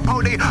Truman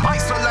Capote.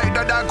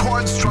 Isolated that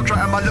chord structure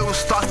and my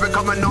loose thoughts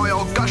become an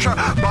oil gusher.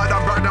 But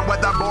I'm burning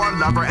with that born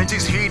lover and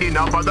she's heating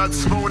up on that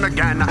spoon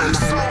again.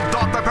 Sold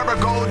off the pepper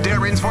gold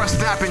earrings for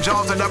snapping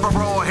jaws and never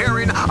roll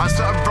hearing. I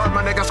subvert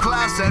my niggas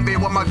class envy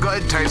with my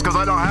good taste cause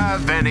I don't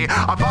have any.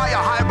 I buy a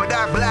high with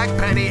that black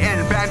penny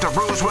and banter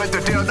rules with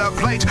the dealer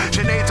plates.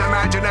 She needs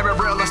imaginary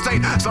real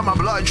estate. So my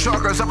blood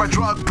sugars of a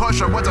drug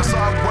pusher with a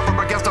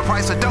subwoofer against the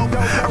price of dope.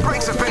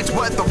 Breaks a bitch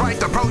with the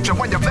right approach, and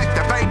when you flick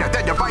the bait,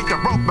 then you bite the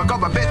rope.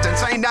 Become a bit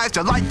insane as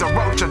you light the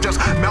roach, and just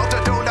melt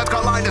it through that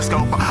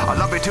kaleidoscope. I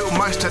love you too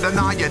much to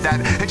deny you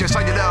that. Hit your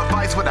cellular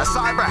device with a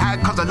cyber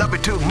hack, cause I love you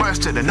too much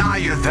to deny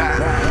you that.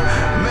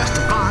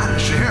 Mr. Fine,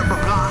 she hit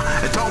reply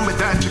and told me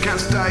that you can't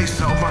stay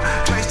sober.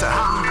 Chase it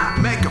high,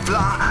 make it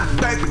fly.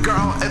 Baby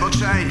girl, it'll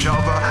change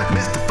over.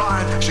 Mr.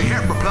 Fine, she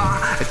hit reply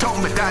and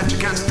told me that you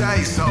can't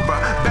stay sober.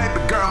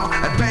 Baby girl,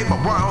 and baby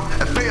world,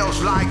 it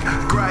feels like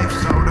grape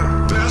soda.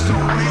 There's no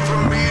way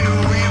for me to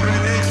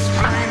even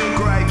explain it.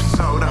 Grape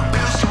soda.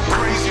 It's so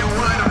crazy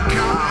when I'm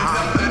counting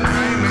up the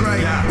name.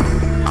 Grape.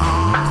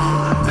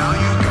 Now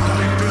you got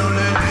me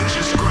feeling it's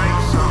just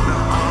grape soda.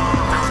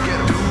 Let's get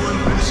doing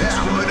business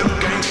with them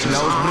gangsters.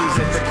 Nosebleeds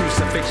at the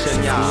crucifixion,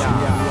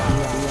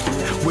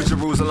 y'all. With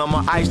Jerusalem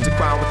on ice, the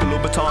crown with the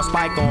Louboutin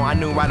spike on. I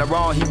knew right or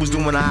wrong, he was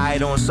doing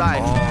alright on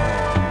sight.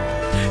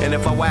 And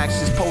if I wax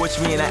his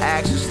poetry in an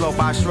action slope,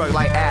 I shrug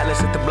like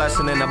Atlas at the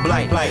blessing in the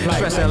blight.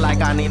 Stressing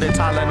like I need a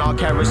Tylenol,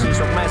 kerosene,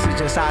 so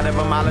message inside of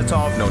a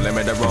Molotov. No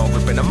limit to wrong,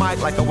 gripping the mic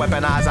like a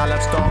weaponized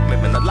olive stalk.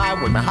 Living the life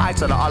with my high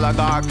to the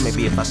oligarchs.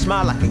 Maybe if I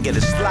smile, I can get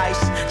a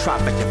slice.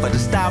 Trifecta for the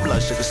style,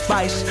 blood, sugar,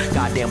 spice.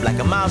 Goddamn black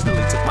and miles,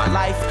 nearly took my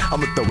life.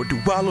 I'ma throw it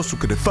through wallows, who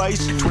could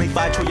advice?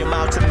 25 trillion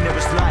miles to the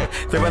nearest light.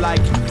 Very like,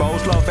 you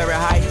froze low, very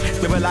high.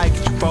 Very like,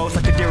 you froze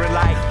like a deer in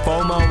light.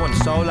 FOMO on the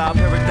soul out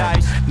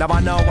paradise. Now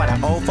I know why the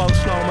old folks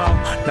slow.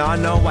 Now I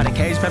know why the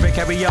cage pepper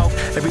karaoke.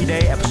 Every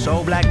day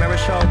episode Black Mirror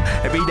show.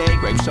 Every day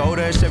grape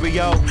soda and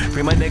stereo.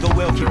 Free my nigga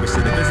will keep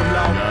recidivism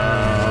low.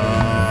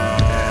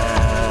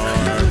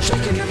 Double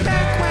checking the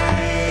back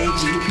way.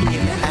 GP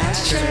in the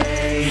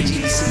ashtray.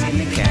 GC in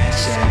the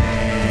cache.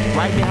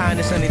 Right behind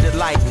the sunny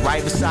delight.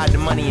 Right beside the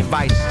money and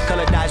vice.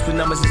 Color dice with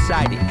numbers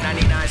inside it.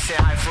 99 cent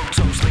high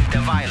fructose leak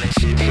the violence.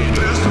 There's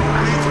no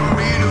way for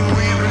me to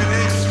even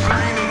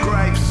explain the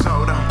grape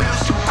soda.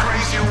 It's so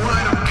crazy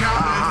when I'm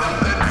counting up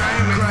the name.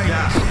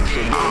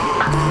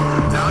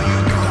 Now you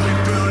got me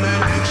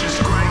feeling it's just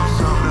grape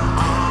soda.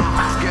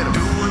 Let's get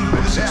doing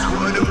business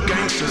with them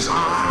gangsters.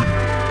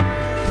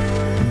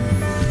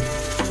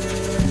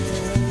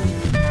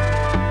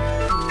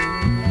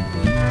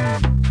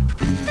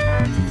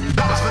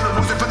 Dollars for the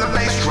music, for the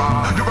bass drop.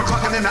 You were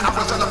clocking in the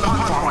hours of the fun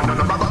farm. I know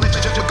the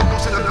relationship just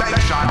goes in the bank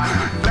shot.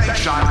 Bank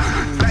shot,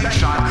 bank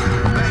shot,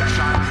 bank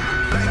shot,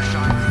 bank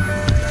shot.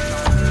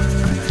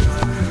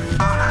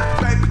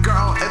 Baby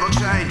girl, it'll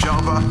change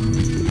over.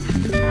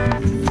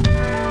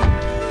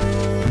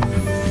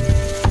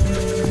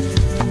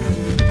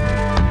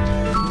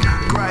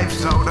 Grape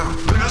soda.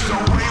 There's no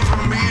way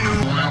for me to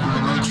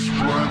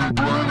explain.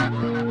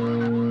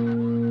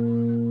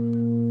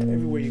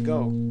 Everywhere you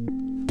go,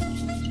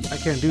 I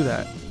can't do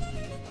that.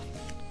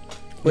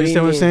 What You do you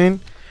understand what I'm mean? saying?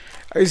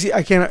 You see,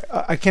 I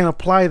can't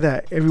apply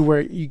that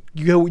everywhere. You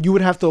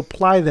would have to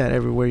apply that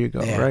everywhere you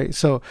go, Yeah. right?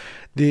 So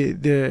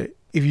the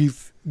if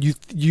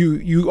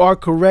you are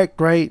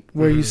correct, right?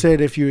 Where you said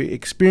if you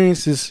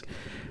experience this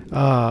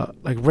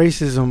like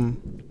racism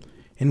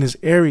in this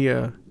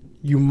area,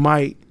 you're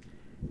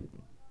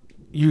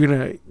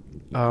gonna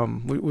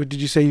what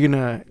did you say? You're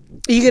gonna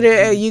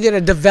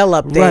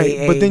develop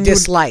a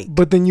dislike.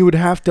 But then you would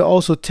have to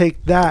also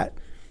take that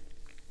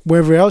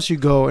wherever else you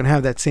go and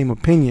have that same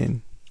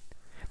opinion.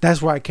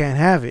 That's why I can't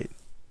have it.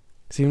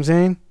 See what I'm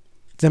saying?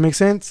 Does that make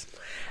sense?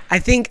 I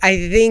think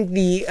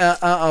the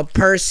a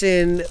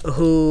person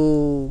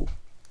who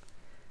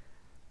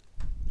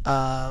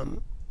I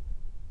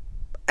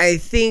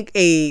think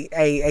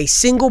a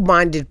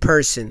single-minded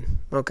person,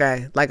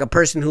 okay, like a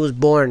person who was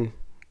born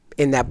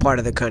in that part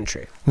of the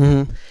country,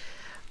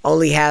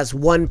 only has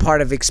one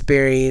part of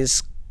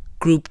experience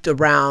grouped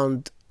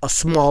around a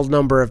small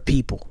number of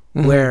people,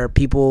 where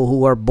people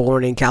who are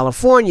born in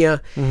California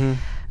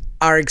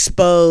are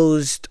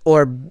exposed,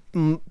 or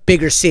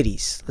bigger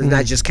cities,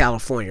 not just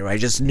California, right?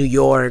 Just New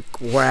York,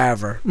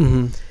 wherever,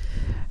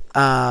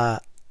 are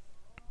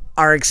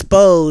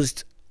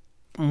exposed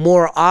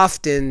more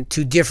often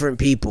to different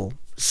people.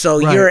 So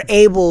you're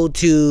able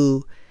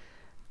to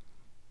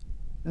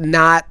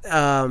not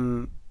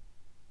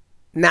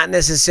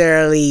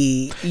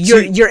necessarily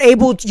you're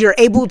able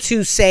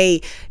to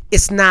say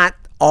it's not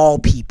all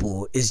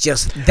people, it's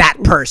just that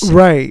person.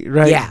 Right.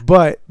 Yeah.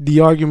 But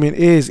the argument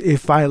is,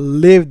 if I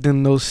lived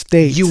in those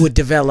states, You would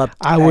develop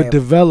I would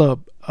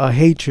develop a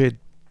hatred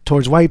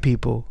towards white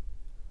people.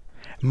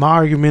 My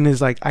argument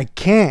is like, I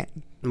can't,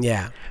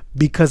 Yeah.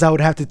 Because I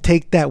would have to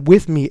take that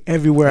with me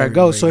everywhere I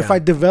go. So if I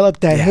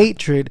developed that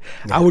hatred,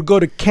 I would go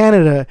to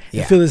Canada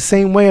and feel the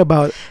same way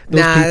about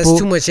those people. That's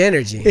too much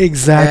energy.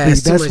 Exactly.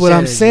 That's what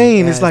I'm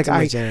saying. It's like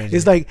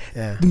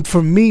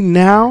for me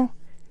now,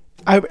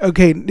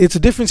 it's a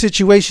different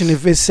situation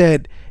if it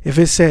said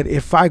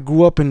if I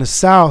grew up in the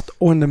South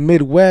or in the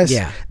Midwest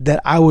that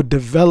I would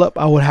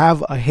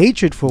have a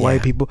hatred for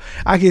white people.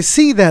 I can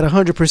see that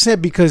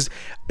 100% because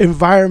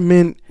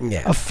environment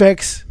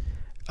affects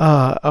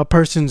a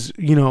person's,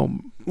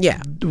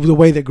 the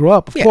way they grow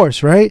up, of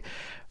course, right?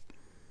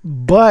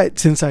 But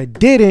since I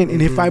didn't,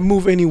 and if I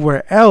move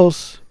anywhere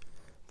else,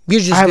 I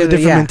have a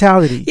different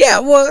mentality. Yeah,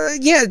 well,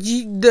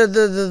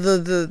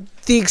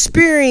 the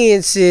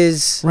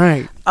experiences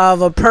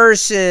of a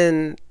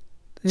person,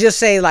 just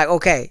say like,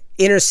 okay,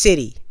 inner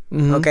city.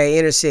 Okay,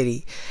 inner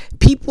city.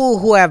 People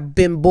who have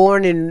been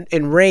born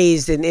and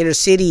raised in inner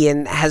city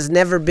and has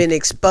never been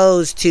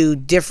exposed to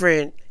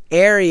different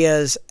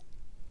areas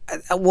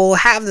will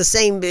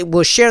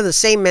share the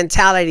same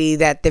mentality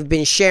that they've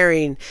been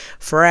sharing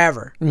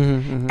forever,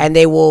 and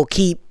they will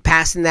keep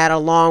passing that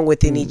along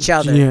within each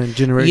other.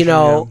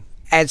 Generation,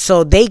 and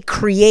so they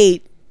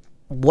create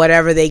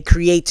whatever they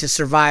create to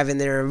survive in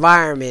their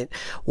environment.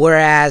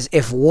 Whereas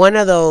if one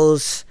of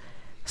those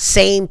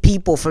same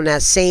people from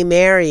that same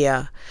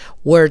area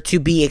were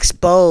to be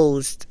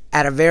exposed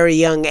at a very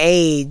young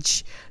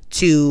age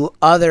to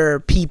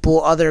other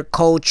people, other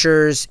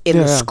cultures in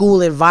the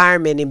school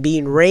environment and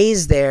being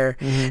raised there,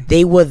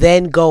 they will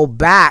then go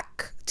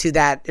back to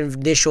that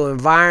initial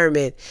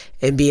environment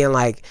and being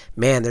like,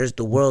 man,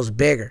 the world's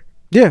bigger.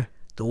 Yeah.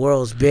 The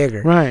world's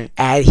bigger. Right.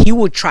 And he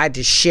would try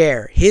to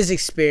share his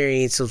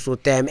experiences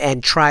with them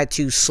and try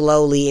to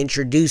slowly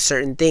introduce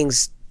certain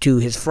things to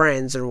his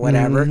friends or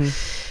whatever.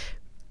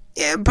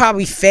 And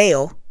probably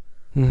fail.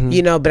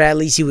 But at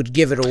least he would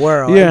give it a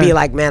whirl and be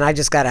like, man, I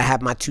just gotta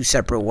have my two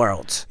separate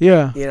worlds.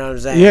 Yeah, you know what I'm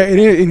saying? Yeah,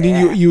 and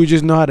then you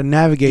just know how to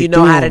navigate. You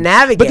know how to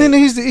navigate. But then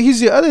here's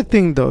the other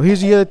thing, though.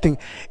 Here's the other thing: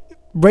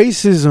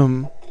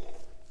 racism,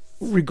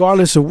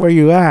 regardless of where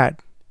you're at,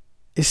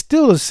 is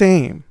still the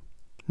same,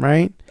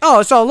 right?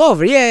 Oh, it's all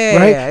over.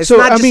 Yeah. It's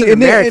not just an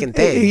American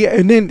thing. Yeah,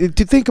 and then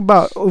to think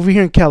about over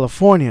here in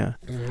California,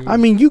 I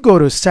mean, you go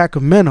to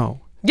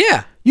Sacramento.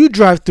 Yeah. You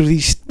drive through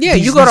these. Yeah,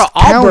 you go to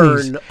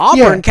Auburn,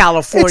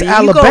 California. It's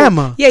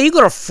Alabama. You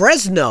go to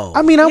Fresno.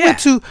 I mean, I went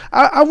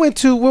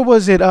to where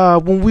was it?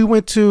 When we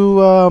went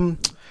to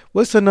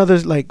what's another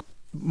like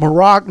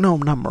Morocco? No,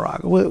 not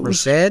Morocco.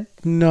 Merced?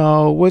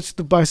 No, what's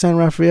by San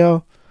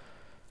Rafael?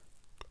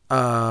 There's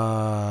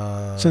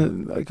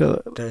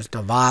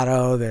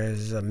Novato.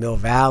 There's Mill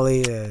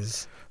Valley.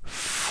 There's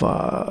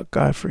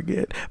I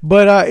forget.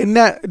 But in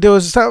that there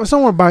was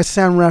somewhere by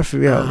San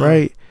Rafael,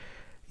 right?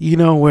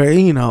 Where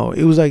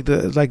it was like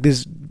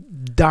this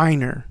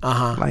diner,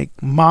 like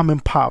mom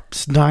and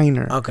pop's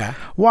diner. Okay,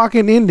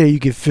 walking in there, you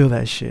could feel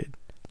that shit.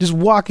 Just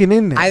walking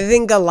in there. I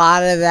think a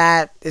lot of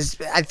that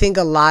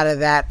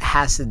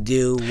has to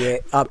do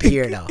with up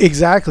here, though.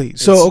 Exactly.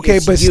 So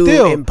but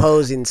still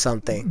imposing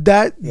something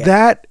that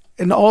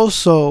and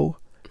also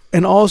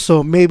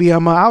maybe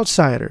I'm an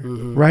outsider,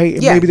 right?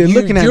 And maybe they're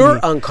looking at me. You're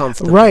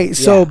uncomfortable, right? Yeah.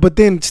 So, but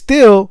then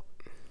still.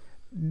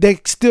 I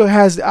still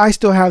have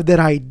that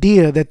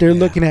idea that they're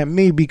looking at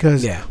me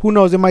because who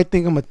knows, they might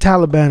think I'm a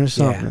Taliban or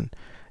something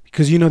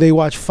because they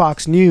watch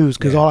Fox News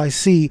because all I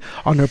see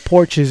on their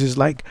porches is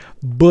like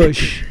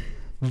Bush,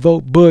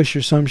 vote Bush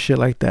or some shit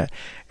like that.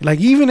 Like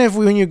even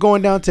when you're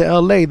going down to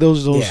LA,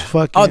 those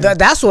fucking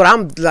that's what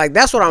I'm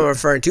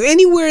referring to.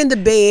 Anywhere in the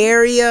Bay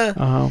Area,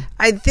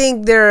 I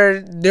think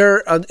they're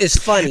it's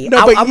funny.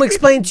 I'm gonna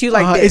explain to you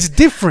like this. It's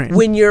different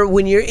when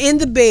you're in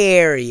the Bay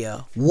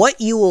Area.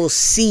 What you will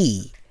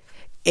see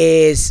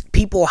is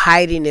people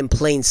hiding in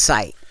plain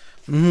sight,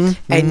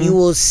 and you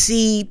will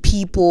see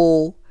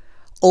people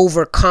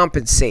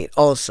overcompensate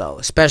also,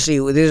 especially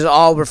this is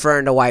all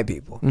referring to white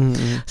people.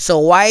 So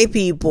white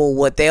people,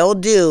 what they'll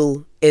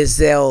do is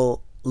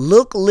they'll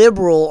look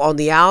liberal on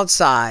the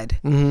outside,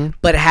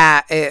 but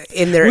have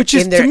in their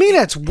to me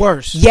that's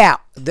worse. Yeah.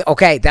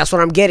 Okay, that's what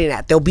I'm getting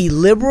at. They'll be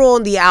liberal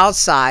on the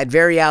outside,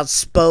 very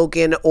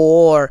outspoken,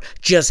 or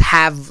just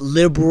have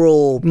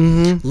liberal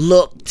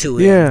look to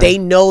it. Yeah. They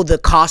know the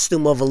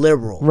costume of a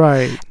liberal.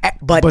 Right.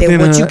 But then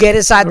once you get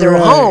inside their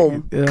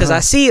home, because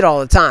I see it all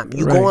the time.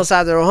 You go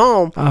inside their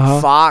home,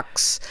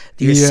 Fox,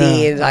 you're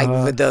seeing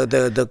like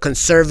the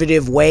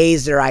conservative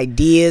ways, their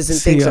ideas and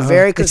things are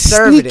very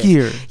conservative. It's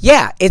sneakier.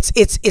 Yeah,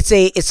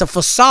 it's a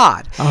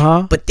facade.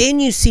 But then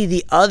you see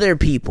the other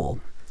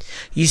people.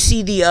 You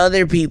see the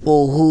other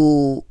people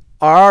who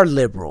are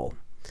liberal,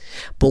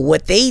 but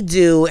what they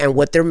do and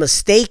what their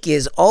mistake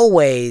is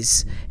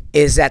always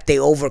is that they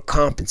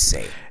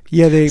overcompensate.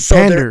 Yeah, they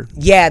pander.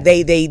 Yeah,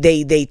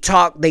 they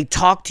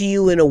talk to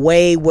you in a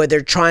way where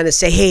they're trying to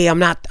say, "Hey, I'm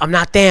not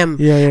them.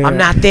 I'm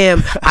not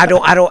them. I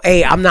don't.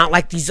 Hey, I'm not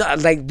like these.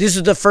 Like this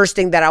is the first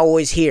thing that I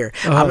always hear.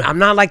 I'm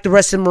not like the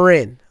rest of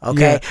Marin.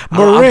 Okay,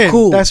 Marin. I'm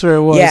cool. That's where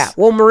it was. Yeah,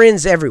 well,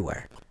 Marin's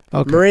everywhere.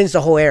 Okay. Marin's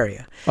the whole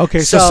area. Okay,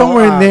 so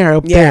somewhere in there,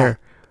 up there.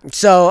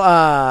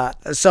 So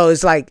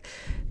it's like,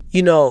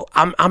 you know,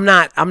 I'm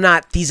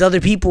not these other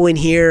people in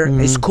here.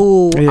 It's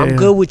cool. I'm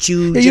good with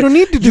you. Yeah, you don't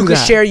need to do You can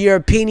that. share your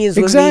opinions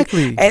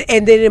Exactly. with me.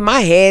 And then in my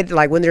head,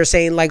 like when they're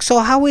saying like, so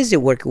how is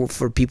it working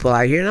for people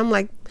out here? And I'm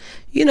like,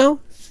 you know,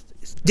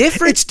 it's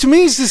different. It's to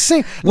me, it's the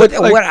same. What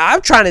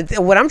I'm trying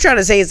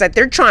to say is that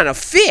they're trying to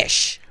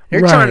fish.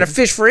 They're trying to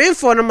fish for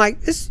info, and I'm like,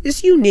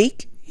 it's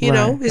unique. You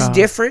know, it's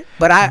different.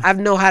 But I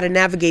know how to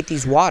navigate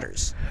these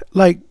waters.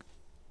 Like,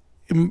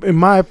 in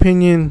my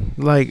opinion,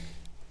 like,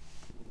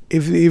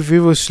 if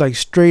it was like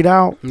straight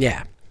out,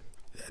 Yeah.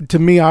 to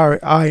me,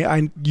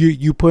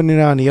 you putting it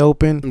out in the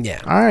open.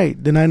 Yeah. All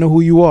right, then I know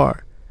who you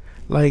are.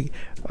 Like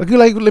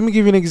let me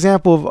give you an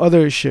example of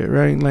other shit,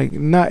 right? Like,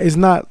 it's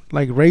not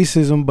like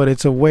racism, but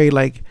it's a way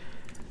like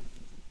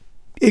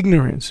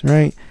ignorance,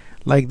 right?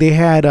 Like they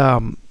had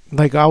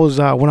like I was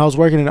when I was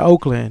working in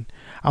Oakland,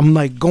 I'm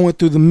like going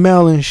through the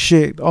mail and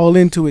shit, all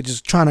into it,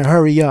 just trying to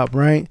hurry up,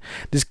 right?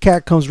 This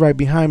cat comes right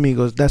behind me and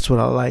goes, "That's what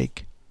I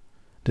like."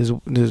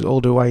 This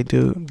older white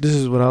dude. "This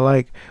is what I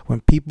like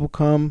when people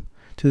come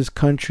to this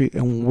country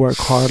and work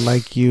hard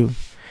like you."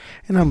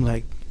 And I'm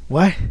like,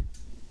 "What?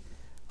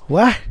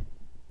 What?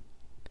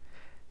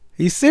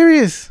 Are you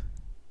serious?"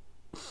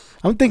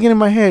 I'm thinking in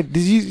my head,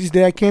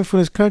 did I came from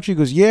this country? He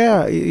goes,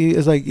 "Yeah."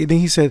 It's like, and then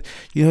he said,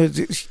 "You know,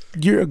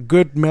 you're a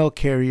good mail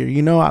carrier.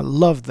 You know, I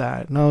love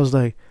that." And I was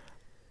like,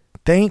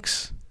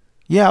 "Thanks."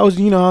 Yeah, I was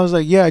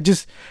like, "Yeah,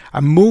 I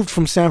moved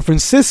from San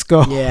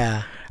Francisco."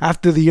 Yeah.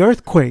 After the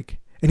earthquake.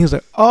 And he was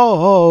like,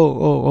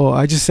 oh,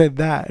 I just said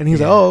that. And he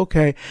was like, "Oh,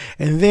 okay."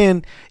 And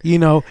then, you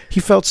know, he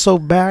felt so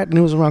bad, and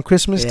it was around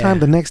Christmas time.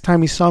 The next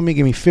time he saw me, he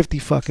gave me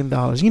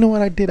 $50. You know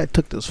what I did? I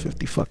took those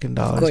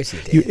 $50. Of course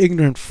you did. You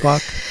ignorant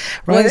fuck.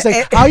 Right? Well, it's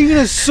like, how are you going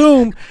to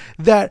assume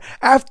that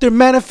after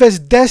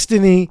Manifest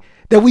Destiny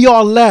that we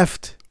all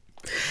left?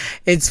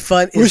 It's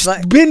fun. We've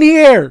been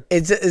here.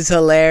 It's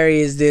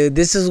hilarious, dude.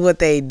 This is what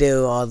they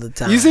do all the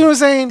time. You see what I'm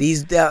saying?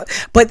 These,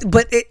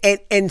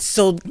 and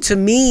so to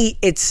me,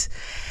 it's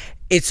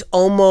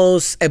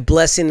almost a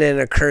blessing and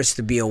a curse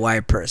to be a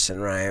white person,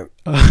 right?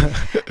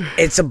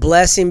 It's a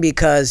blessing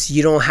because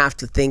you don't have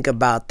to think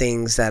about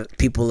things that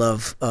people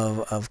of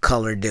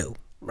color do,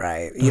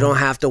 right? You don't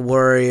have to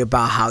worry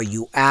about how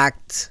you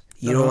act.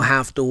 You don't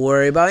have to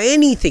worry about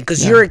anything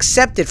because you're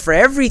accepted for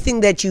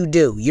everything that you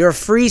do. You're a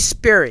free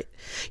spirit.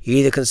 You're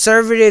either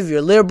conservative,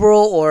 you're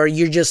liberal, or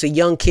you're just a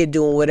young kid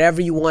doing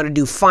whatever you want to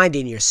do,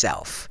 finding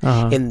yourself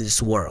in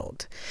this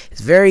world. It's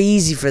very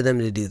easy for them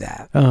to do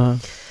that.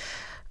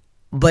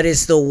 But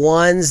it's the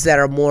ones that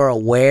are more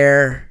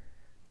aware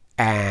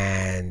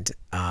and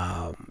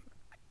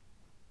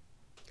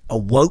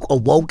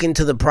awoken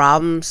to the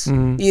problems.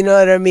 You know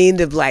what I mean?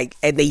 Like,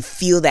 and they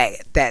feel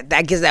that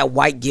gives that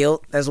white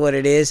guilt. That's what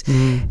it is.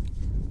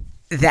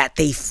 That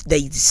they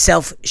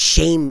self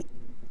shame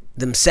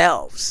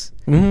themselves.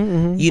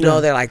 You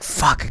know, they're like,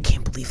 "Fuck, I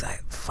can't believe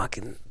that.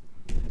 Fucking,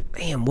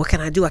 damn, what can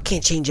I do? I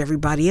can't change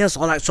everybody else.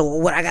 So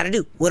what I gotta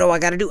do? What do I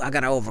gotta do? I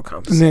gotta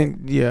overcompensate." And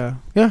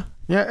then yeah.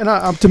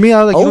 And to me,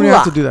 I was like, you don't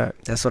have to do that.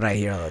 That's what I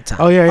hear all the time.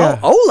 Oh yeah.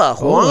 Oh, hola,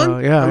 Juan.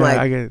 Hola, yeah, I'm like,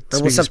 I get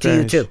what's up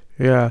Spanish. to you too?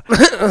 Yeah.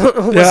 What's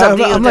up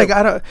to you I'm too?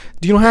 like,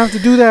 you don't have to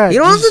do that. You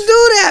don't have to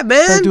do that,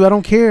 man. Like, dude, I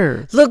don't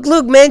care.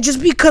 Look, man,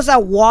 just because I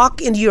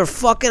walk into your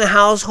fucking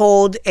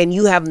household and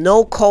you have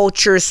no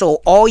culture, so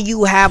all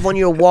you have on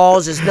your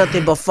walls is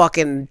nothing but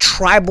fucking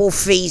tribal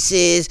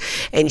faces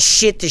and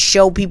shit to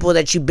show people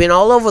that you've been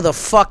all over the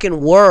fucking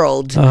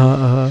world.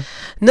 None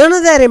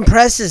of that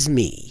impresses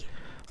me.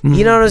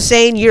 You know what I'm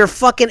saying? You're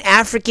fucking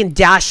African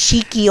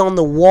dashiki on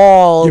the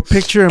wall. Your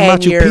picture of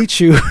Machu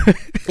Picchu.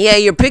 Yeah,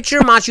 your picture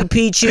of Machu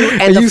Picchu,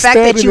 and the fact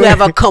that you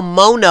have a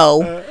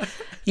kimono.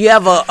 You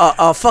have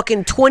a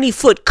fucking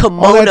 20-foot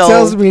kimono. All that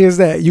tells me is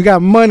that you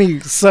got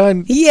money,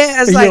 son. Yeah,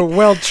 it's and like, you're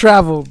well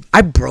traveled.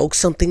 I broke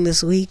something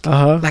this week.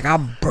 Like, I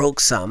broke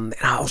something,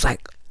 and I was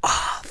like,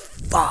 oh,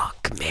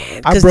 fuck,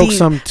 man. I broke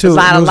some too.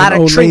 A lot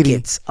of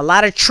trinkets. A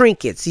lot of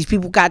trinkets. These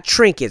people got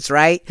trinkets,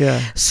 right?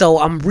 Yeah. So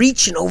I'm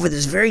reaching over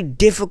this very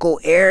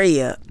difficult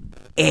area,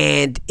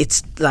 and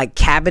it's like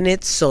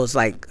cabinets. So it's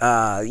like,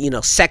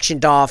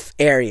 sectioned off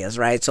areas,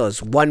 right? So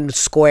it's one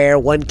square,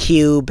 one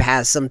cube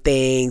has some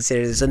things.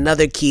 There's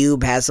another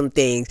cube has some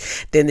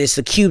things. Then there's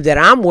the cube that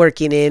I'm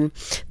working in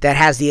that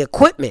has the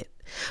equipment.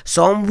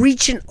 So I'm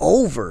reaching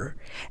over.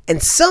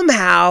 And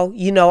somehow,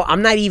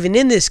 I'm not even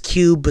in this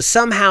cube, but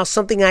somehow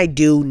something I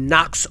do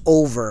knocks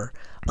over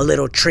a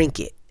little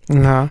trinket.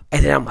 And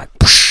then I'm like,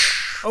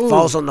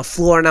 falls on the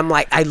floor. And I'm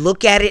like, I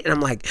look at it and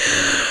I'm like,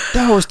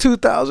 that was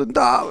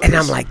 $2,000. And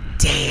I'm like,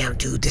 damn,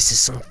 dude, this is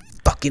some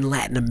fucking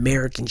Latin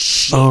American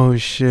shit. Oh,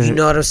 shit. You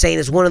know what I'm saying?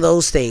 It's one of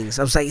those things.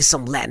 I was like, it's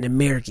some Latin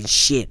American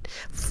shit.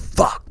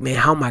 Fuck, man,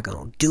 how am I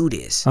going to do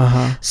this?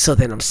 So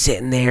then I'm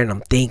sitting there and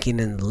I'm thinking,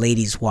 and the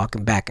lady's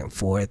walking back and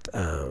forth.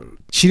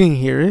 She didn't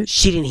hear it?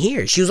 She didn't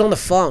hear it. She was on the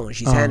phone.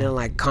 She's handling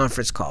like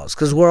conference calls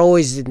because we're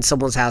always in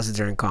someone's house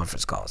during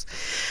conference calls.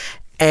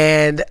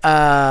 And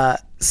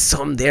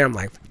so I'm there. I'm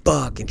like,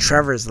 fuck. And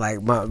Trevor's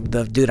like,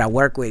 the dude I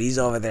work with, he's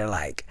over there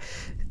like,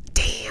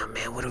 damn,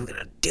 man, what are we going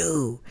to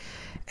do?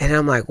 And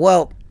I'm like,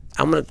 well,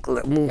 I'm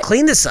gonna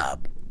clean this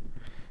up.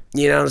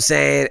 You know what I'm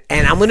saying?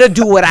 And I'm gonna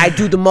do what I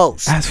do the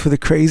most. Ask for the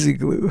crazy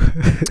glue.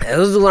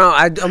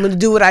 I'm gonna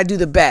do what I do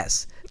the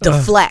best.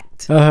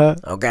 Deflect.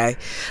 Okay.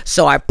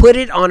 So I put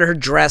it on her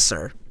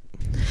dresser,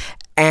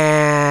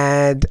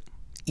 and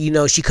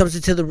she comes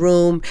into the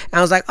room, and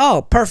I was like,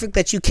 "Oh, perfect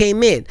that you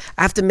came in.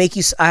 I have to make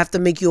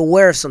you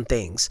aware of some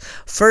things.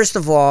 First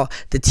of all,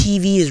 the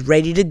TV is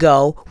ready to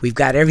go. We've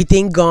got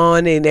everything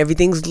gone, and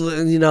everything's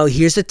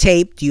here's the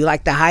tape. Do you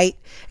like the height?"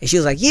 And she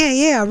was like,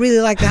 yeah, I really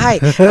like the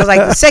height. I was like,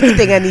 the second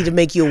thing I need to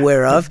make you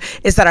aware of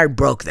is that I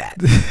broke that.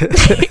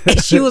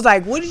 And she was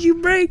like, what did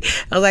you break?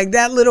 I was like,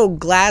 that little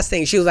glass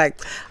thing. She was like,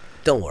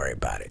 don't worry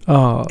about it.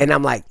 Oh. And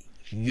I'm like,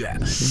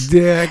 yes.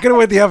 Yeah, I could have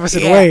went the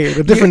opposite way.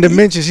 The different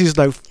dimensions. She's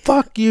like,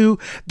 fuck you.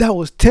 That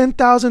was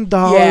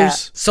 $10,000. Yeah.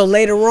 So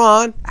later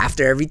on,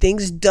 after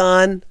everything's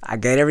done, I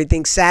get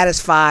everything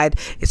satisfied.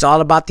 It's all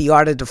about the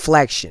art of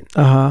deflection.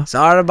 It's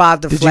all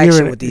about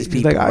deflection with these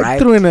people, like, right? I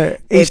threw in an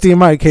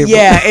HDMI cable.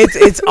 Yeah,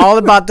 it's all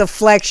about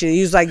deflection.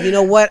 He was like, you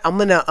know what? I'm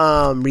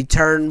gonna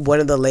return one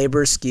of the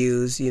labor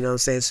SKUs. You know what I'm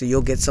saying? So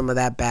you'll get some of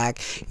that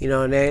back.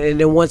 And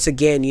then once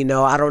again,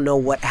 I don't know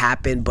what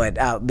happened,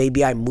 but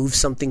maybe I moved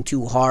something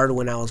too hard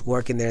when I was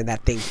working there, and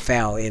that thing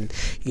fell. And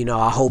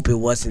I hope it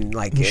wasn't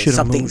like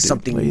something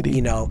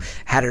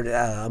had an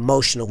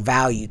emotional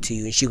value to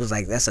you. And she was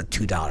like, that's a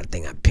 $2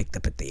 thing I picked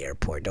up at the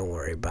airport, don't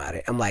worry about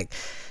it. I'm like,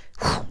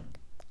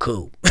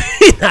 cool.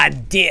 I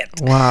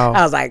dipped. Wow.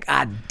 I was like,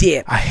 I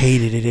dipped. I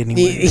hated it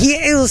anyway.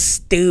 It was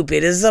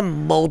stupid. It's a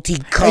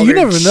multicolored you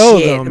never know,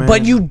 shit. though, man.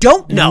 But you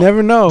don't know. You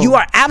never know. You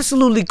are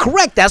absolutely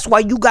correct. That's why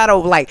you gotta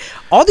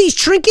all these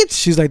trinkets.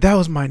 She's like, that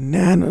was my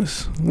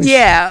nana's.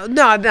 Yeah,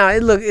 no.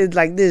 It's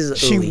like this is a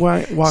She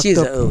walked She's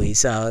up. a ooey,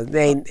 so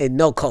they ain't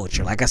no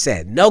culture. Like I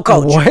said, no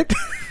culture. What?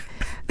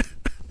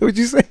 What'd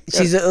you say?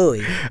 She's a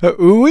ooey. A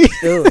ooey?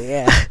 Ooey,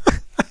 yeah.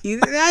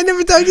 I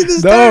never told you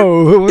this.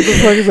 No, what the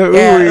fuck is a ooey?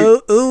 Yeah,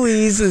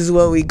 ooeys is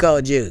what we call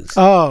Jews.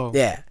 Oh,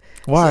 yeah.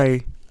 Why?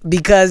 So,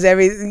 because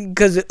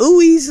the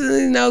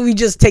ooeys, we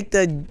just take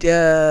the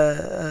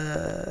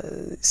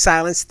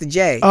silence the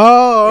J.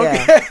 Oh,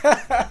 okay.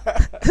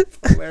 Yeah.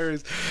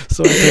 Hilarious.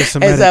 So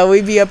and so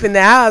we be up in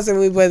the house and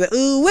we put the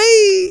ooh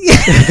wee.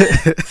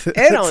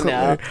 I don't know.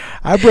 Hilarious.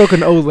 I broke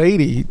an old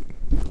lady.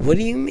 What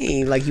do you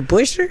mean? Like you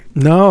pushed her?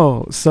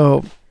 No.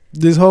 So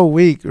this whole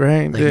week,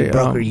 right? Like you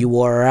broke her, you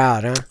wore her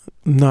out, huh?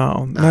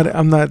 No,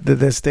 I'm not at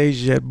that stage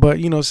yet. But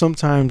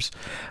sometimes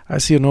I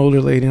see an older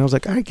lady and I was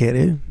like, I get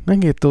it. I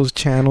get those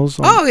channels.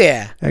 Oh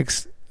yeah.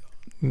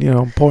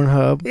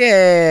 Pornhub.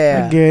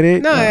 Yeah. I get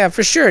it. No, yeah,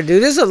 for sure,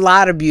 dude. There's a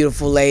lot of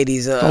beautiful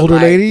ladies. Older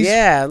ladies.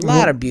 Yeah, a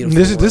lot of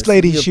beautiful. This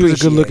lady, she was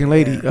a good looking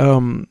lady.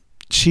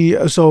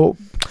 Yeah. So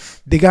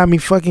they got me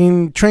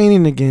fucking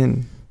training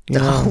again.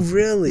 Oh,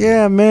 really?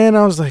 Yeah, man.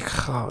 I was like,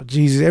 oh,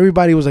 Jesus.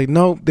 Everybody was like,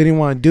 nope, they didn't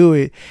want to do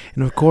it.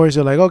 And of course,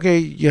 they're like, okay,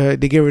 yeah,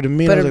 they gave her to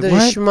me. But I was like,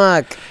 what?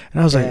 Schmuck.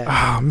 And I was like,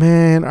 oh,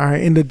 man. All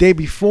right. And the day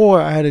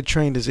before, I had to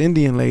train this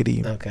Indian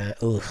lady. Okay.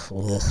 Oof.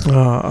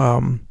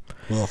 And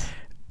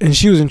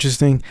she was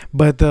interesting.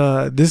 But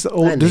this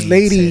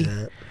lady,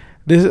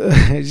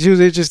 she was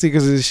interesting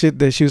because the shit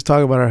that she was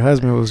talking about her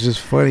husband was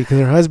just funny. Because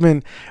her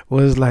husband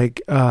was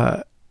like,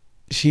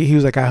 he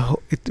was like,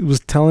 it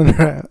was telling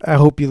her, I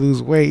hope you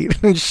lose weight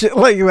and shit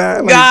like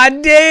that. Like,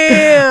 God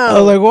damn!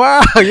 I was like,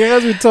 wow, your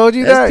husband told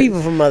you that? That's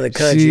people from other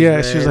countries. She man.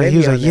 was like, he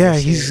was like, yeah,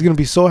 he's gonna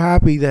be so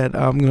happy that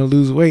I'm gonna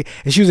lose weight,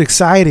 and she was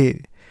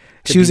excited.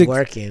 She was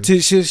working.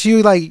 She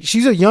was like,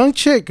 she's a young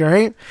chick,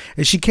 right?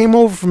 And she came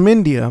over from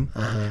India,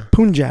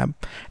 Punjab,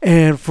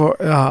 and for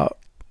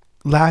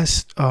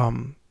last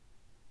 3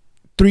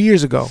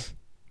 years ago,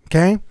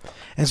 okay.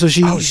 And so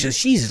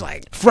she's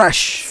like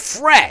fresh.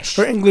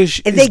 Her English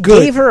and is they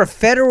good. gave her a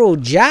federal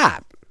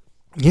job.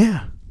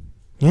 Yeah.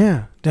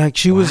 Like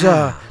she was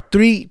I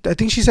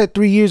think she said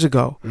 3 years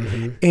ago,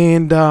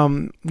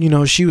 and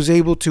she was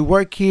able to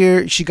work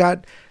here. She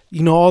got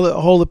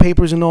all the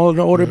papers and all in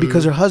order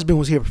because her husband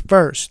was here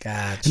first.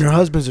 Gotcha. And her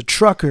husband's a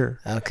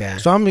trucker. Okay.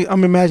 So I'm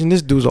imagining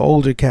this dude's an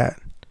older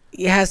cat.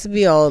 He has to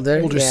be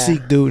older.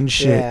 Sikh dude and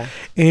shit.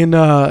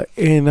 Yeah.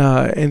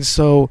 And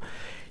so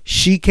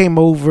she came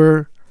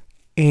over.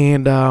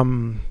 And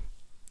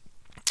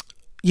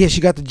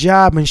she got the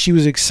job, and she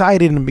was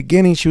excited in the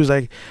beginning. She was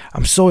like,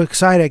 I'm so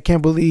excited, I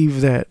can't believe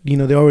that they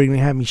already gonna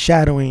have me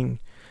shadowing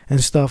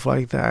and stuff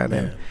like that.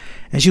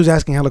 And she was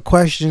asking hella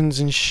questions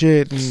and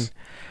shit, and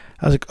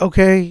I was like,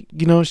 okay,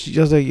 she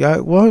was like,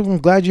 well, I'm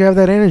glad you have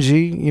that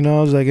energy,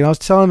 I was like, and I was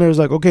telling her, I was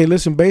like, okay,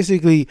 listen,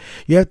 basically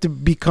you have to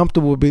be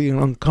comfortable with being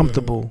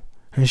uncomfortable.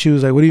 And she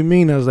was like, what do you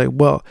mean? I was like,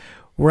 well,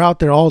 we're out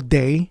there all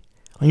day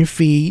on your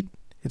feet,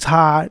 it's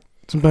hot,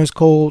 sometimes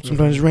cold,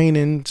 sometimes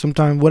raining,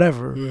 sometimes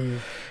whatever.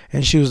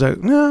 And she was like,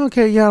 no,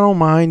 okay, yeah, I don't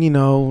mind,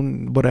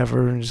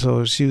 whatever. And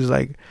so she was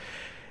like,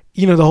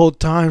 the whole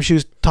time she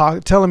was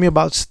telling me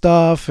about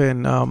stuff,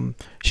 and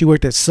she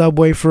worked at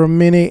Subway for a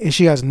minute, and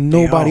she has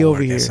nobody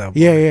over here.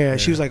 Yeah.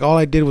 She was like, all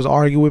I did was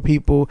argue with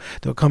people.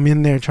 They'll come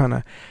in there trying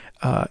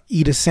to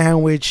eat a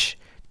sandwich,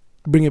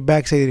 bring it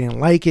back, say they didn't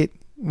like it.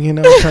 you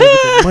know, trying to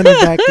get the money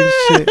back and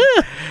shit.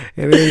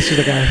 And then she's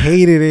like, I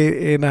hated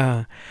it,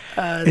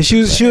 and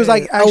she was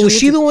like, actually, was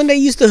she the one that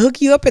used to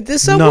hook you up at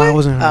this Subway? No, it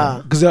wasn't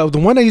her. Because the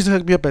one that used to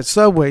hook me up at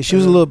Subway, she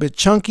was a little bit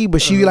chunky,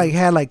 but she like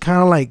had like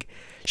kind of like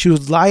she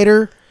was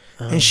lighter,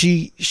 and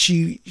she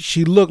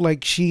looked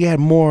like she had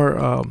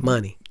more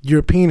money,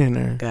 European in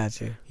her.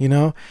 Gotcha. You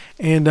know,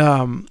 and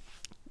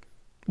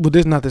well,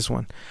 this not this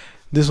one.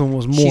 This one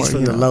was more. She's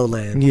from the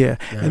lowland. Yeah,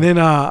 and then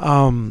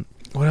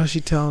what else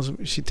she tells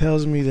me? She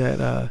tells me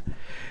that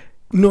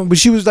no, but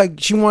she was like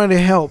she wanted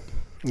to help.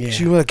 Yeah.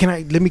 She was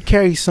like, let me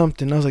carry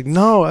something? I was like,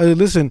 no,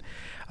 listen.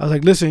 I was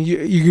like, listen,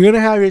 you're gonna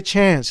have your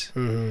chance.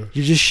 Mm-hmm.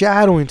 You're just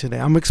shadowing today.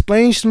 I'm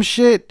explaining some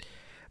shit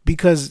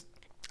because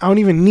I don't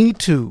even need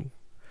to.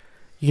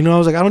 You know, I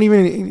was like, I don't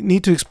even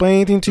need to explain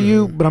anything to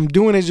you, but I'm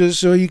doing it just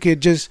so you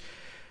could just,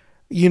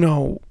 you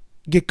know,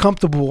 get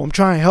comfortable. I'm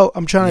trying to help.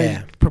 I'm trying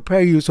to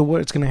prepare you to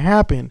what's gonna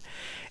happen.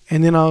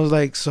 And then I was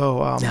like,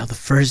 so now the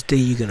first day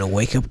you're gonna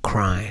wake up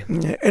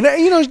crying. Yeah. And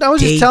you know, I was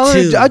just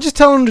telling her, I just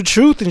telling her the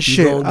truth and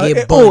shit.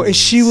 And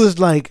she was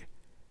like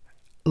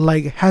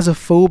has a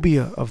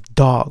phobia of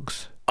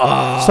dogs.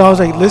 Oh. So I was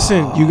like,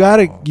 listen, you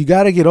gotta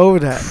get over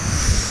that.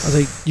 I was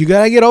like, you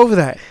gotta get over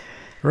that.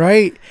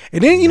 Right?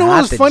 And then you know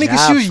what was funny,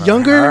 because she was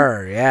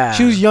younger. Yeah.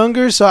 She was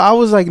younger, so I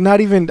was like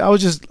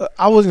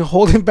I wasn't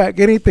holding back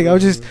anything. I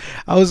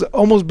was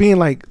almost being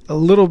like a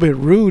little bit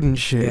rude and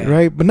shit,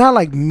 right? But not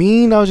like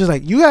mean. I was just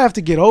like, you have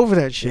to get over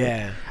that shit.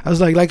 Yeah. I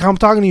was like I'm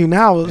talking to you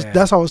now.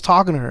 That's how I was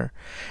talking to her.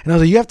 And I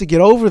was like, you have to get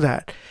over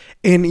that.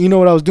 And you know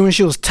what I was doing?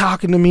 She was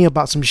talking to me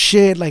about some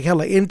shit, like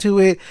hella into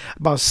it,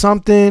 about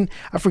something.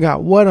 I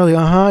forgot what. I was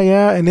like,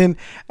 yeah. And then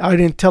I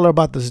didn't tell her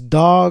about this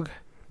dog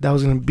that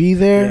was gonna be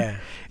there. Yeah.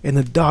 And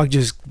the dog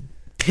just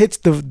hits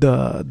the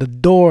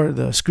door,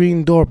 the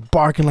screen door,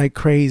 barking like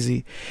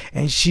crazy,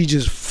 and she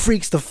just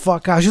freaks the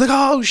fuck out. She's like,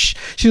 oh,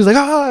 she was like,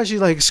 ah, she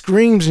like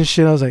screams and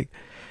shit. I was like,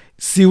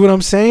 see what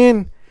I'm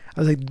saying?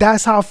 I was like,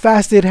 that's how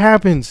fast it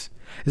happens.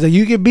 It's like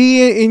you could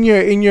be in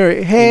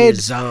your head,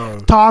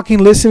 talking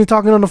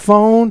on the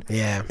phone,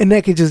 and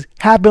that could just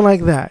happen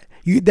like that.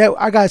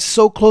 I got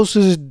so close to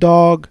this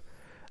dog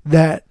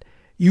that.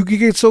 You could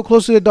get so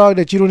close to the dog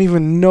that you don't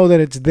even know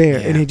that it's there,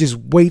 and it just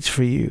waits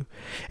for you.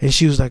 And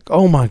she was like,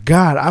 "Oh my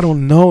God, I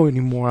don't know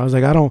anymore." I was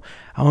like, "I don't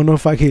know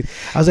if I could."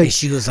 I was like, and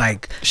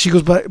she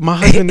goes, "But my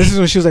husband." This is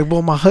when she was like,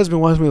 "Well, my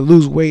husband wants me to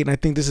lose weight, and I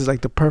think this is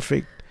like the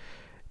perfect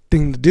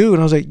thing to do."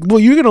 And I was like,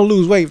 "Well, you're gonna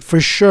lose weight for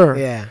sure."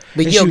 Yeah,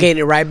 but you'll gain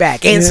it right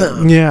back and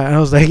some. Yeah, and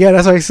I was like, "Yeah,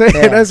 that's what I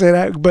said." I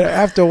said, "But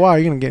after a while,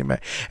 you're gonna get it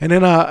back." And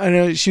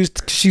then, she's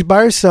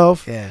by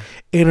herself. Yeah,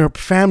 and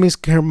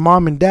her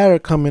mom and dad are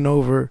coming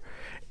over.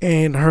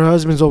 And her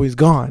husband's always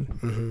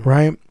gone,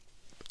 right?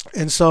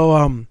 And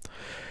so,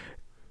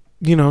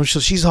 you know, so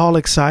she's all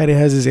excited,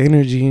 has this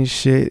energy and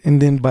shit. And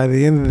then by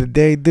the end of the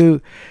day,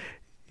 dude,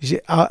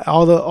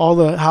 all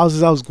the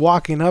houses I was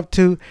walking up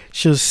to,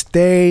 she'll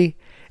stay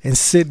and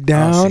sit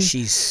down. Oh, so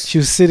she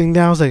was sitting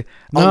down. I was like,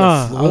 nah.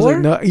 On the floor? I was like,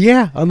 no,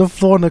 yeah, on the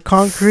floor, on the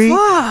concrete.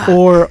 Fuck.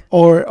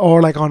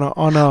 Or like on a.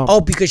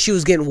 Oh, because she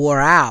was getting wore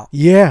out.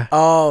 Yeah.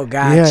 Oh,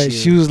 gotcha. Yeah,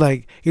 she was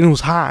like, it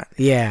was hot.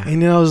 Yeah.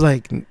 And then I was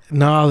like,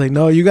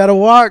 no, you gotta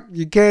walk.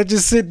 You can't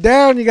just sit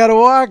down. You gotta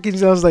walk.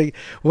 And I was like,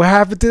 what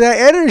happened to that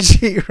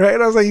energy? Right?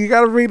 I was like, you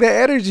gotta bring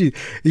that energy.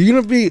 You're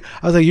gonna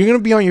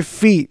be on your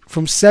feet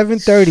from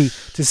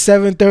 7:30 to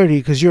 7:30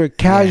 because you're a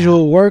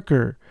casual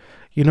worker.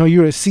 You know,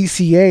 you're a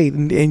CCA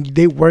and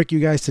they work you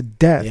guys to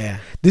death. Yeah.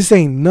 This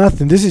ain't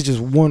nothing. This is just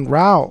one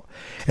route.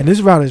 And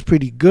this route is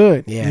pretty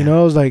good. Yeah. You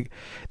know, it's like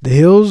the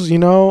hills, you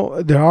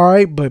know, they're all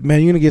right. But, man,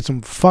 you're going to get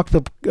some fucked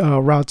up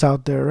routes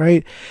out there,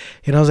 right?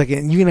 And I was like,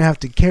 and you're going to have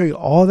to carry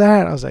all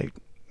that? I was like,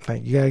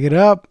 you got to get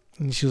up.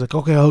 And she was like,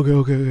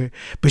 okay.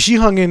 But she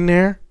hung in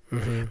there.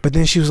 Mm-hmm. But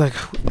then she was like,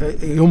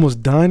 you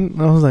almost done?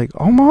 And I was like,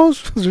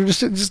 almost?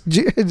 just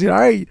all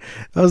right.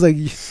 I was like...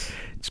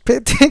 Just pay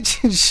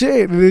attention,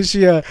 shit. And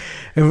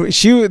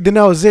then then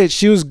that was it.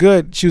 She was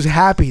good. She was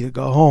happy to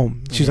go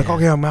home. She was like,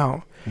 okay, I'm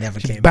out. Never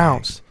she came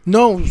bounced. Back.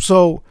 No,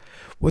 so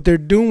what they're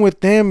doing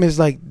with them is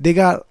like they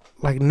got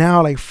like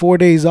now like 4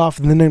 days off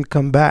and then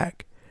come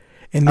back.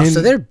 And then,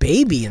 so they're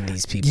babying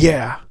these people.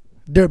 Yeah,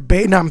 they're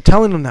babying. I'm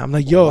telling them that. I'm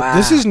like, yo,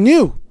 This is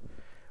new.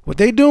 What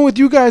they doing with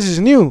you guys is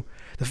new.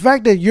 The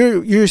fact that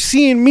you're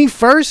seeing me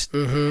first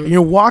and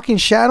you're walking,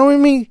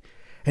 shadowing me,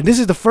 and this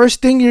is the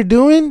first thing you're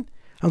doing.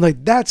 I'm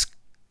like, that's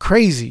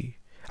crazy.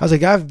 I was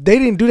like, they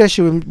didn't do that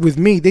shit with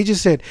me. They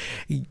just said,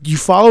 you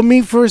follow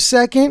me for a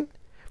second,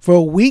 for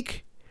a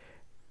week,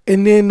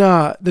 and then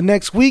the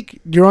next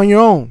week you're on your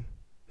own.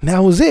 And that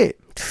was it.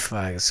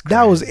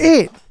 That was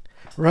it,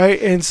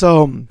 right? And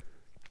so,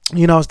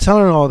 you know, I was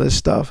telling her all this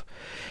stuff.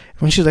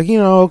 When she was like, you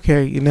know,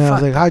 okay, you know, I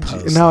was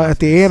like, now at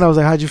the end, I was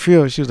like, how'd you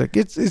feel? She was like,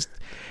 it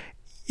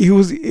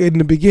was in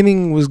the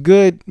beginning was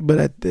good,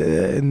 but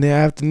in the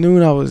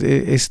afternoon,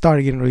 it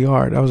started getting really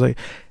hard. I was like,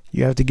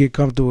 you have to get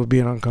comfortable with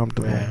being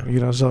uncomfortable, you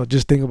know. So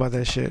just think about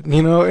that shit,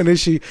 you know. And then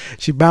she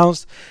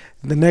bounced.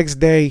 The next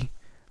day,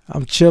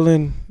 I'm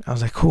chilling. I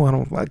was like, cool.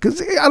 I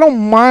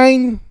don't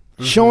mind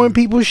showing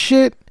people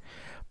shit,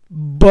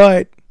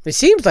 But it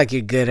seems like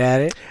you're good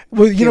at it.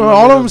 Well, you know,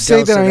 all of them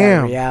say that I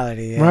am.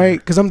 Reality, yeah. Right?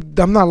 Because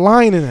I'm not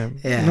lying to them.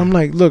 Yeah. And I'm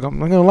like, look, I'm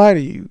not gonna lie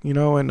to you. You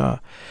know, and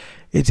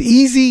it's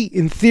easy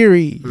in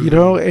theory. You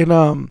know,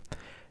 and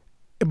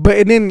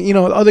then you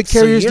know other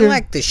carriers. So you're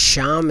like the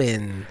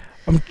shaman.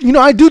 You know,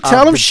 I do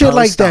tell them the shit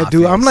like that,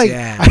 dude. I'm like,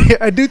 yeah.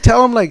 I do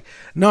tell them like,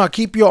 no,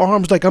 keep your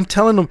arms. Like I'm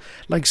telling them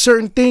like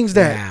certain things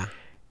that,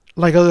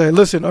 like, okay,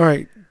 listen, all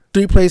right,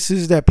 3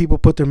 places that people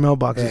put their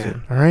mailboxes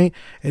in, all right,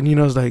 and you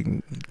know it's like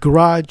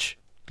garage.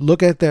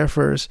 Look at that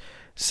first.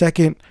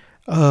 Second,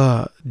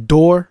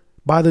 door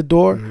by the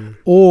door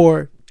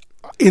or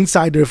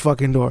inside their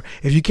fucking door.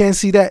 If you can't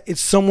see that,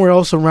 it's somewhere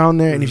else around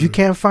there. And if you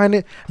can't find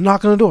it,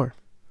 knock on the door.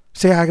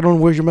 Say, I don't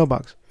know, where's your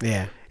mailbox?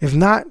 Yeah. If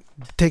not,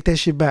 take that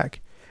shit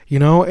back. You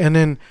know, and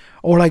then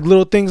or like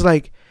little things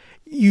like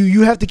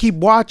you have to keep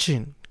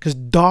watching because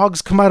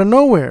dogs come out of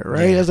nowhere,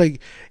 right? It's like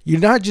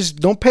you're not just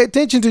don't pay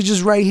attention to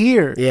just right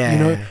here. Yeah, you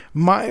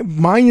know,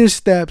 mind your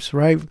steps,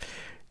 right?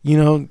 You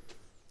know,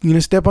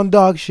 step on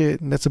dog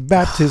shit, and that's a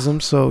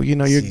baptism. So you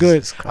know you're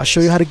good. Christ. I'll show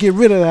you how to get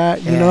rid of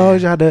that. You know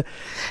how to,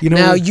 you know.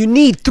 Now you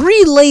need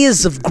 3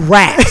 layers of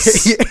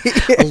grass,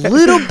 a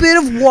little bit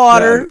of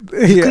water.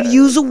 You could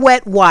use a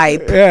wet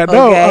wipe. Yeah,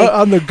 no,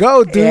 on the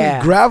go, dude.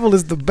 Yeah. Gravel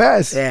is the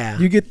best. Yeah,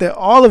 you get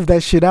all of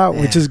that shit out,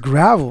 which is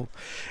gravel.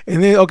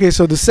 And then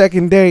so the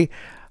second day,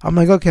 I'm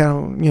like, okay,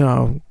 you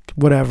know,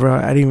 whatever.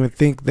 I didn't even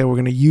think they were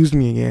gonna use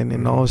me again,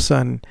 and all of a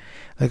sudden,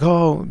 like,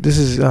 oh, this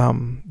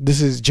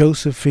is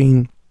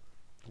Josephine.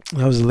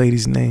 That was the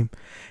lady's name,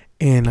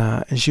 and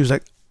she was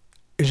like,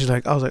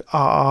 I was like,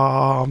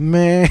 oh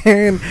man,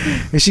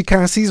 and she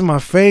kind of sees my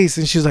face,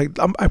 and she's like,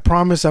 I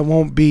promise I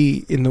won't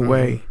be in the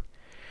way,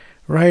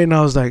 right? And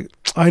I was like,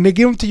 and they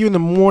give them to you in the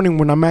morning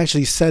when I'm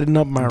actually setting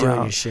up my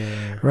route,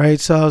 right?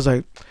 So I was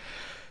like,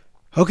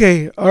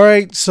 okay, all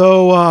right,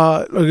 so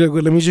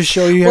let me just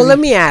show you. Well, let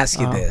me ask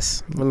you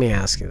this.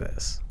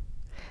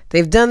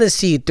 They've done this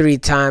to you 3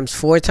 times,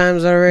 4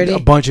 times already. A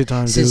bunch of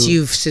times since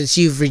dude.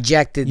 you've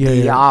rejected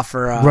the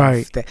offer of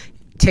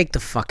take the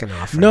fucking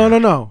offer.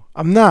 No,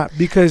 I'm not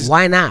because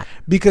why not?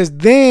 Because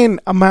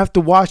then I'm gonna have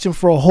to watch them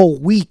for a whole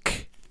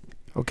week.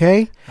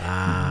 Okay,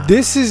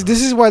 this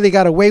is why they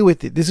got away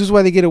with it. This is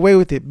why they get away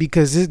with it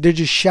because they're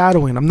just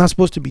shadowing. I'm not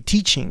supposed to be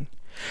teaching,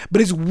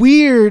 but it's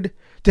weird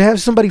to have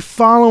somebody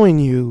following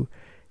you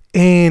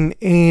and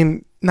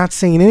not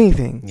saying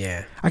anything.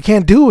 Yeah, I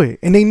can't do it,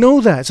 and they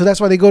know that, so that's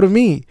why they go to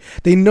me.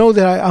 They know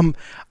that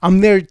I'm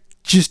there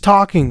just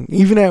talking,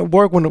 even at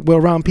work when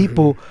we're around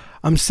people.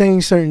 I'm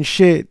saying certain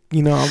shit,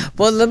 you know.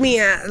 Well, let me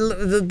ask,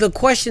 the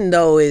question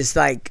though is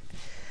like,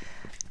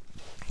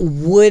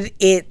 would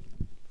it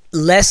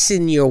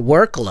lessen your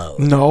workload?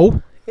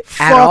 No,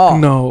 at all?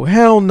 No,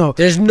 hell no.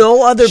 There's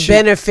no other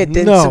benefit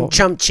than some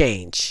chump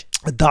change.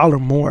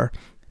 $1 more,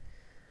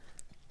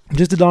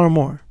 just $1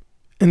 more.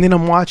 And then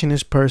I'm watching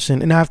this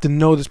person, and I have to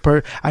know this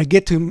person. I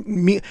get to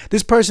meet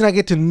this person. I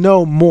get to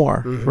know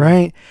more,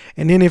 right?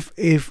 And then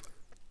if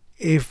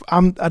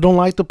I don't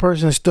like the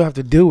person, I still have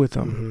to deal with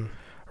them,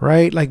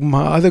 right? Like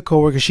my other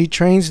coworker, she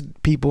trains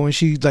people, and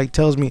she like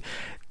tells me,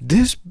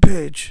 "This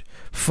bitch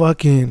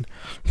fucking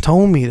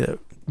told me to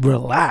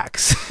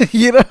relax,"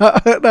 you know.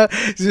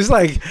 It's just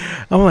like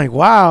I'm like,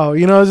 wow,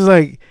 you know. It's just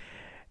like.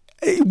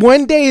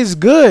 One day is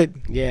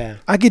good. Yeah.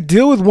 I could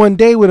deal with one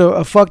day with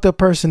a fucked up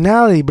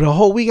personality, but a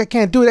whole week I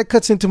can't do it. That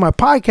cuts into my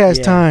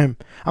podcast time.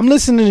 I'm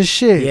listening to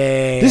shit.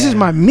 Yeah. This is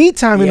my me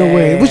time in a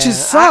way, which is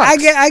sucks. I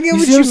get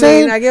what you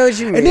mean. I get what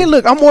you mean. And then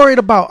look, I'm worried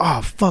about,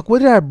 oh fuck,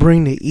 what did I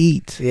bring to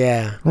eat?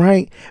 Yeah.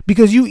 Right?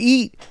 Because you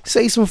eat,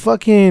 say some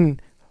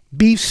fucking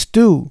beef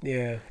stew.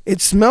 Yeah.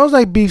 It smells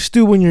like beef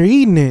stew when you're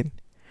eating it.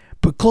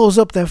 But close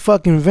up that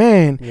fucking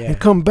van and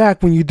come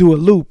back when you do a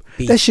loop.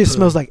 Beef that shit poo.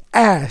 smells like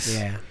ass.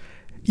 Yeah.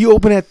 You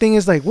open that thing,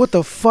 it's like, what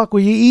the fuck were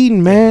you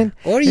eating, man?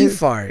 Or you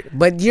fart,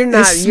 but you're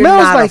not. It You're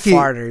not like a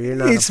farter. You're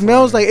not. It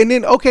smells like, and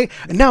then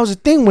and that was the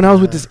thing when I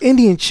was with this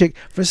Indian chick.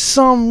 For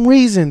some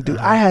reason, dude,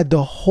 I had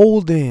to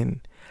hold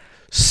in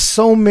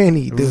so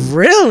many, dude.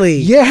 Really?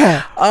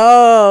 Yeah.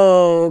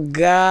 Oh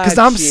God. Because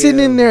I'm sitting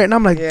in there and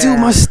I'm like, dude,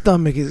 my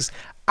stomach is.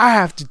 I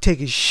have to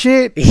take a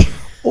shit,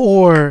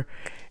 or.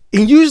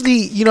 And usually,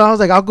 you know, I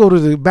was like, I'll go to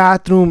the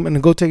bathroom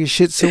and go take a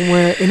shit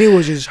somewhere, and it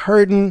was just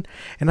hurting.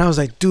 And I was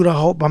like, dude, I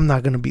hope I'm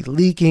not gonna be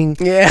leaking.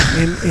 Yeah.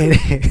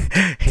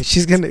 And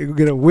she's gonna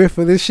get a whiff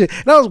of this shit.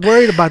 And I was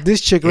worried about this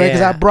chick, right?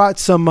 Because I brought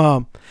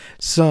some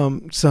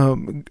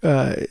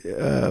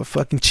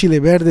fucking chile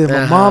verde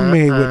my mom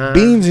made with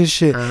beans and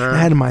shit. I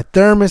had in my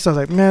thermos. I was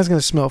like, man, it's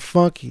gonna smell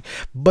funky.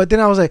 But then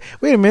I was like,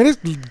 wait a minute,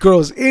 this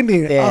girl's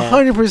Indian.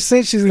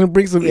 100% she's gonna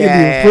bring some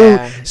Indian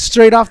food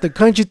straight off the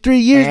country. 3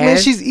 years, man,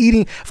 she's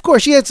eating. Of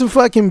course, she had some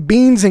fucking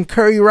beans and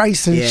curry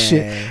rice and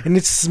shit, and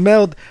it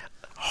smelled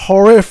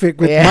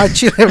horrific with my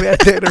chili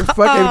and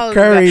fucking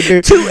curry,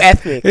 dude. Too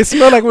ethnic. It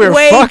smelled like we were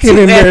Way fucking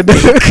in there, dude.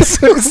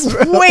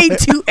 Way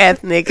too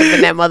ethnic up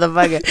in that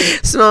motherfucker.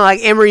 Smell like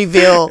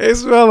Emeryville. It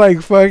smelled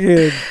like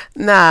fucking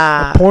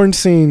a porn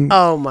scene.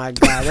 Oh my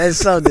god, that's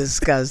so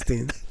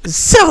disgusting.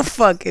 So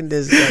fucking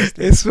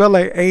disgusting. It smelled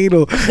like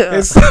anal.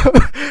 and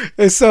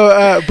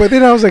so, but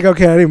then I was like,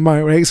 okay, I didn't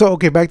mind, right? So,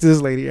 okay, back to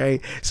this lady,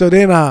 right? So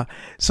then,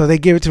 so they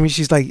give it to me.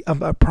 She's like,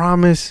 I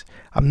promise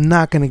I'm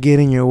not going to get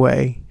in your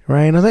way,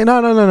 right? And I was like,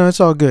 no, it's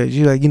all good.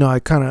 She's like, I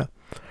kind of,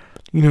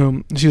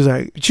 she was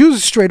like, she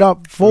was straight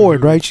up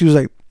forward, right? She was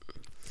like,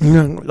 a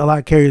lot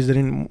of carriers that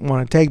didn't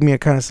want to take me. I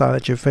kind of saw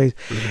that your face.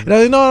 And I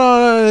was like,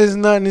 no, it's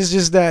nothing. It's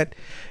just that,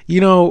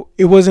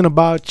 it wasn't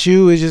about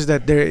you. It's just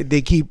that they're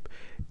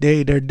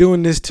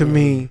doing this to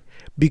me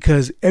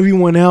because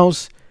everyone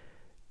else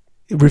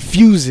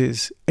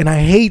refuses, and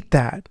I hate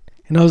that.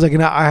 And I was like,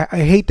 and I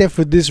hate that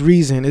for this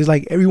reason. It's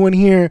like everyone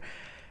here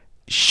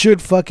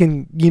should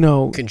fucking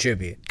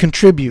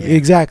contribute. Yeah.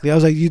 Exactly. I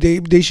was like,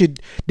 they should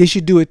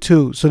do it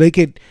too, so they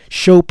could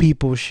show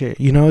people shit.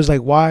 It's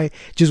like, why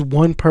just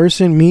one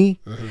person,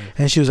 me?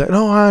 And she was like,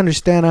 no, I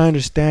understand.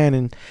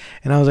 And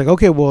I was like,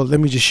 okay, well,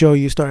 let me just show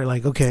you. Started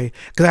like, okay,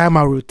 because I have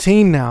my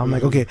routine now. I'm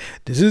like, okay,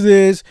 this is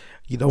this.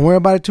 You don't worry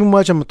about it too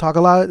much. I'm gonna talk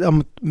a lot.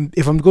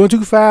 If I'm going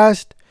too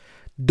fast,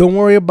 don't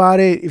worry about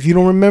it. If you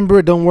don't remember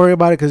it, don't worry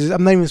about it, because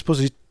I'm not even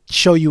supposed to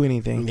show you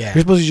anything. Yeah.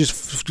 You're supposed to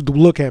just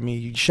look at me,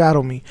 you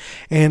shadow me,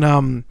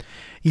 and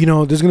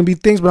there's gonna be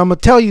things, but I'm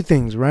gonna tell you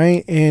things,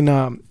 right? And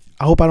I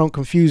hope I don't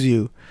confuse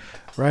you,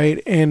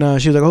 right?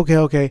 And she was like,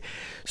 okay.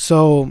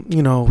 So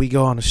we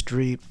go on the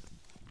street,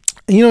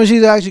 and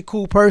she's actually a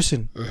cool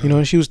person.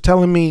 And she was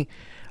telling me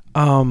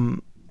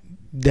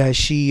that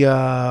she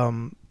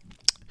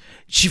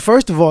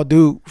first of all,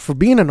 dude, for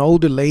being an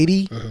older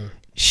lady,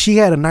 she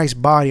had a nice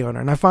body on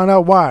her, and I found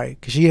out why,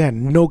 because she had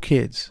no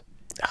kids.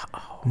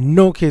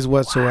 No kids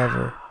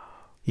whatsoever.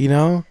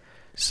 Wow.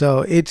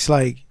 So it's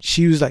like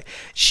she was walking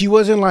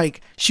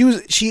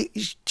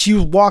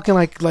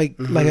like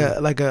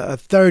a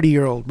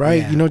 30-year-old,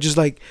 right? Yeah. Just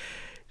like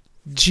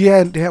she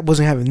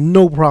wasn't having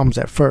no problems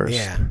at first.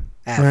 Yeah.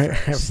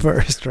 At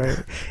first, right?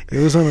 It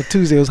was on a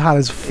Tuesday. It was hot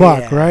as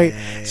fuck, right?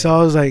 Yeah. So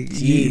I was like,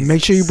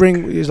 make sure you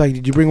bring. It was like,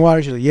 did you bring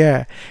water? She's like,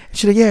 yeah.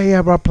 She's like, yeah,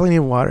 I brought plenty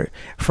of water.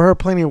 For her,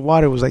 plenty of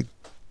water was like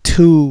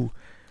 12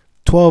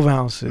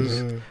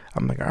 ounces.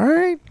 I'm like, all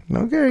right,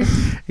 okay.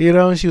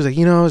 And she was like,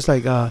 it's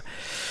like,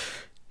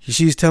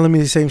 she's telling me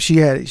the same. She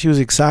was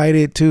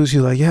excited too. She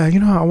was like, yeah,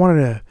 I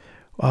wanted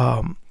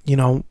to,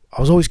 I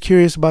was always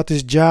curious about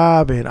this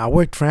job, and I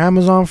worked for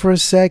Amazon for a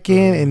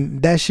second,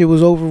 and that shit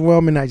was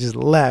overwhelming. I just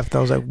left. I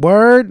was like,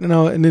 word,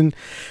 and then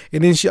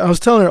I was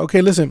telling her,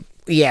 okay, listen.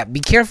 Yeah, be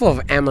careful of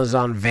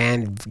Amazon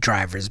van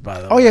drivers, by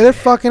the way. Oh yeah, they're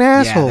fucking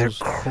assholes. Yeah,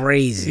 they're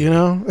crazy.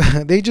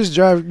 They just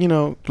drive,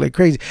 like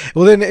crazy.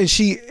 Well, then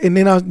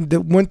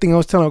the one thing I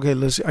was telling her, okay,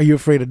 listen, are you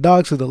afraid of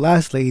dogs? So the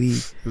last lady,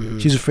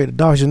 she's afraid of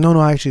dogs. She said, no,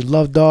 I actually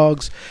love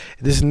dogs.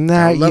 This and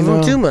that. I love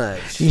them too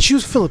much. And she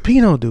was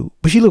Filipino, dude,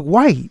 but she looked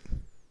white.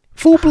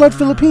 Full blood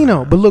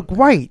Filipino, but looked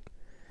white,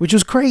 which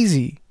was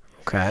crazy.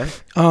 Okay.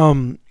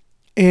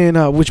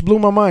 And which blew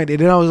my mind. And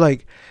then I was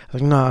like,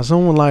 nah,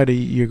 someone lied to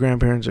your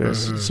grandparents, or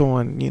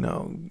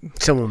someone,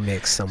 someone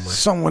mixed somewhere.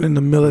 Someone in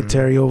the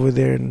military over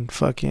there and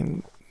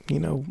fucking,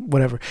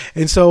 whatever.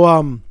 And so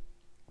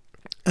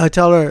I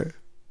tell her,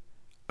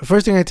 the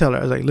first thing I tell her,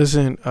 I was like,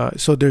 listen,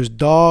 so there's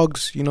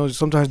dogs,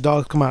 sometimes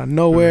dogs come out of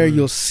nowhere.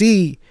 You'll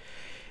see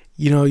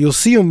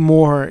them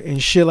more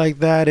and shit like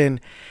that.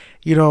 And,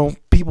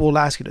 people will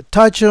ask you to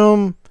touch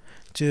them,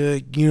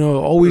 to,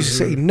 always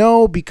say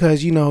no,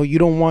 because, you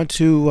don't want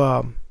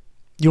to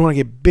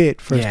get bit,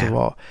 first of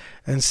all.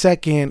 And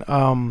second,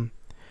 and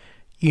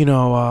she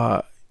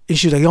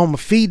was like, yo, I'm gonna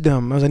feed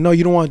them. I was like, no,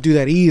 you don't want to do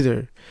that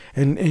either.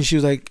 And she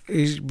was like,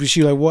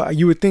 what?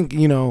 You would think,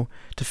 to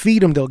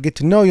feed them, they'll get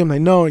to know you. I'm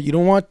like, no, you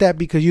don't want that,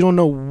 because you don't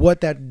know what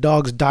that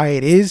dog's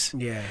diet is.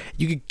 Yeah.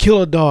 You could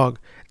kill a dog.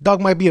 Dog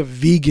might be a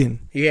vegan.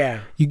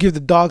 Yeah. You give the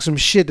dog some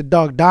shit, the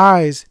dog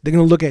dies, they're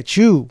gonna look at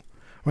you.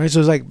 Right? So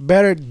it's like,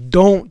 better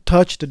don't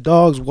touch the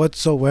dogs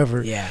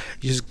whatsoever. Yeah.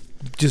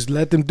 Just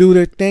let them do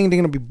their thing. They're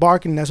gonna be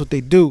barking. That's what they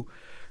do,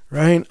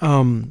 right?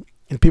 And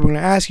people are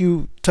gonna ask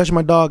you, touch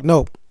my dog?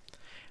 No.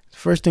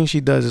 First thing she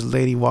does is,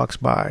 lady walks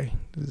by.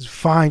 This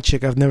fine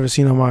chick I've never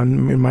seen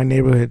in my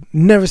neighborhood.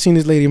 Never seen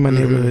this lady in my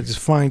neighborhood. This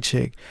fine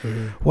chick,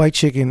 white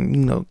chick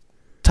in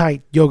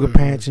tight yoga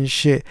pants and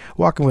shit,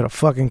 walking with a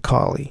fucking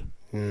collie.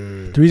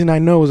 The reason I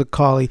know it was a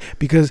collie,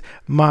 because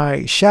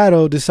my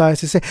shadow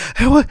decides to say,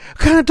 hey, what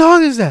kind of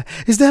dog is that?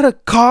 Is that a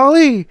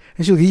collie?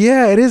 And she's like,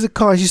 yeah, it is a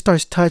collie. She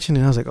starts touching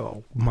it. I was like,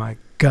 oh my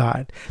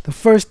God. The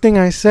first thing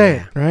I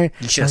said, right?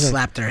 You should have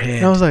slapped her hand.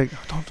 And I was like,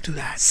 oh, don't do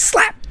that.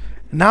 Slap.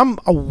 And I'm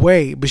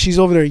away, but she's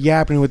over there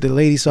yapping with the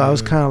lady. So I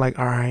was kind of like,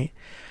 all right.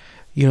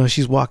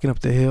 She's walking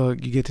up the hill.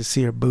 You get to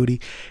see her booty.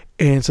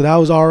 And so that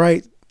was all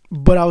right.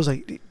 But I was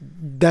like,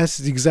 that's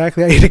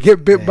exactly how you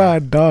get bit by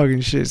a dog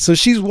and shit. So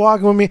she's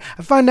walking with me.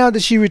 I find out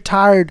that she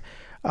retired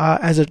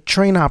as a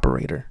train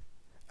operator,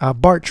 a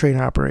BART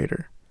train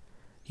operator.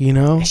 you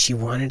know. And she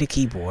wanted to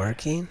keep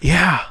working.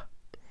 Yeah.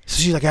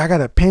 So she's like, I got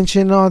a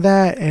pension and all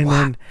that, and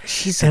then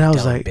she's and a I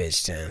was dumb like,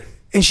 bitch then.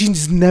 And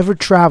she's never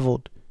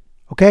traveled.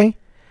 Okay,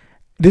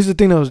 this is the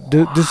thing that was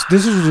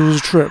this was a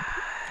trip.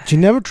 She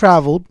never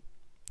traveled.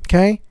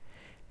 Okay,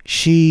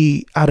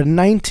 she out of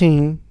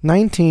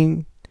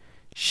 19,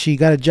 she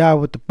got a job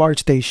with the BART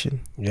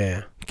station.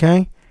 Yeah.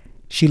 Okay,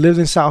 she lived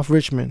in South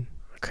Richmond.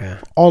 Okay.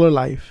 All her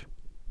life,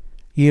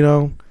 you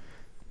know.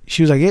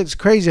 She was like, it's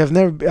crazy. I've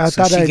never. I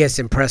so thought she gets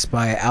impressed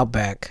by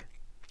Outback.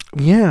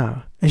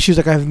 Yeah. And she was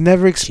like, I've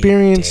never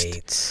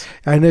experienced.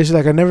 I know she's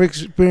like, I never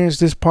experienced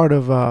this part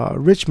of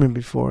Richmond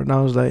before. And I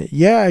was like,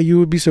 yeah, you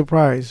would be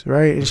surprised,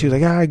 right? And she was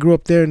like, I grew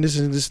up there and this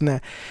and this and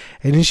that.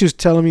 And then she was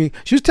telling me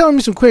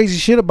some crazy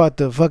shit about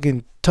the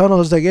fucking tunnel. I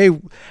was like, hey,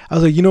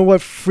 you know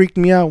what freaked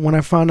me out when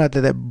I found out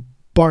that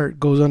BART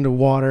goes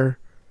underwater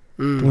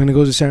when it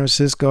goes to San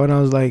Francisco. And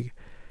I was like,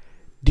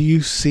 do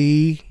you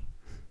see,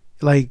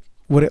 like,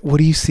 what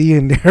do you see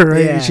in there,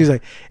 right? Yeah. And she's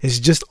like, it's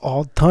just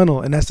all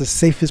tunnel, and that's the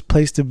safest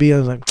place to be. I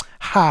was like,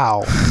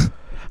 how?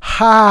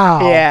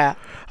 Yeah.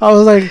 I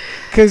was like,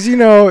 because, you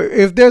know,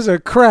 if there's a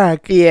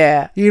crack,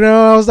 yeah, you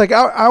know, I was like,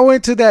 I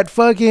went to that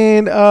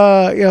fucking,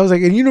 I was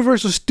like, in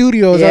Universal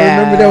Studios, I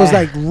remember there was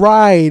like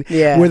ride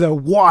where the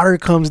water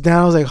comes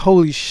down. I was like,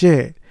 holy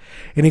shit.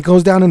 And it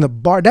goes down in the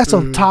bar. That's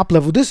on top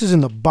level. This is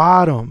in the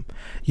bottom.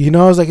 You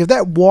know, I was like, if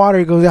that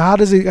water goes,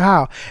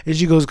 how? And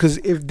she goes, because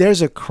if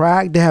there's a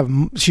crack,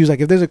 she was like,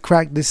 if there's a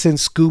crack, they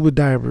send scuba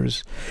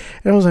divers.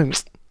 And I was like,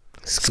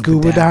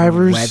 scuba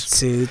divers?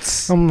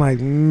 Wetsuits. I'm like,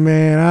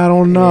 man, I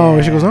don't know.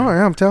 And she goes, all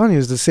right, I'm telling you,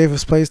 it's the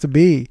safest place to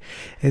be.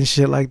 And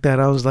shit like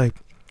that. I was like,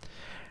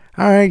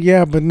 all right,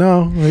 yeah, but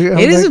no.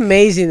 It is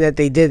amazing that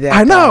they did that.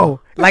 I know.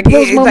 Like,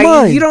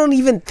 you don't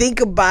even think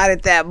about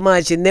it that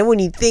much, and then when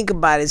you think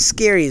about it, it's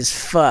scary as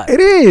fuck. It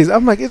is.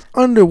 I'm like, it's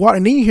underwater,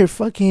 and then you hear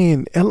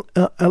fucking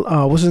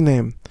what's his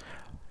name?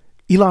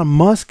 Elon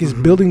Musk is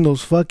building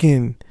those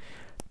fucking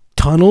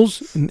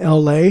tunnels in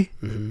L.A.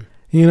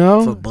 You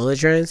know, for bullet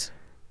trains.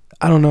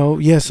 I don't know.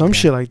 Yeah, some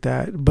shit like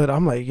that. But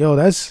I'm like, yo,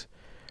 that's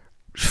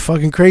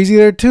fucking crazy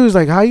there too. It's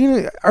like, how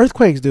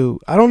earthquakes do?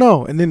 I don't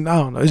know. And then I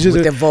don't know. It's just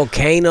with the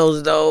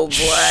volcanoes though, boy.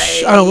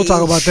 I don't know. We'll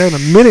talk about that in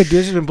a minute.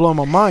 This has been blowing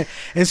my mind.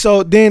 And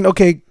so then,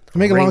 okay,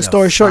 make a long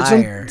story short,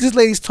 this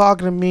lady's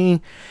talking to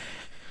me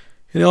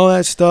and all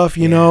that stuff,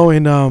 you know,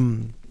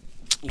 and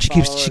she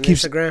keeps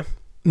Instagram.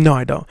 No,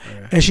 I don't.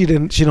 Yeah. And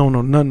she don't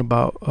know nothing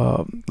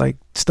about like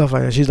stuff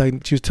like that.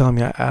 She was telling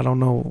me I don't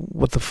know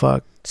what the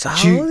fuck. So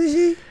how old is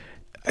she?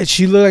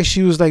 She looked like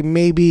she was like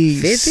maybe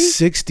 50?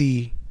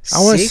 60. I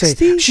want to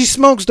say she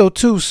smokes though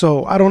too,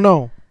 so I don't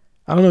know.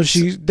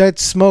 She that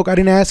smoke. I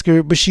didn't ask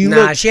her, but she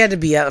looked. She had to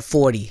be at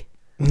 40.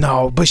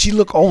 No, but she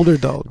looked older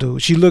though,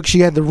 dude. She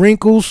had the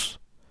wrinkles,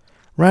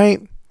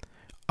 right?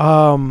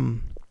 A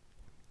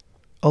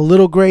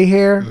little gray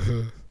hair,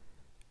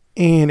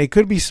 and it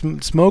could be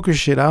smoker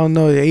shit. I don't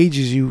know. It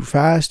ages you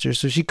faster,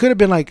 so she could have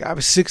been like I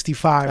was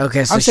 65.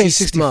 Okay, so I'm saying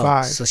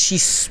 65. Smokes. So she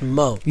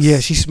smokes.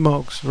 Yeah, she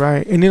smokes,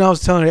 right? And then I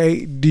was telling her,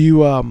 hey, do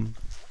you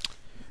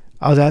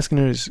I was asking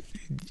her,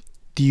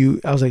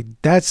 I was like,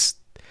 that's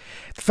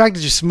the fact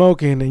that you're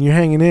smoking and you're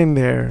hanging in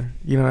there,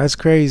 you know, that's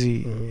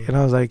crazy. And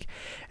I was like,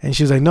 and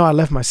she was like, no, I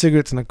left my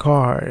cigarettes in the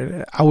car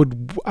and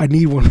I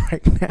need one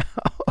right now.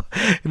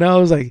 And I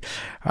was like,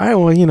 all right,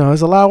 well, you know,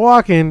 it's a lot of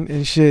walking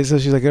and shit. So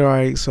she's like, all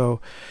right.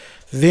 So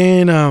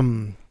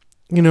then,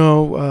 you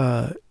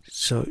know,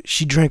 so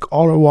she drank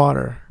all her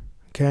water.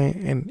 Okay.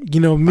 And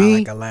you know, me,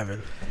 like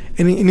 11.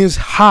 And it was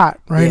hot,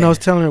 right? Yeah. And I was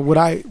telling her what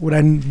I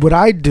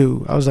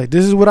do. I was like,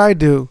 this is what I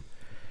do.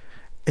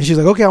 And she's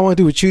like, okay, I want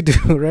to do what you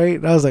do, right?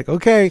 And I was like,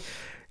 okay,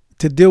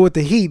 to deal with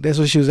the heat. That's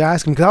what she was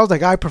asking. Because I was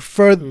like, I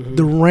prefer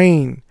the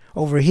rain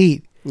over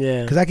heat.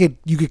 Yeah. Because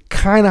you could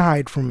kind of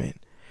hide from it.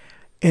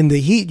 And the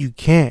heat, you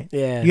can't.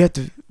 Yeah. You have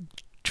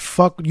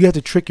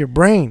to trick your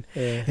brain.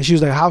 Yeah. And she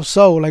was like, how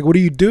so? Like, what do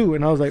you do?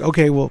 And I was like,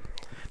 okay, well,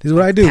 this is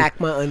what I do. Pack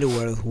my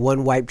underwear with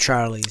one wipe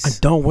Charlie's. I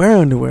don't wear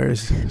underwear.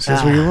 So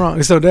that's where you're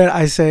wrong. So then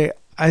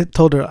I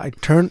told her, I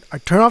turn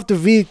off the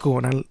vehicle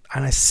and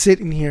I sit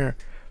in here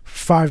for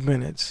 5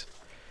 minutes.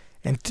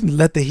 And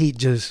let the heat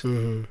just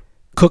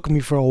cook me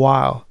for a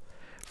while,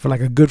 for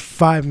like a good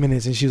 5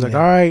 minutes. And she was like,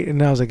 all right.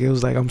 And I was like, it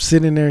was like, I'm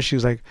sitting there. She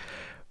was like,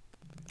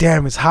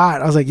 damn, it's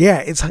hot. I was like,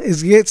 yeah,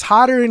 it's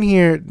hotter in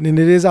here than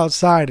it is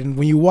outside. And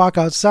when you walk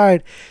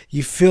outside,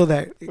 you feel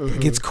that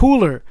it gets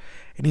cooler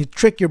and you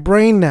trick your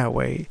brain that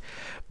way.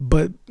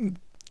 But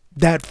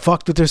that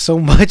fucked with her so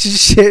much and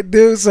shit,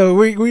 dude. So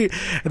we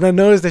and I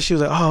noticed that she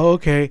was like, oh,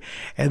 okay.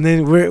 And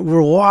then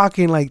we're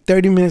walking like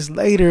 30 minutes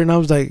later, and I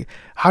was like,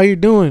 how you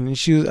doing? And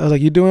I was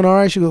like, you doing all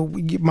right? She goes,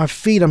 my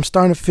feet, I'm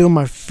starting to feel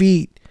my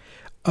feet,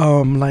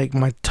 like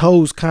my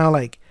toes kind of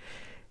like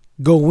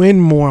go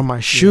in more on my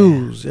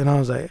shoes. And I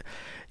was like,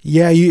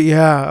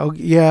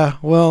 yeah.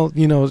 Well,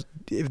 you know,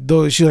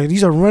 she's like,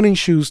 these are running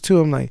shoes too.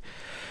 I'm like,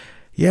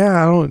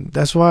 yeah,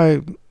 that's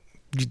why.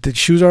 The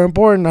shoes are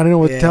important. I didn't know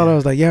what to tell her. I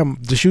was like, yeah,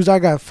 the shoes I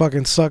got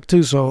fucking suck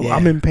too, so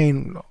I'm in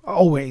pain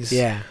always.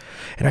 Yeah.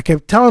 And I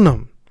kept telling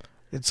them,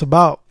 it's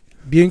about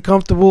being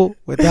comfortable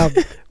without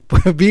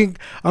being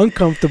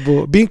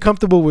uncomfortable, being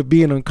comfortable with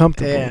being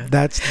uncomfortable. Yeah.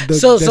 That's the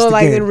so that's the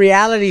like game. in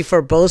reality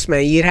for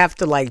Postman, you'd have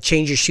to like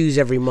change your shoes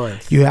every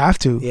month. You have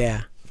to.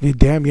 Yeah.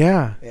 Damn,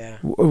 yeah. Yeah.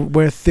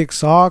 Wear thick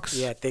socks.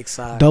 Yeah, thick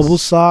socks. Double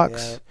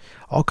socks. Yeah.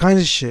 All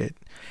kinds of shit.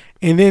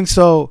 And then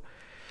so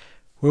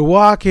we're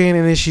walking,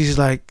 and then she's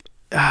like,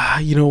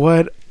 you know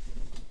what?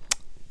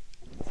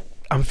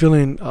 I'm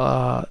feeling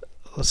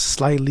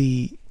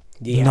slightly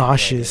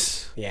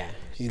nauseous. Yeah.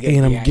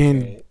 And I'm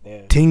getting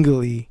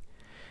tingly.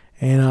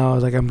 And I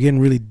was like, I'm getting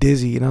really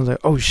dizzy. And I was like,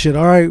 oh shit,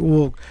 all right,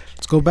 well,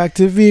 let's go back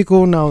to the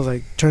vehicle. And I was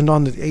like, turned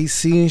on the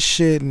AC and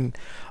shit and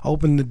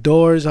opened the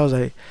doors. I was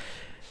like,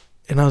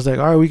 all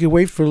right, we can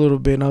wait for a little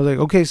bit. And I was like,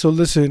 okay, so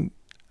listen,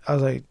 I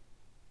was like,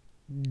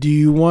 do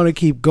you want to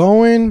keep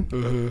going?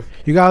 Mm-hmm.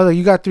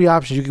 You got three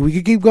options. We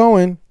could keep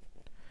going,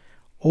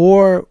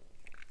 or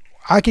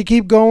I could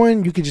keep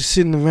going. You could just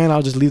sit in the van.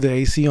 I'll just leave the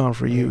AC on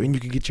for you, and you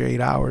could get your 8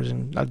 hours.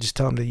 And I'll just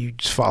tell them that you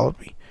just followed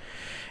me.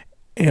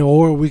 And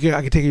or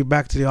I could take you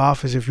back to the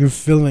office if you're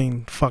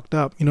feeling fucked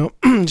up. You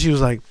know, she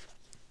was like,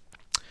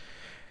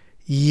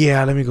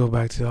 yeah, let me go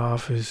back to the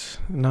office.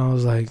 And I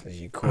was like,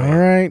 all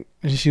right.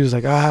 And she was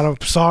like, I'm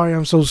sorry.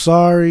 I'm so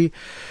sorry.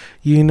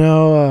 You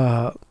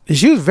know,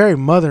 she was very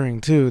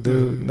mothering too,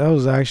 dude. That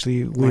was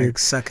actually weird. Like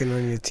sucking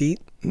on your teeth?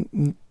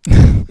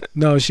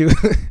 No, she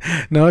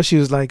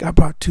was like, I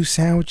brought 2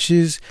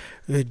 sandwiches,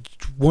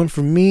 one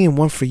for me and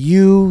one for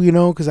you, you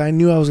know, because I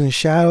knew I was in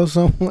shadow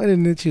somewhere.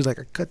 And then she was like,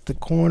 I cut the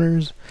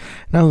corners.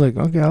 And I was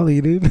like, okay, I'll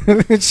eat it.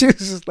 And she was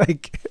just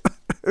like,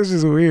 it's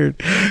just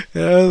weird.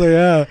 And I was like,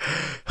 yeah.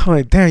 I'm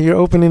like, damn, you're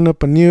opening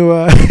up a new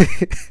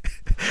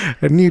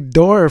a new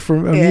door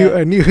from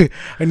a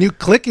new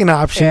clicking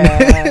option.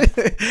 Yeah.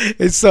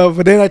 And so,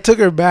 but then I took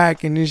her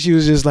back, and then she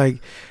was just like,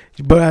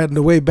 but on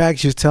the way back,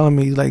 she was telling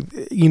me like,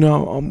 you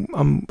know,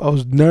 I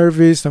was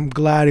nervous. I'm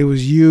glad it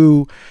was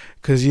you,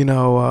 because you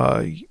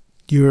know,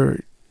 you're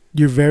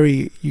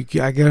very,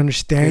 I can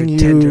understand you're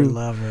you, a tender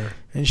lover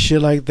and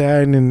shit like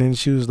that. And then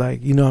she was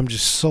like, you know, I'm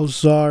just so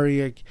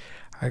sorry.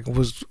 I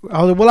was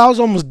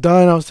almost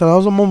done.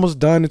 I'm almost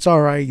done. It's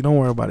all right. You don't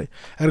worry about it.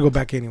 I had to go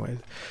back anyway.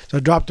 So I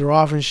dropped her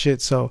off and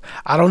shit. So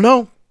I don't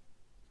know.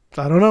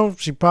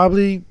 She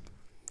probably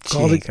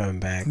called it. Coming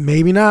back.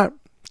 Maybe not.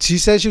 She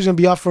said she was gonna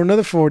be off for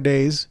another 4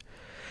 days,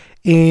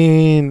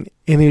 and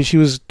then she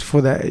was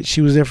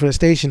there for the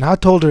station. I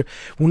told her,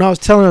 when I was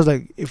telling her, I was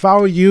like, if I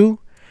were you,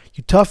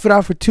 you tough it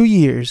out for 2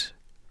 years,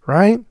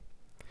 right?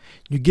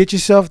 You get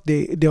yourself,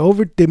 they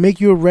make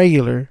you a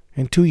regular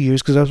in 2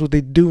 years, because that's what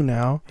they do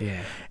now.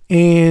 Yeah.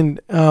 And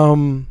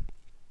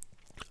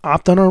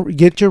opt on,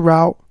 get your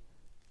route,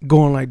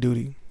 go on light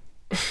duty.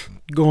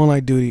 Go on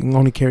light duty and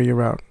only carry your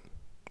route.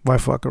 Why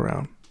fuck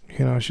around?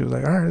 You know, she was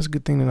like, all right, that's a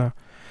good thing to know.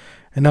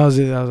 And that was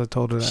it. I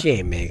told her that. She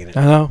ain't making it.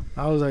 I know.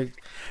 I was like,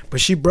 but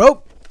she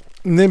broke.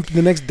 And then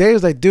the next day, I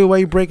was like, dude, why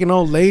you breaking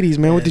old ladies,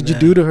 man? What did you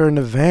do to her in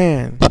the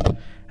van?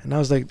 And I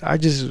was like, I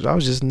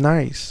was just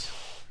nice.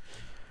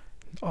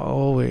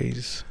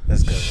 Always.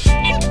 Let's go.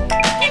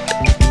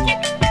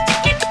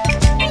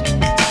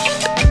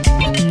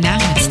 Now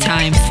it's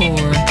time for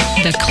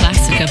the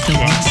classic of the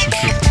week.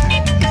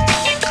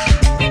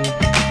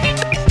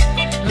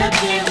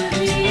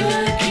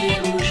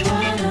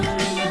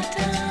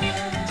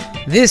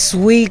 This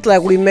week,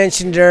 like we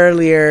mentioned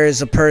earlier,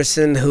 is a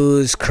person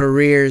whose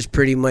careers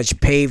pretty much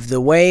paved the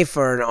way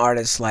for an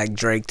artist like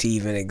Drake to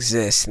even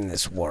exist in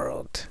this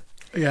world.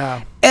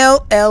 Yeah.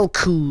 LL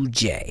Cool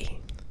J.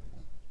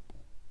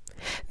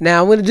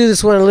 Now, I'm going to do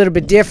this one a little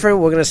bit different.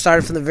 We're going to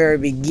start from the very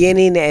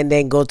beginning and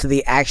then go to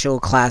the actual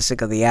classic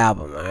of the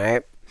album, all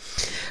right?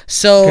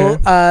 So,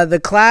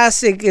 the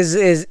classic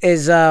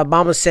is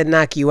Mama Said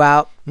Knock You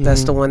Out.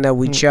 That's the one that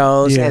we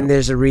chose, and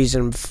there's a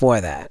reason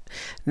for that.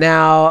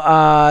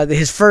 Now,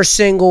 his first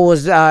single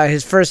was,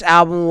 his first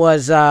album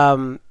was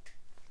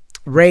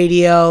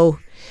Radio.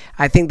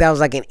 I think that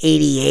was like in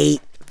 88.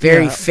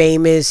 Very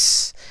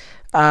famous.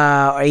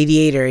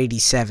 88 or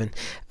 87.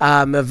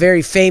 A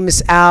very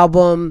famous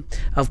album.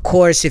 Of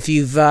course, if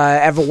you've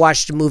ever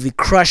watched the movie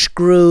Crush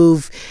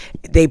Groove,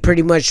 they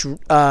pretty much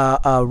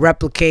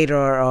replicate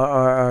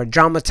or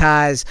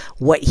dramatize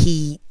what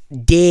he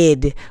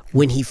did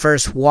when he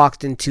first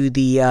walked into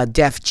the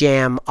Def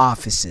Jam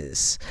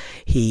offices.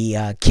 He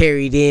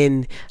carried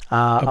in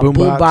a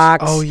boombox.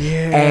 Oh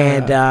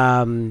yeah.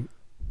 And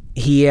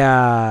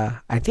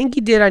I think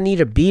he did I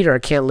Need a Beat or I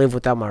Can't Live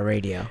Without My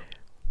Radio.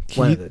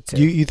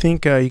 You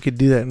think you could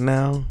do that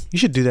now? You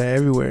should do that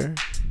everywhere.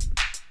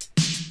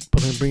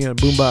 But then bring in a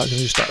boombox and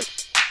you start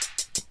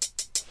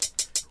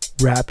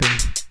rapping.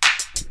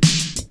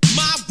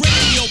 My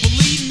radio,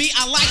 believe me,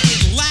 I like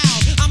it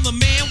loud. I'm the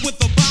man with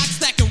the box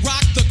that can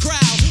rock the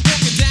crowd.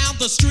 Walking down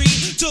the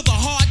street to the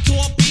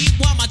hardcore beat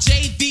while my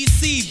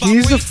JVC.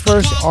 He's the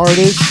first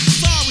artist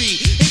sorry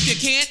if you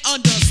can't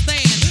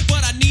understand,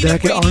 but I need that I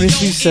can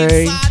honestly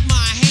say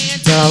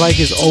that I like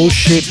his old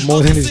shit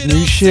more than his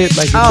new shit.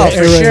 Like that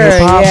era of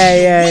hip hop.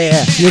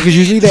 Yeah. Yeah, because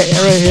usually that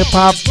era of hip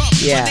hop,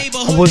 Yeah.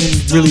 I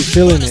wasn't really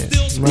feeling it.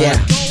 Right? Yeah.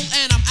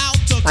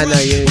 I know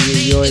you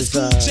always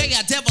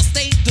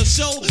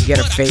get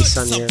a face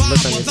on your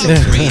look on your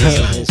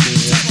face.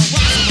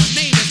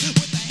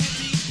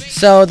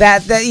 So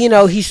that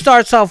he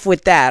starts off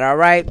with that. All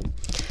right,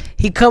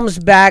 he comes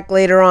back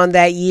later on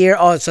that year.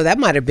 Oh, so that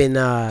might have been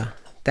that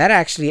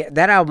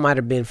album might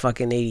have been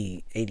fucking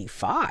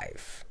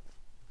 85.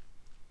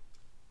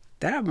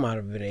 That album might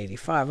have been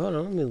 85. Hold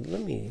on,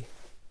 let me.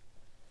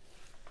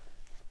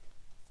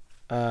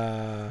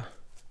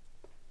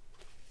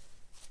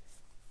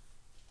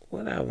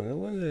 What album?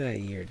 When did that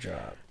year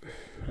drop?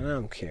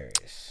 I'm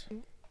curious.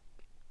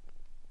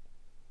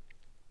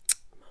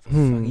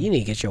 You need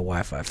to get your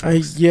Wi-Fi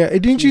fixed. Yeah,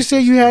 didn't you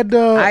say you had?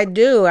 I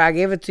do. I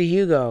gave it to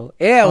Hugo.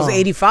 Yeah, it was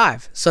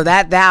 85. So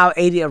that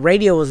 80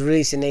 Radio was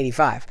released in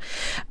 85.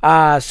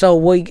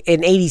 So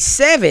in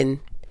 87,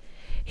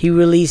 he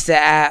released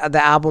the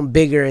album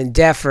Bigger and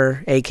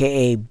Deafer,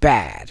 aka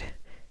Bad,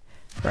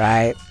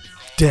 right?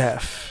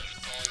 Deaf.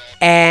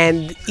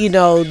 And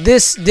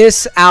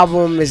this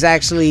album is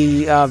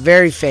actually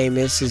very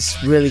famous.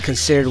 It's really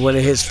considered one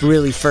of his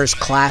really first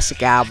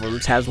classic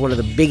albums. Has one of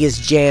the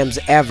biggest jams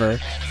ever.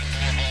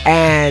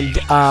 And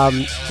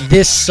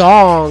this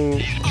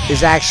song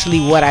is actually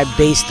what I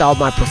based all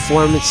my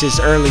performances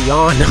early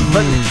on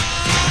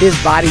his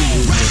body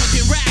movement.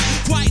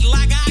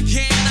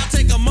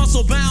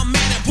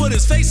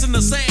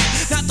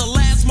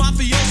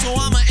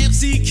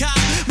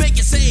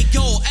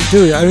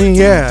 Dude, I mean,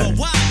 yeah.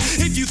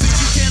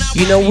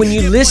 When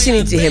you're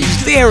listening to him,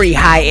 very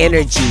high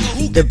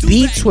energy. The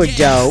beats were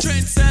dope.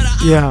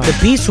 Yeah. The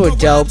beats were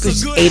dope.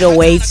 It's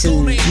 808s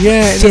and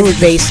synth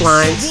bass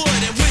lines.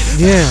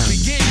 Yeah.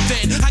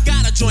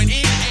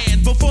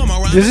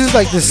 This is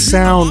like the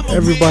sound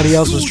everybody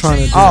else was trying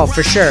to do. Oh,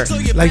 for sure.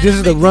 Like this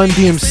is the Run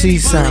DMC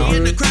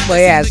sound. Well,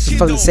 yeah, it's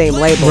from the same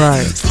label.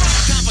 Right.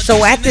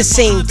 So at the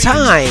same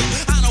time,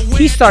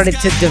 he started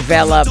to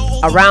develop,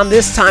 around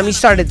this time, he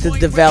started to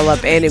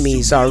develop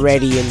enemies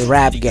already in the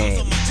rap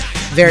game.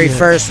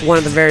 One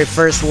of the very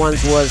first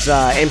ones was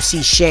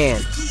MC Shan.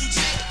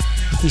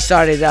 He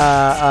started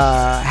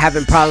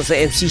having problems with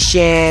MC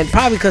Shan,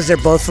 probably because they're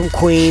both from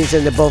Queens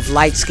and they're both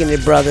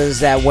light-skinned brothers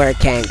that wear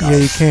Kangos. Yeah,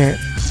 you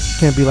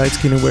can't be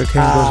light-skinned and wear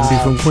Kangos and be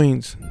from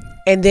Queens.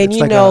 And then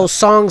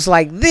songs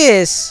like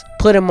this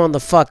put him on the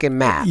fucking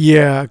map.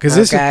 Yeah,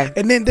 because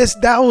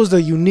that was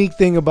the unique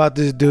thing about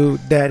this dude,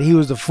 that he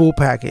was the full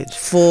package.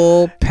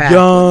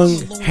 Young,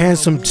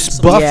 handsome,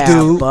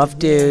 buff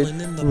dude,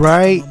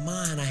 right?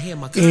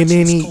 And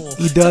then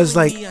he does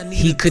like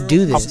he could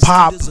do this a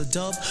pop. The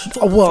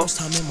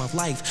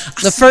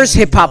first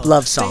hip hop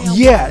love song.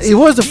 Yeah, it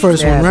was the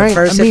first one, right? The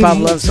first hip hop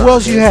love song. Who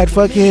else you had?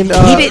 Fucking.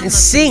 He didn't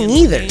sing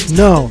either.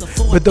 No,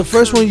 but the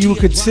first one you would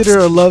consider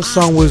a love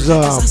song was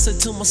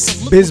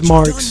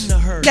Bismarck's.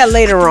 Yeah,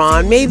 later on.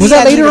 Maybe was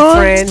that later on?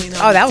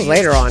 Oh, that was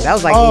later on. That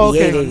was like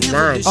 88,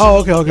 89. Oh,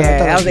 okay. Yeah,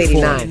 that was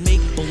 89.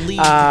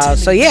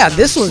 So yeah,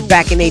 this was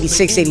back in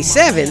 86,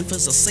 87.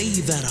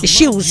 The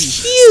shit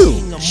was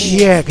huge.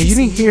 Yeah, because you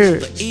didn't hear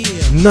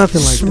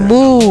nothing like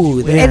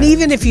smooth. That. Yeah. And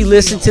even if you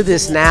listen to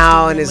this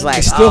now and it's like,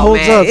 it still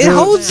holds up. It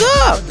holds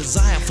up.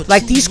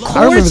 Like these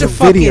chords are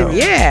fucking,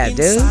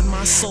 dude.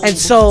 And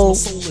so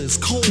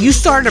you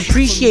start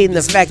appreciating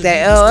the fact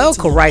that LL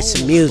could write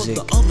some music.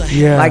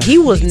 Yeah. Like he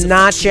was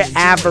not your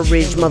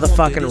average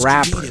motherfucking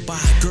rapper.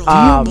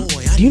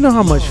 Do you know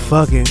how much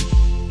fucking?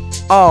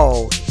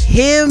 Oh.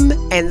 Him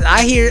and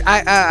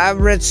I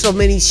read so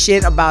many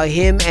shit about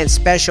him and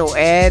Special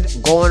Ed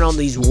going on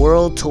these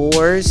world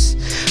tours.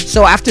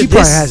 So after he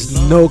this, probably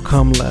has no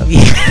cum left.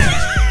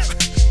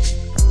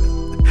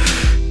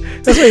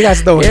 That's why he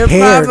got no hair.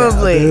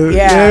 Probably, now, dude.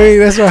 Yeah. You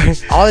know what I mean?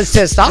 That's why all his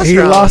testosterone. He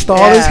lost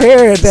all his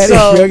hair at that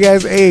young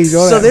ass age.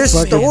 So there's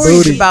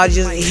stories about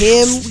just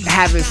him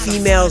having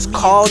females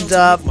called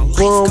up,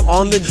 boom,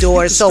 on the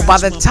door. So by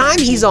the time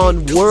he's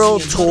on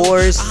world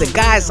tours, the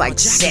guy's like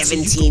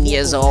 17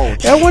 years old.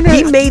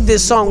 He made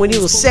this song when he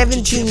was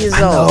 17 years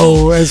old.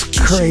 Oh, that's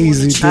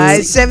crazy,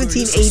 dude.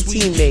 17,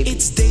 18 maybe.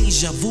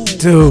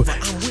 Dude,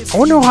 I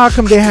wonder how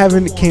come they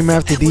haven't came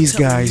after these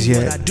guys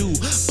yet.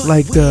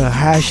 Like the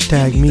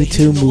hashtag Me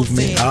Too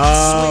movement.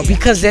 Oh,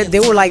 because they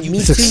were like Me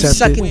Too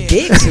sucking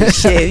dicks and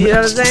shit. You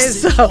know what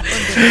I'm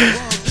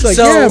saying?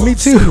 Yeah, Me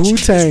Too,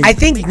 Wu-Tang. I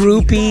think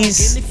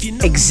groupies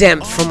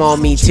exempt from all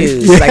Me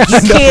Too's. Like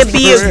you can't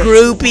be a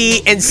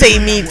groupie and say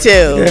Me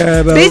Too.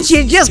 Yeah, no. Bitch,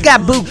 you just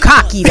got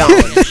bukkakied on.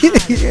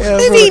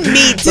 Me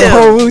Too. The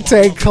whole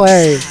Wu-Tang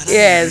claim.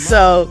 Yeah,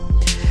 so.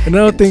 And I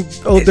don't think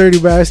Old Dirty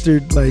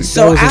Bastard like.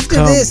 So after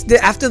this,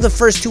 after the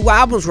first two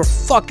albums were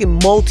fucking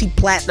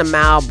multi-platinum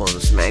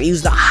albums, man. He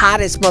was the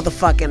hottest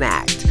motherfucking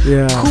act.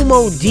 Yeah.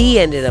 Kumo D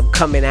ended up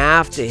coming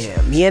after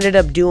him. He ended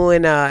up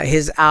doing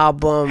his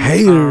album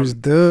Haters,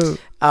 dude.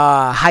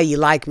 How You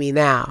Like Me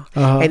Now.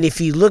 And if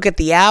you look at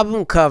the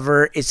album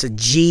cover, it's a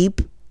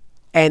Jeep,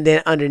 and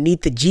then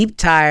underneath the Jeep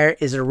tire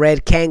is a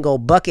red Kango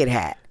bucket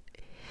hat.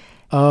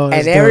 Oh,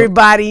 and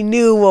everybody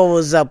knew what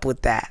was up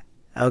with that.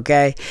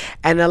 Okay,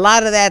 and a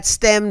lot of that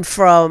stemmed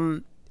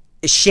from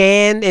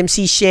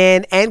MC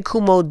Shan and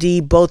Kumo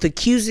D both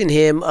accusing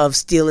him of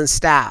stealing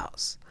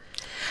styles.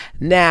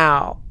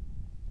 Now,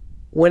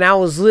 when I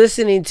was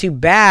listening to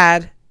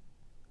Bad,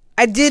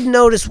 I did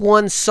notice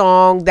one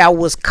song that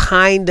was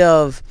kind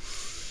of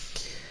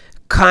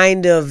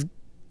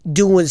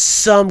doing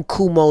some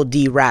Kumo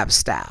D rap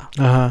style.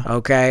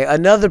 Okay,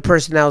 another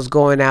person that was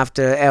going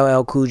after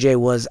LL Cool J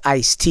was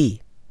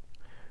Ice-T.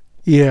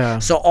 Yeah.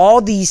 So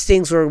all these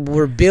things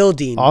were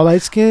building. All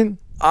light skin?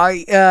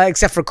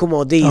 Except for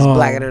Kumo D, he's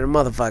blacker than a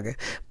motherfucker.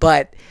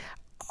 But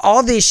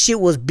all this shit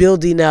was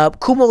building up.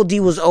 Kumo D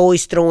was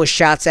always throwing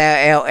shots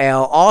at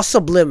LL, all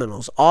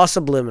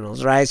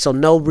subliminals, right? So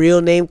no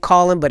real name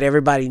calling, but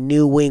everybody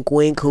knew wink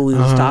wink who he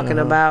was talking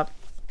about.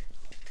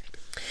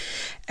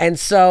 And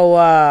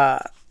so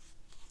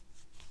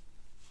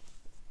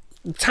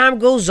time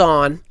goes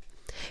on.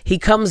 He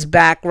comes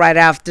back right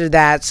after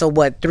that. So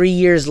what, 2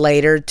 years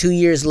later,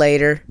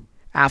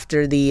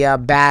 after the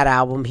Bad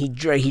album, he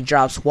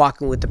drops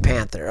Walking with the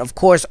Panther. Of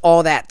course,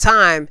 all that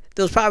time,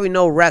 there was probably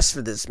no rest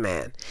for this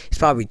man. He's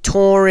probably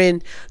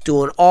touring,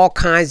 doing all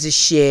kinds of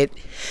shit,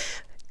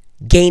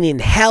 gaining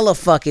hella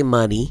fucking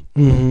money,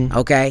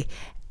 okay?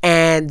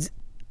 And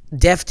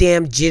Def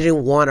Jam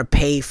didn't want to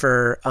pay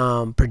for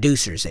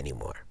producers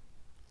anymore.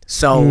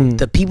 So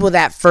the people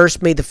that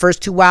first made the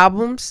first 2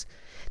 albums,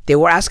 they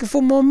were asking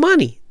for more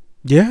money.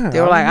 Yeah. They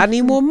were like, I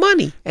need more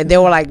money. And they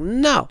were like,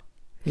 no.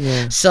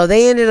 Yeah. So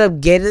they ended up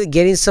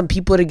getting some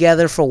people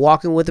together for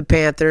Walking with the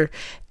Panther,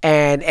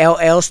 and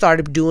LL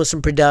started doing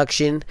some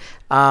production.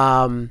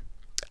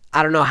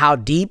 I don't know how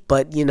deep,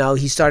 but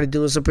he started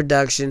doing some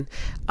production.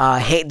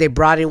 They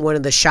brought in one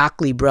of the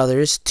Shockley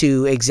brothers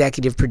to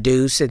executive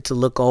produce and to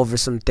look over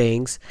some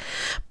things.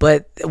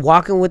 But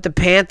Walking with the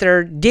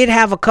Panther did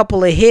have a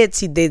couple of hits.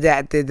 He did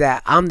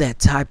that. I'm that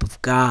type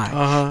of guy.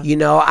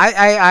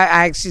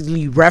 I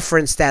actually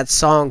referenced that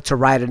song to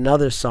write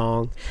another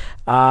song.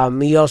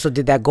 He also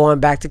did that Going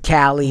Back to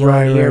Cali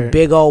on here,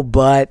 Big Old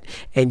Butt,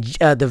 and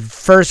the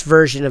first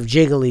version of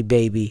Jiggly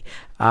Baby.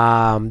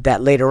 That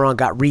later on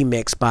got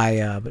remixed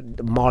by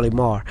Marley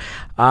Marl.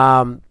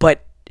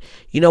 But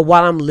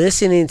while I'm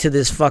listening to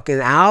this fucking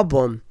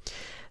album,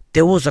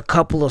 there was a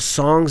couple of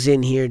songs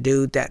in here,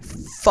 dude, that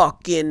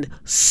fucking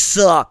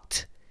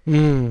sucked.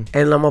 And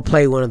I'm gonna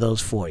play one of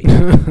those for you.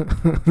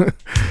 I'm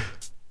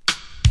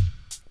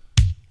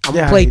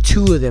gonna play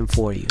 2 of them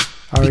for you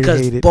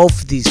because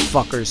both of these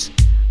fuckers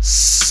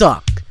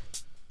suck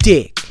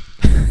dick.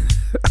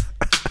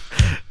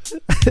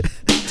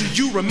 Do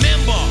you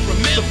remember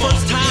the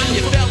first time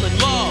you fell in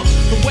love?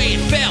 The way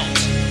it felt,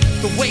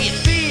 the way it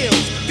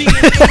feels, being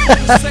able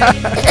to say at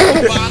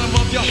the bottom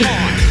of your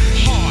heart,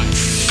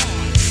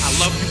 I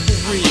love you for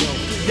real.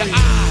 Your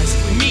eyes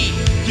meet,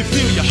 you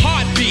feel your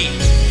heartbeat.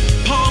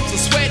 Palms are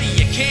sweaty,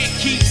 you can't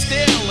keep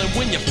still. And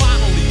when you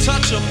finally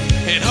touch them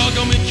and hug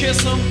them and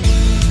kiss them,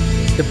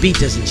 the beat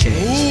doesn't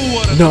change. Ooh,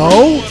 what a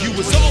no, you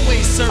was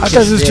always searching. I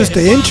thought it was just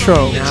the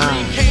intro.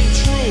 Nah.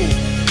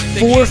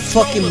 4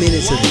 fucking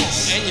minutes of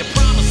this.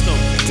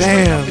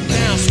 Damn.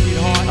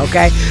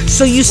 Okay,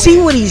 so you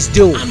see what he's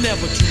doing.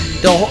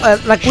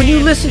 Like when you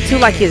listen to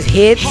like his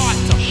hits,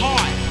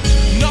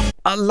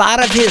 a lot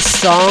of his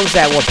songs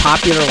that were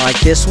popular, like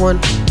this one,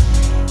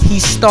 he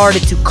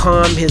started to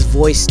calm his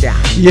voice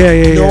down.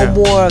 No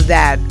more of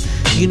that,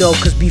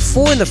 because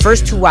before in the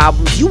first 2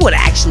 albums, you would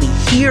actually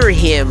hear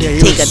him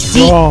take a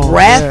deep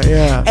breath,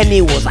 and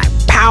it was like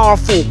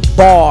powerful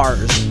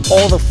bars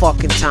all the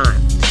fucking time.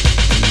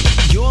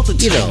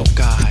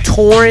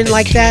 Touring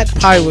like that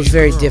probably was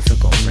very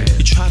difficult for him.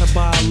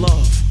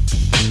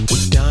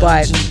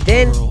 But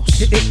then,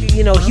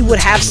 he would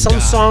have some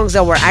songs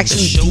that were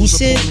actually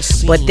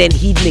decent, but then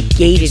he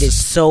negated it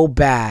so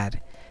bad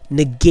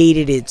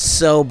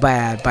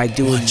by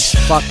doing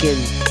fucking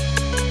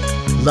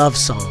love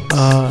songs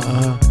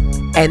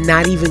and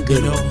not even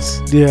good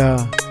ones.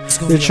 Yeah.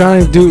 They're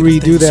trying to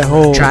redo that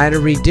whole. Trying to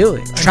redo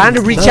it. Trying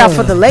to reach out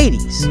for the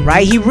ladies,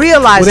 right? He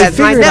realized that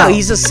right now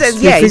he's a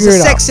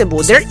sex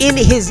symbol. They're in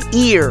his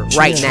ear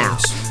right now.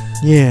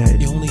 Yeah.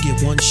 You only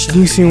get one shot.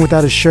 You see him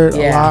without a shirt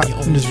a lot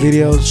in his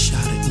videos.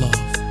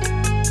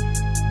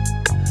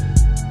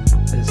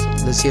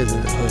 Let's hear the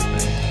hook, man.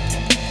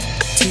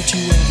 Did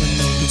you ever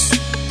notice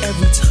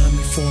every time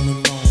you fall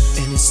in love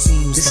and it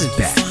seems this like is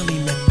bad. You finally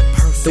met the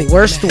perfect The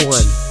worst match.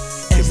 one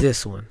is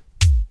this one.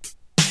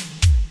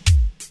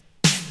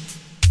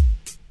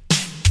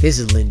 This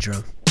is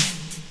Lindrum.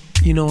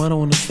 I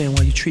don't understand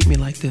why you treat me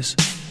like this.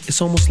 It's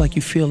almost like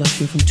you feel like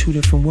we're from 2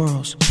 different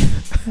worlds.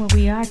 Well,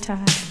 we are,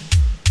 Todd.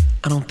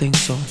 I don't think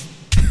so.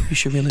 You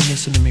should really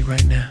listen to me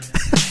right now.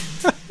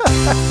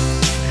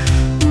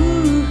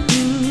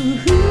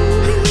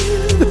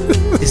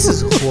 This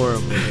is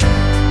horrible.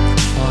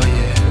 Oh,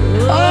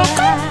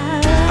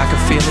 yeah. I can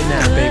feel it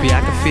now, baby.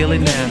 I can feel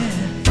it now.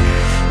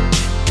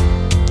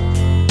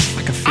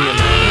 I can feel it.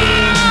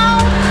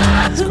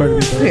 It's going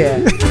to be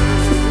bad. Yeah.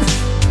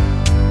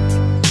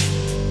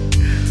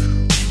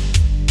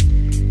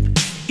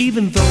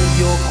 Even though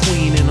you're a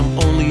queen and I'm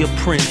only a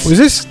prince. Was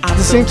this at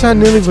the same time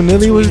Nilly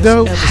Vanilli was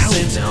dope? I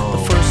don't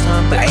know.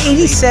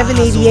 87,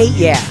 88,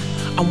 yeah.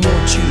 I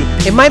want you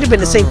to be. It might have been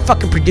the same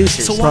fucking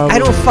producers. Probably. I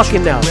don't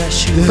fucking know.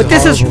 This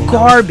This is horrible.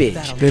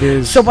 garbage. It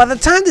is. So by the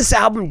time this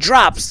album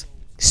drops,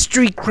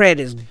 street cred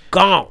is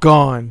gone.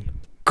 Gone.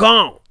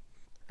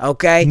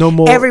 Okay? No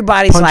more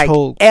Everybody's punch like,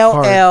 hole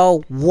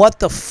LL, what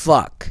the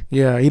fuck?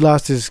 Yeah, he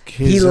lost his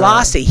He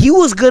lost it. He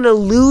was going to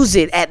lose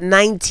it at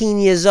 19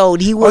 years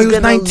old. He was he was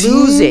going to 19?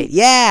 lose it.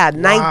 Yeah,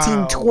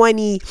 19,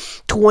 20,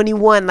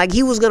 21. Like,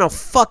 he was going to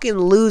fucking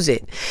lose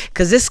it.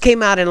 Because this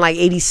came out in like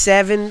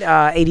 87,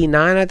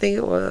 89, I think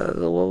it was.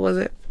 What was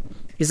it?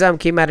 His album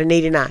came out in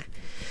 89.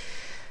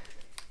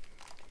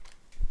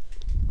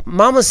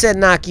 Mama Said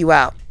Knock You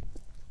Out.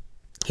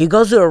 He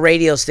goes to a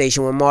radio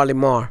station with Marley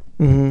Marl,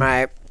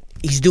 right?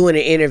 He's doing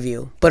an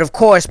interview. But of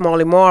course,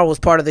 Marley Marl was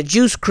part of the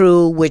Juice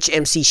Crew, which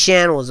MC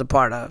Shan was a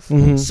part of.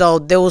 So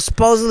there was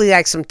supposedly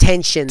like some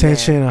tension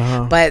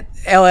there. But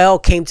LL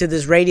came to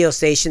this radio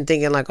station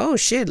thinking like, oh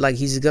shit, like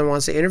he's gonna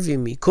want to interview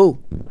me. Cool.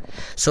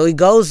 So he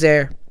goes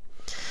there.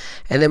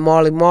 And then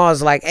Marley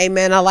Marl's like, hey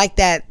man, I like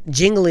that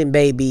Jingling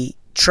Baby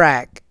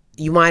track.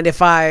 You mind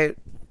if I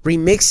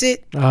remix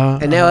it?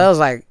 And LL's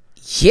like,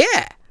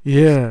 yeah,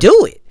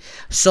 do it.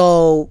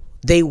 So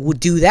they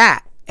would do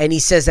that. And he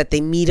says that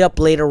they meet up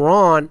later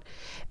on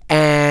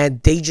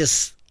and they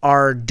just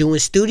are doing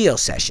studio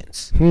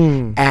sessions.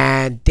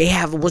 And they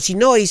have, once you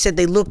know, he said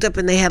they looked up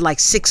and they had like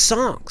 6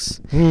 songs.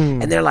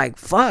 And they're like,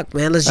 fuck,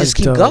 man, let's just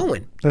keep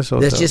going. Let's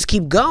just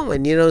keep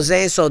going. You know what I'm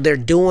saying? So they're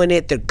doing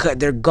it.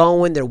 They're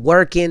going. They're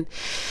working.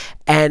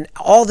 And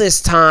all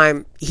this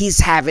time, he's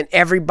having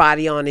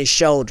everybody on his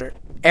shoulder.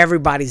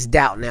 Everybody's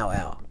doubting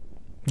LL.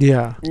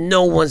 Yeah.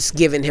 No one's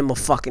giving him a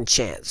fucking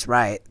chance,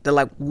 right? They're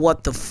like,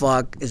 what the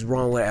fuck is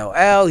wrong with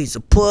LL? He's a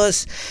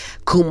puss.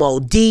 Kumo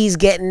D's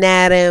getting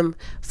at him.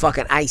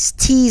 Fucking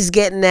Ice-T's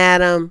getting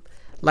at him.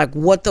 Like,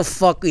 what the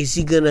fuck is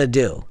he gonna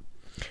do?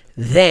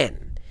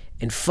 Then,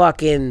 in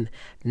fucking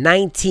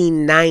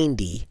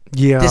 1990,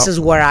 this is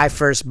where I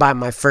first bought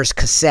my first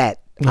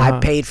cassette. I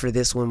paid for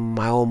this one with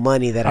my own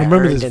money that I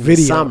earned in the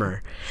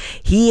summer.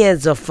 He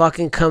ends up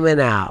fucking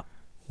coming out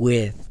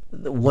with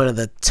one of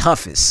the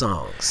toughest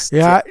songs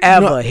to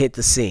ever hit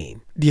the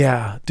scene.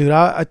 Yeah, dude,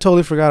 I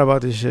totally forgot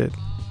about this shit.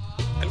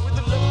 And with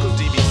the local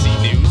DBC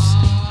news,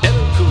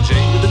 LL Cool J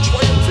with a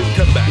triumphant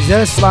comeback. Is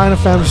that a Sly and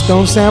the Family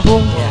Stone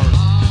sample?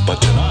 Yeah.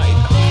 But tonight,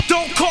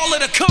 don't call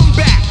it a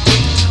comeback.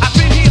 I've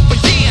been here for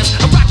years.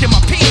 I'm rocking my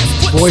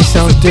pants. Voice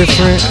sounds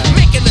different.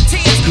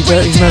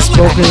 He's not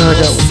spoken like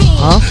that.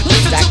 Huh?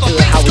 Back to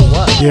how it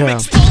was. Yeah.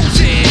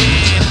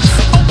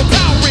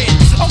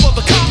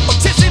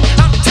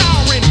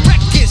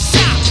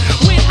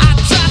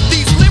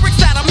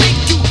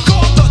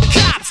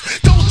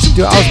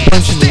 Dude, I was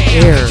punching the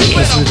air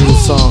listening to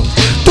this song.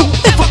 Don't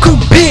ever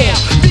compare.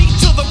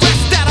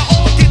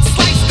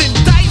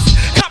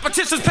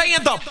 Competition's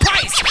paying the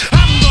price.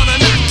 I'm gonna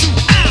knock you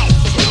out.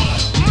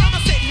 Mama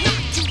said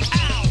knock you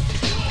out.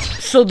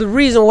 So the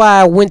reason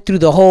why I went through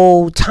the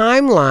whole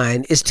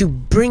timeline is to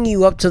bring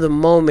you up to the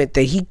moment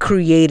that he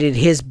created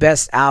his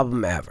best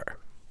album ever.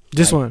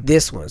 This one.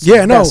 This one's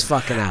the best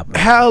fucking album.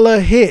 Hella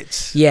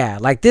hits. Yeah,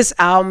 like this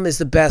album is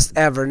the best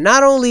ever.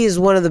 Not only is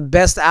one of the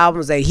best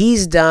albums that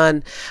he's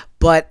done,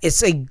 but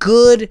it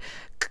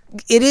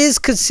is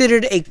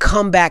considered a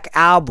comeback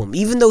album,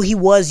 even though he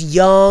was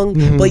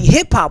young, but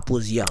hip hop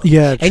was young.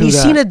 Yeah, and you've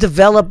seen a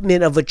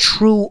development of a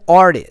true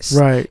artist.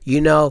 Right.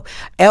 You know,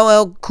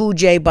 LL Cool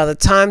J, by the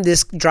time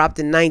this dropped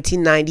in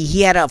 1990,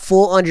 he had a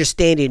full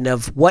understanding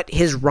of what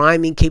his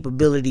rhyming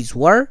capabilities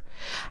were,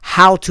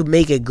 how to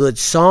make a good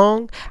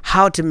song,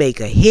 how to make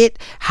a hit,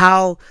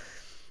 how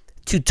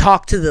to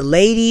talk to the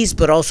ladies,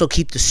 but also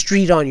keep the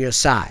street on your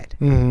side.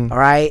 All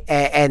right.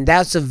 And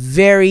that's a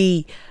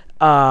very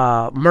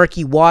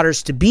murky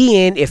waters to be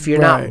in if you're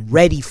not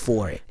ready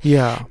for it.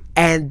 Yeah.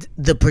 And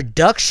the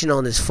production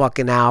on this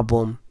fucking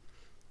album,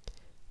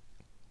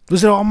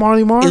 was it all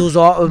Marley Marl? it was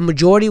all, a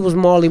majority was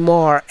Marley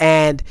Marl.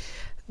 And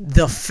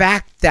the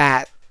fact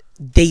that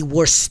they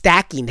were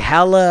stacking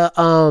hella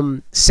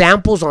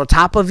samples on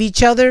top of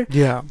each other,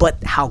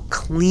 but how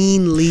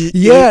cleanly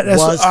it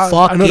was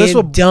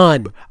fucking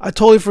done. I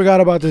totally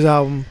forgot about this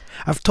album.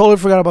 I've totally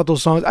forgot about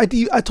those songs. I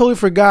totally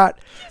forgot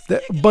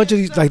that a bunch of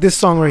these, like this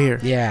song right here.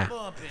 Yeah.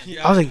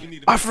 I was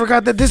like, I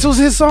forgot that this was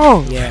his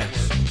song. Yeah.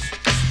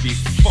 Be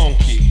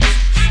funky.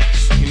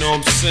 You know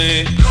what I'm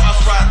saying?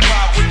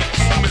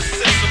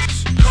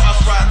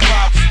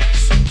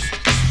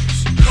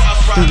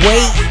 The way,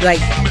 like,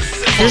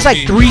 there's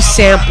like 3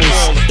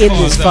 samples in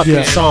this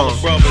fucking song.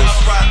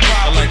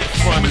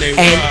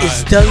 And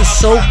it's done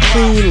so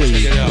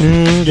cleanly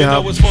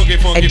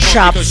and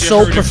chopped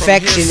so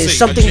perfection. It's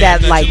something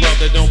that like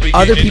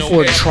other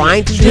people are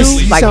trying to do,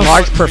 like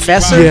Large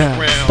Professor,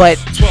 but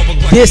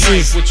this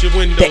is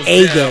the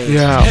A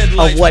game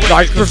of what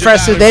Large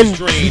Professor then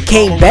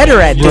became better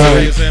at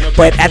doing.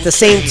 But at the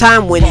same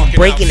time, when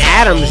Breaking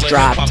Atoms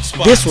dropped,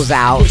 this was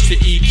out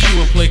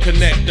night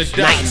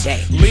and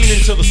day.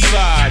 Leaning to the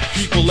side,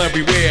 people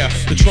everywhere.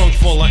 The trunk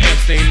full of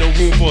amps, ain't no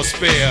room for a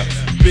spare.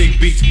 Big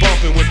beats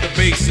bumping with the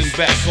bass and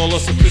back. All the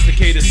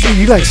sophisticated.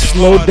 You like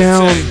slowed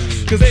down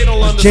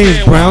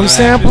James Brown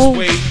sample?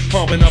 I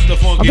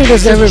think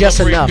that's ever just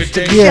enough.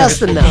 Yeah,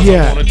 Just enough.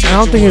 Yeah, I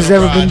don't think it's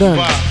ever been done.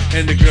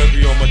 And the girls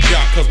be on my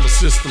jock cause my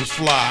system's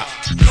fly.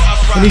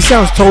 And he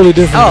sounds totally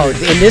different. Oh,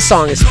 in this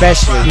song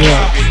especially.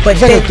 Yeah, But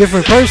it's like they, a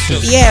different person.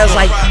 yeah, it's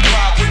like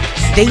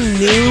they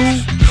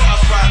knew.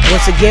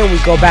 Once again, we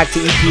go back to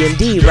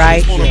EPMD,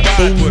 right?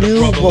 They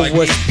knew what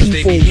was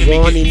people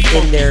wanting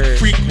in their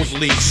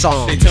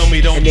songs,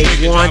 and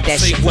they want that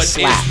shit to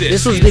slap.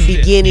 This was the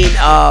beginning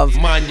of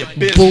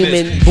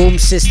boom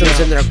systems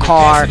in their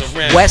car.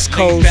 West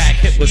Coast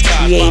was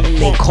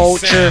creating a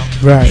culture,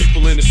 Right.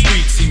 and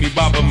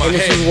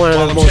this is one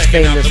of the most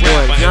famous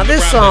ones. Now,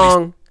 this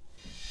song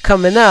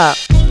coming up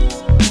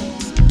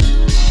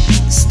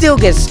still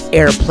gets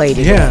airplay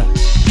today. Yeah.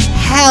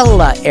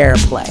 Hella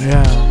airplay.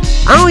 Yeah.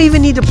 I don't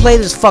even need to play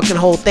this fucking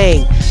whole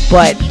thing,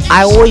 but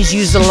I always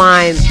use the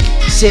line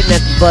sitting at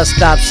the bus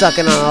stop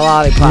sucking on a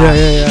lollipop.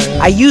 Yeah.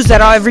 I use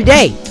that every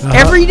day.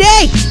 Every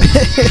day.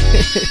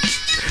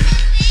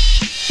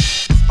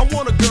 I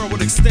want a girl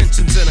with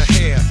extensions in her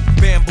hair,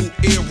 bamboo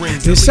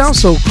earrings. It sounds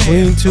so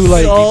clean too,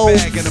 like So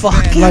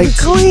fucking like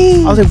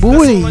clean. I was like, what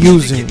were they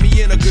using?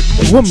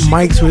 Like, what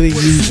mics were they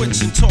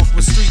using?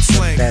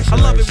 I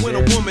love it when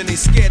a woman ain't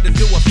scared to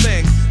do a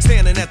thing.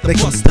 Standing at the Like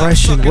bus stop,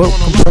 compression. sucking What on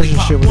a compression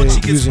lollipop. shit were Once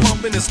they she gets using?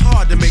 pumping, it's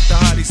hard to make the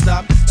hottie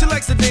stop. She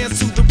likes to dance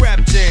to the rap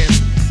jam.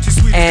 She's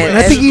sweet And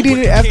I think he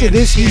didn't. After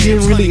this, he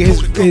didn't really.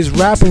 His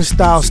rapping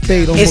style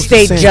stayed almost It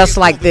stayed the same. just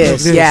like this. Like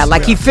this. Yeah,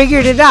 like he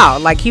figured it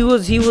out. Like he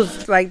was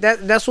like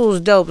that. That's what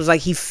was dope. It's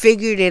like he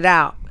figured it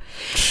out.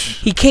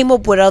 He came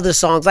up with other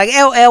songs. Like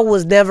LL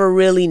was never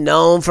really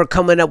known for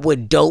coming up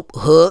with dope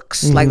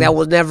hooks. Like that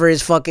was never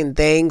his fucking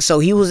thing. So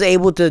he was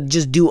able to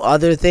just do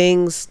other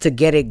things to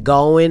get it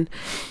going.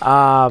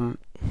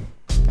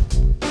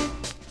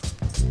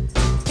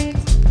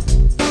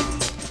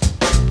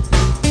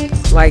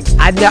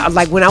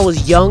 Like when I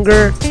was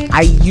younger,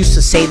 I used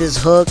to say this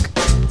hook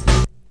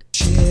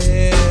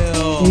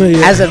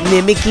as a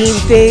mimicking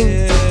thing.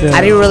 Yeah.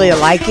 I didn't really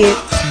like it,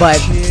 but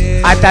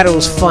I thought it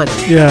was funny.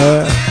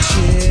 Yeah.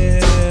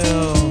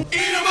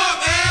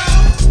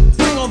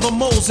 Bring on the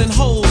moles and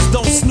holes,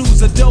 don't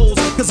snooze a doze,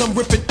 cause I'm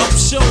ripping up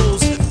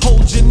shows.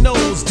 Hold your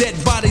nose, dead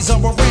bodies are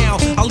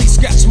around. I'll leave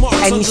scratch marks.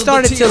 And he under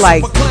started the to, tears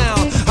like, of a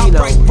clown. you know,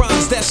 I write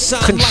rhymes that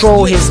shine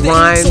control like his lipstick.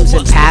 rhymes So and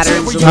much patterns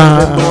a material,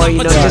 little bit more,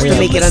 you know, just to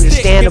make it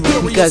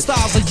understandable. Because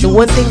the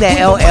one thing that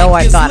LL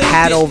I thought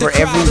had over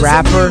every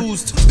rapper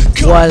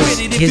was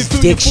his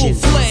diction.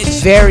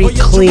 Very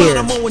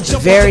clear,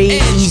 very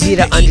easy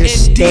to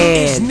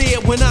understand,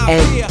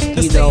 and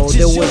you know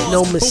there was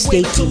no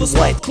mistaking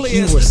what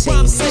he was saying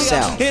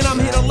himself. And I'm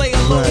here to lay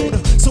a load.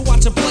 So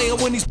watch a player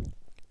when he's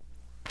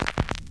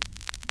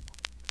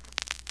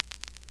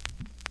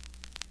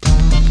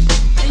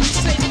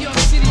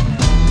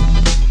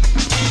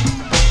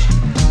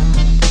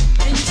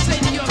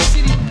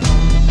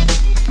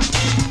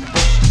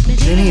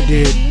Then he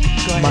did.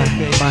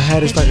 My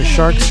head is like a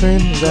shark's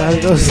fin. Is that how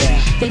it goes?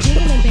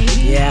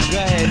 Yeah.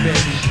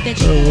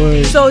 Oh,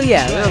 word. So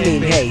yeah, I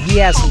mean, hey, he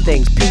has some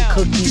things. Pink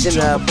cookies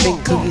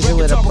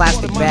with a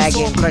plastic bag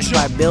and crushed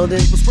by a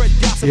building.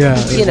 Yeah.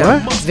 You know,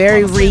 What?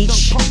 very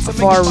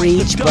far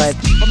reach, but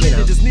you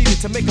know.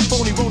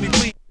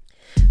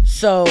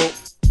 So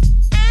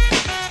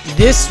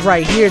this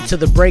right here, To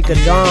the Break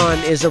of Dawn,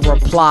 is a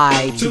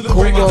reply to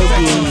Kumo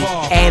D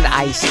and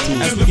Ice-T.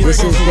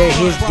 This is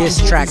his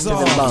diss track to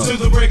them both.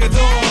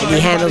 And he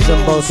handles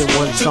them both in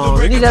one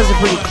song. And he does it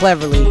pretty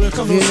cleverly. If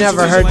you've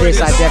never heard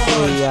this, I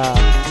definitely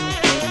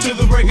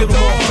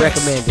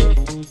recommend it.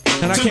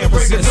 and I can't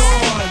resist.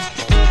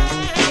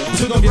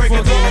 We're gonna get funky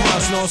in the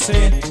house, you know what I'm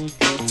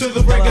saying? To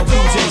the break of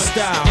dawn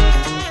style.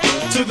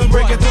 To the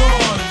break of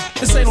dawn.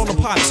 This ain't on the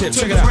pot tip,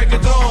 check it out.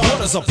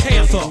 What is a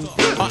panther?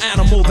 An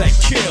animal that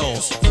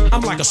kills.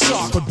 I'm like a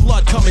shark with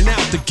blood coming out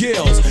the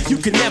gills. You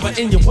can never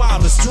in your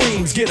wildest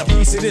dreams get a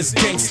piece of this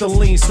gangster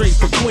lean straight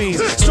for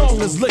Queens.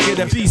 Strong as liquor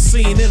that be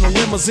seen in a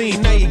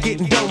limousine. Now you're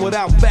getting done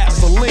without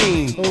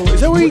Vaseline. Is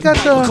that where you got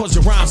the? Because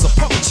your rhymes are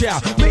puppet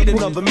child. Made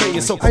another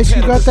million, so Ice,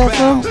 you got that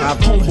from?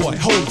 Homeboy,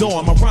 hold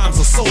on, my rhymes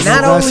are so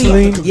Not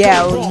only, Vaseline?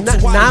 yeah,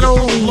 not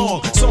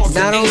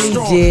only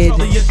did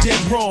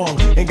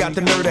and got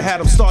the nerve to have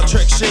them Star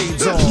Trek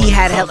shades on. he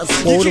had hella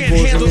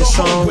quotables in this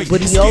song,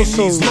 but he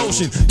also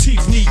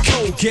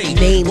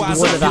named one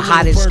of the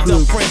hottest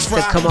groups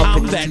to come up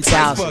in the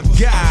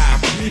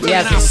 2000s. He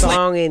has a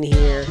song in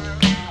here.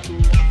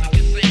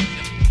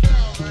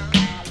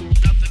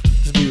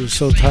 This beat was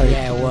so tight.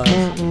 Yeah, it was.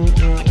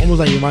 Almost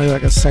like reminded me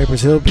like a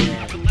Cypress Hill beat.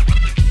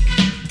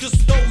 Just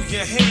throw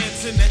your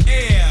hands in the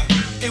air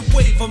and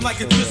wave them like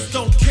you just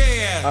don't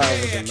care.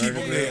 Keep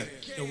them there.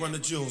 Yo, run the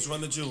jewels,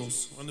 run the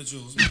jewels, run the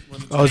jewels.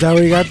 Oh, is that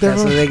where you got that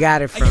That's from? where they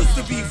got it from.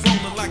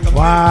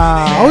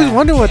 Wow. I always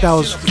wondered what that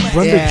was.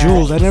 Run the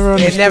Jewels. I never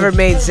understood. It never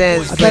made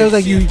sense. I thought it was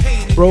like you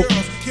broke,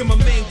 like,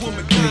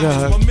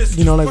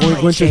 you know, like when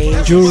you went to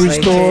a jewelry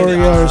store,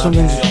 or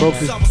something, just broke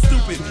the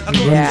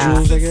Yeah.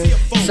 jewels, I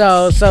guess.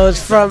 So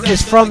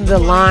it's from the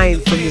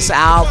line from this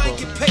album.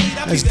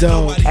 That's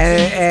dope.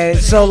 And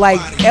so like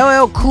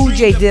LL Cool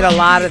J did a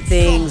lot of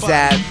things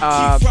that,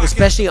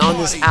 especially on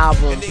this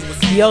album.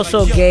 He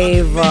also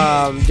gave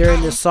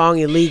during the song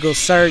 "Illegal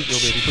Search,"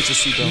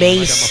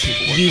 Mace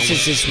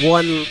uses this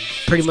one,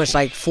 pretty much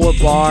like 4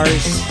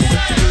 bars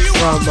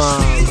from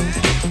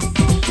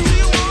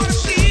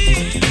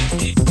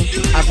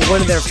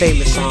one of their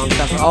famous songs.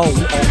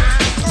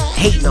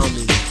 "Hating on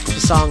Me." The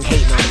song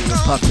 "Hating on Me"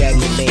 with Puff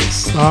Daddy and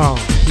Mace. Oh.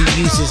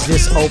 He uses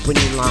this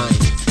opening line.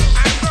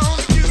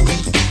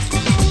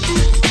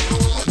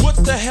 What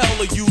the hell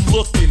are you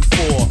looking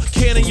for?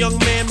 Can a young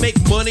man make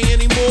money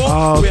anymore?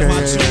 Oh, okay, Where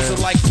my jewels are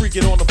like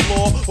freaking on the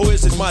floor? Or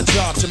is it my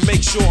job to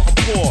make sure I'm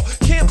poor?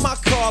 Can't my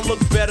car look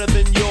better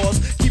than yours?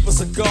 Keep a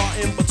cigar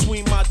in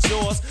between my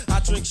jaws. I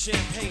drink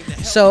champagne to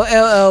help. So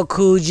LL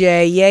Cool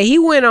J, yeah, he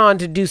went on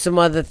to do some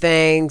other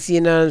things.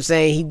 You know what I'm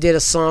saying? He did a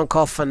song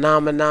called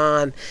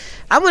Phenomenon.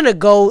 I'm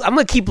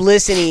gonna keep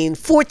listening.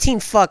 14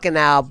 fucking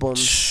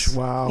albums.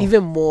 Wow.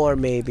 Even more,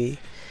 maybe.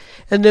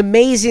 An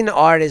amazing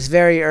artist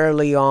very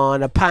early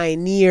on, a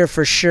pioneer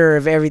for sure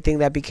of everything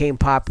that became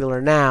popular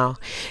now,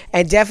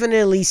 and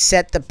definitely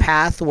set the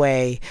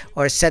pathway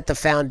or set the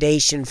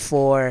foundation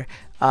for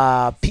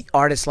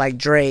artists like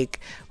Drake,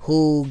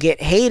 who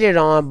get hated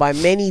on by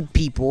many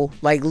people,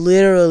 like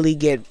literally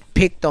get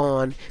picked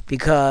on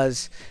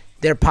because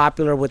they're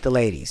popular with the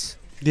ladies.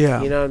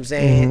 Yeah. You know what I'm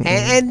saying? Mm-hmm.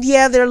 And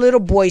yeah, they're a little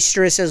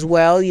boisterous as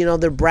well. You know,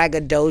 they're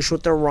braggadocious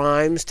with their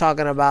rhymes,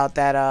 talking about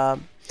that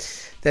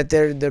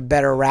they're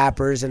better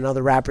rappers and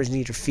other rappers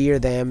need to fear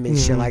them and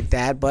shit like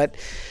that. But,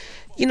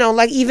 you know,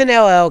 like even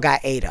LL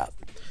got ate up.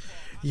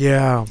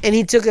 Yeah. And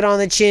he took it on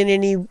the chin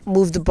and he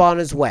moved upon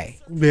his way.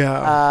 Yeah.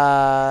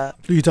 Are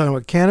you talking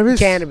about Cannabis?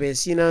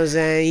 Cannabis, you know what I'm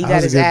saying? He That got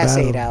was a his good ass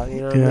battle. ate out,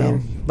 you know what I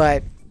mean?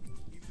 But,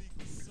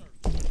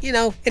 you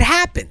know, it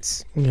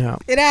happens. Yeah.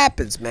 It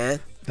happens, man.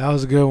 That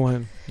was a good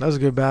one. That was a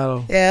good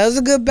battle. Yeah, it was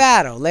a good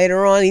battle.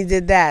 Later on, he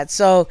did that.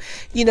 So,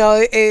 you know,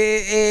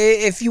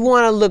 if you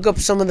want to look up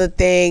some of the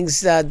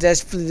things,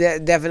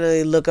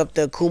 definitely look up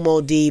the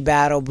Kumo D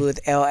battle with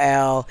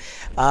LL.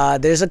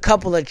 There's a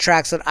couple of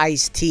tracks with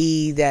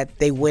Ice-T that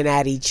they went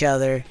at each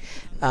other.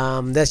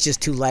 That's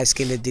just 2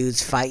 light-skinned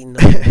dudes fighting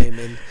other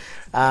women.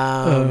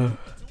 And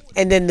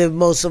then the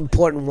most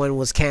important one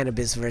was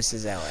Cannabis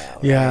versus LL.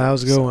 Yeah, right? that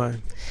was a good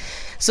one.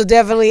 So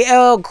definitely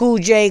LL Cool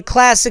J,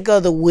 classic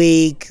of the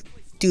week.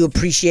 Do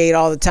appreciate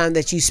all the time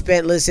that you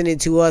spent listening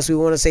to us. We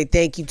want to say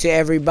thank you to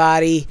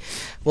everybody.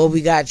 What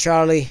we got,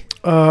 Charlie?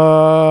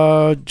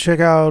 Check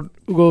out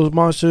Ugo's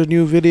Monster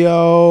new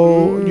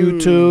video on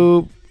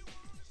YouTube,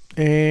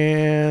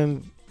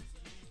 and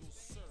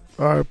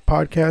our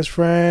podcast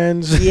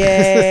friends.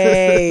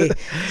 Yay!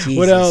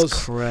 What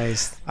else?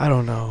 Christ, I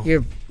don't know.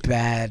 you're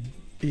bad.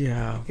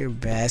 Yeah. You're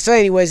bad. So,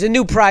 anyways, the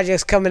new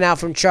project's coming out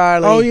from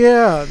Charlie. Oh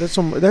yeah, it's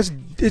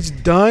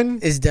done.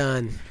 It's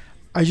done.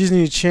 I just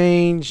need to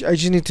change. I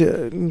just need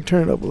to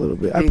turn it up a little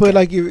bit. I Okay.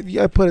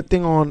 put a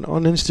thing on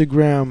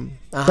Instagram.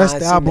 That's I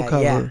the seen album that.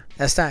 cover. Yeah,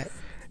 that's that.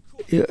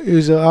 It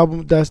was an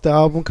album. That's the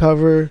album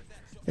cover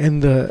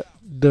and the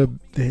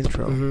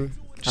intro. Mm-hmm.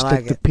 Just I like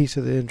like the it. piece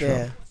of the intro.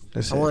 Yeah.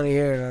 That's I it. want to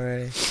hear it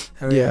already.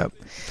 Hurry Yeah. up.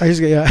 I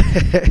just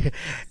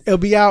it'll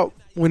be out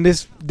when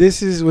this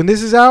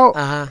is out.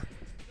 Uh-huh.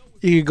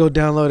 You can go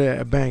download it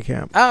at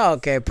Bandcamp. Oh,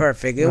 okay,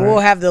 perfect. And All we'll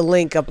right. have the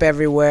link up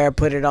everywhere.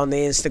 Put it on the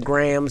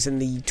Instagrams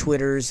and the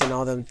Twitters and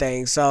all them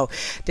things. So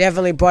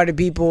definitely, party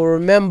people,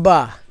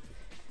 remember.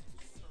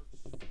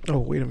 Oh,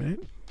 wait a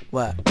minute.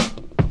 What?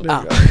 There we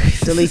go.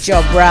 Delete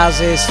your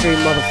browser history,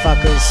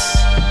 motherfuckers.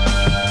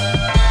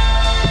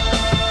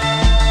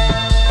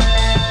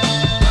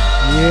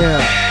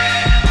 Yeah.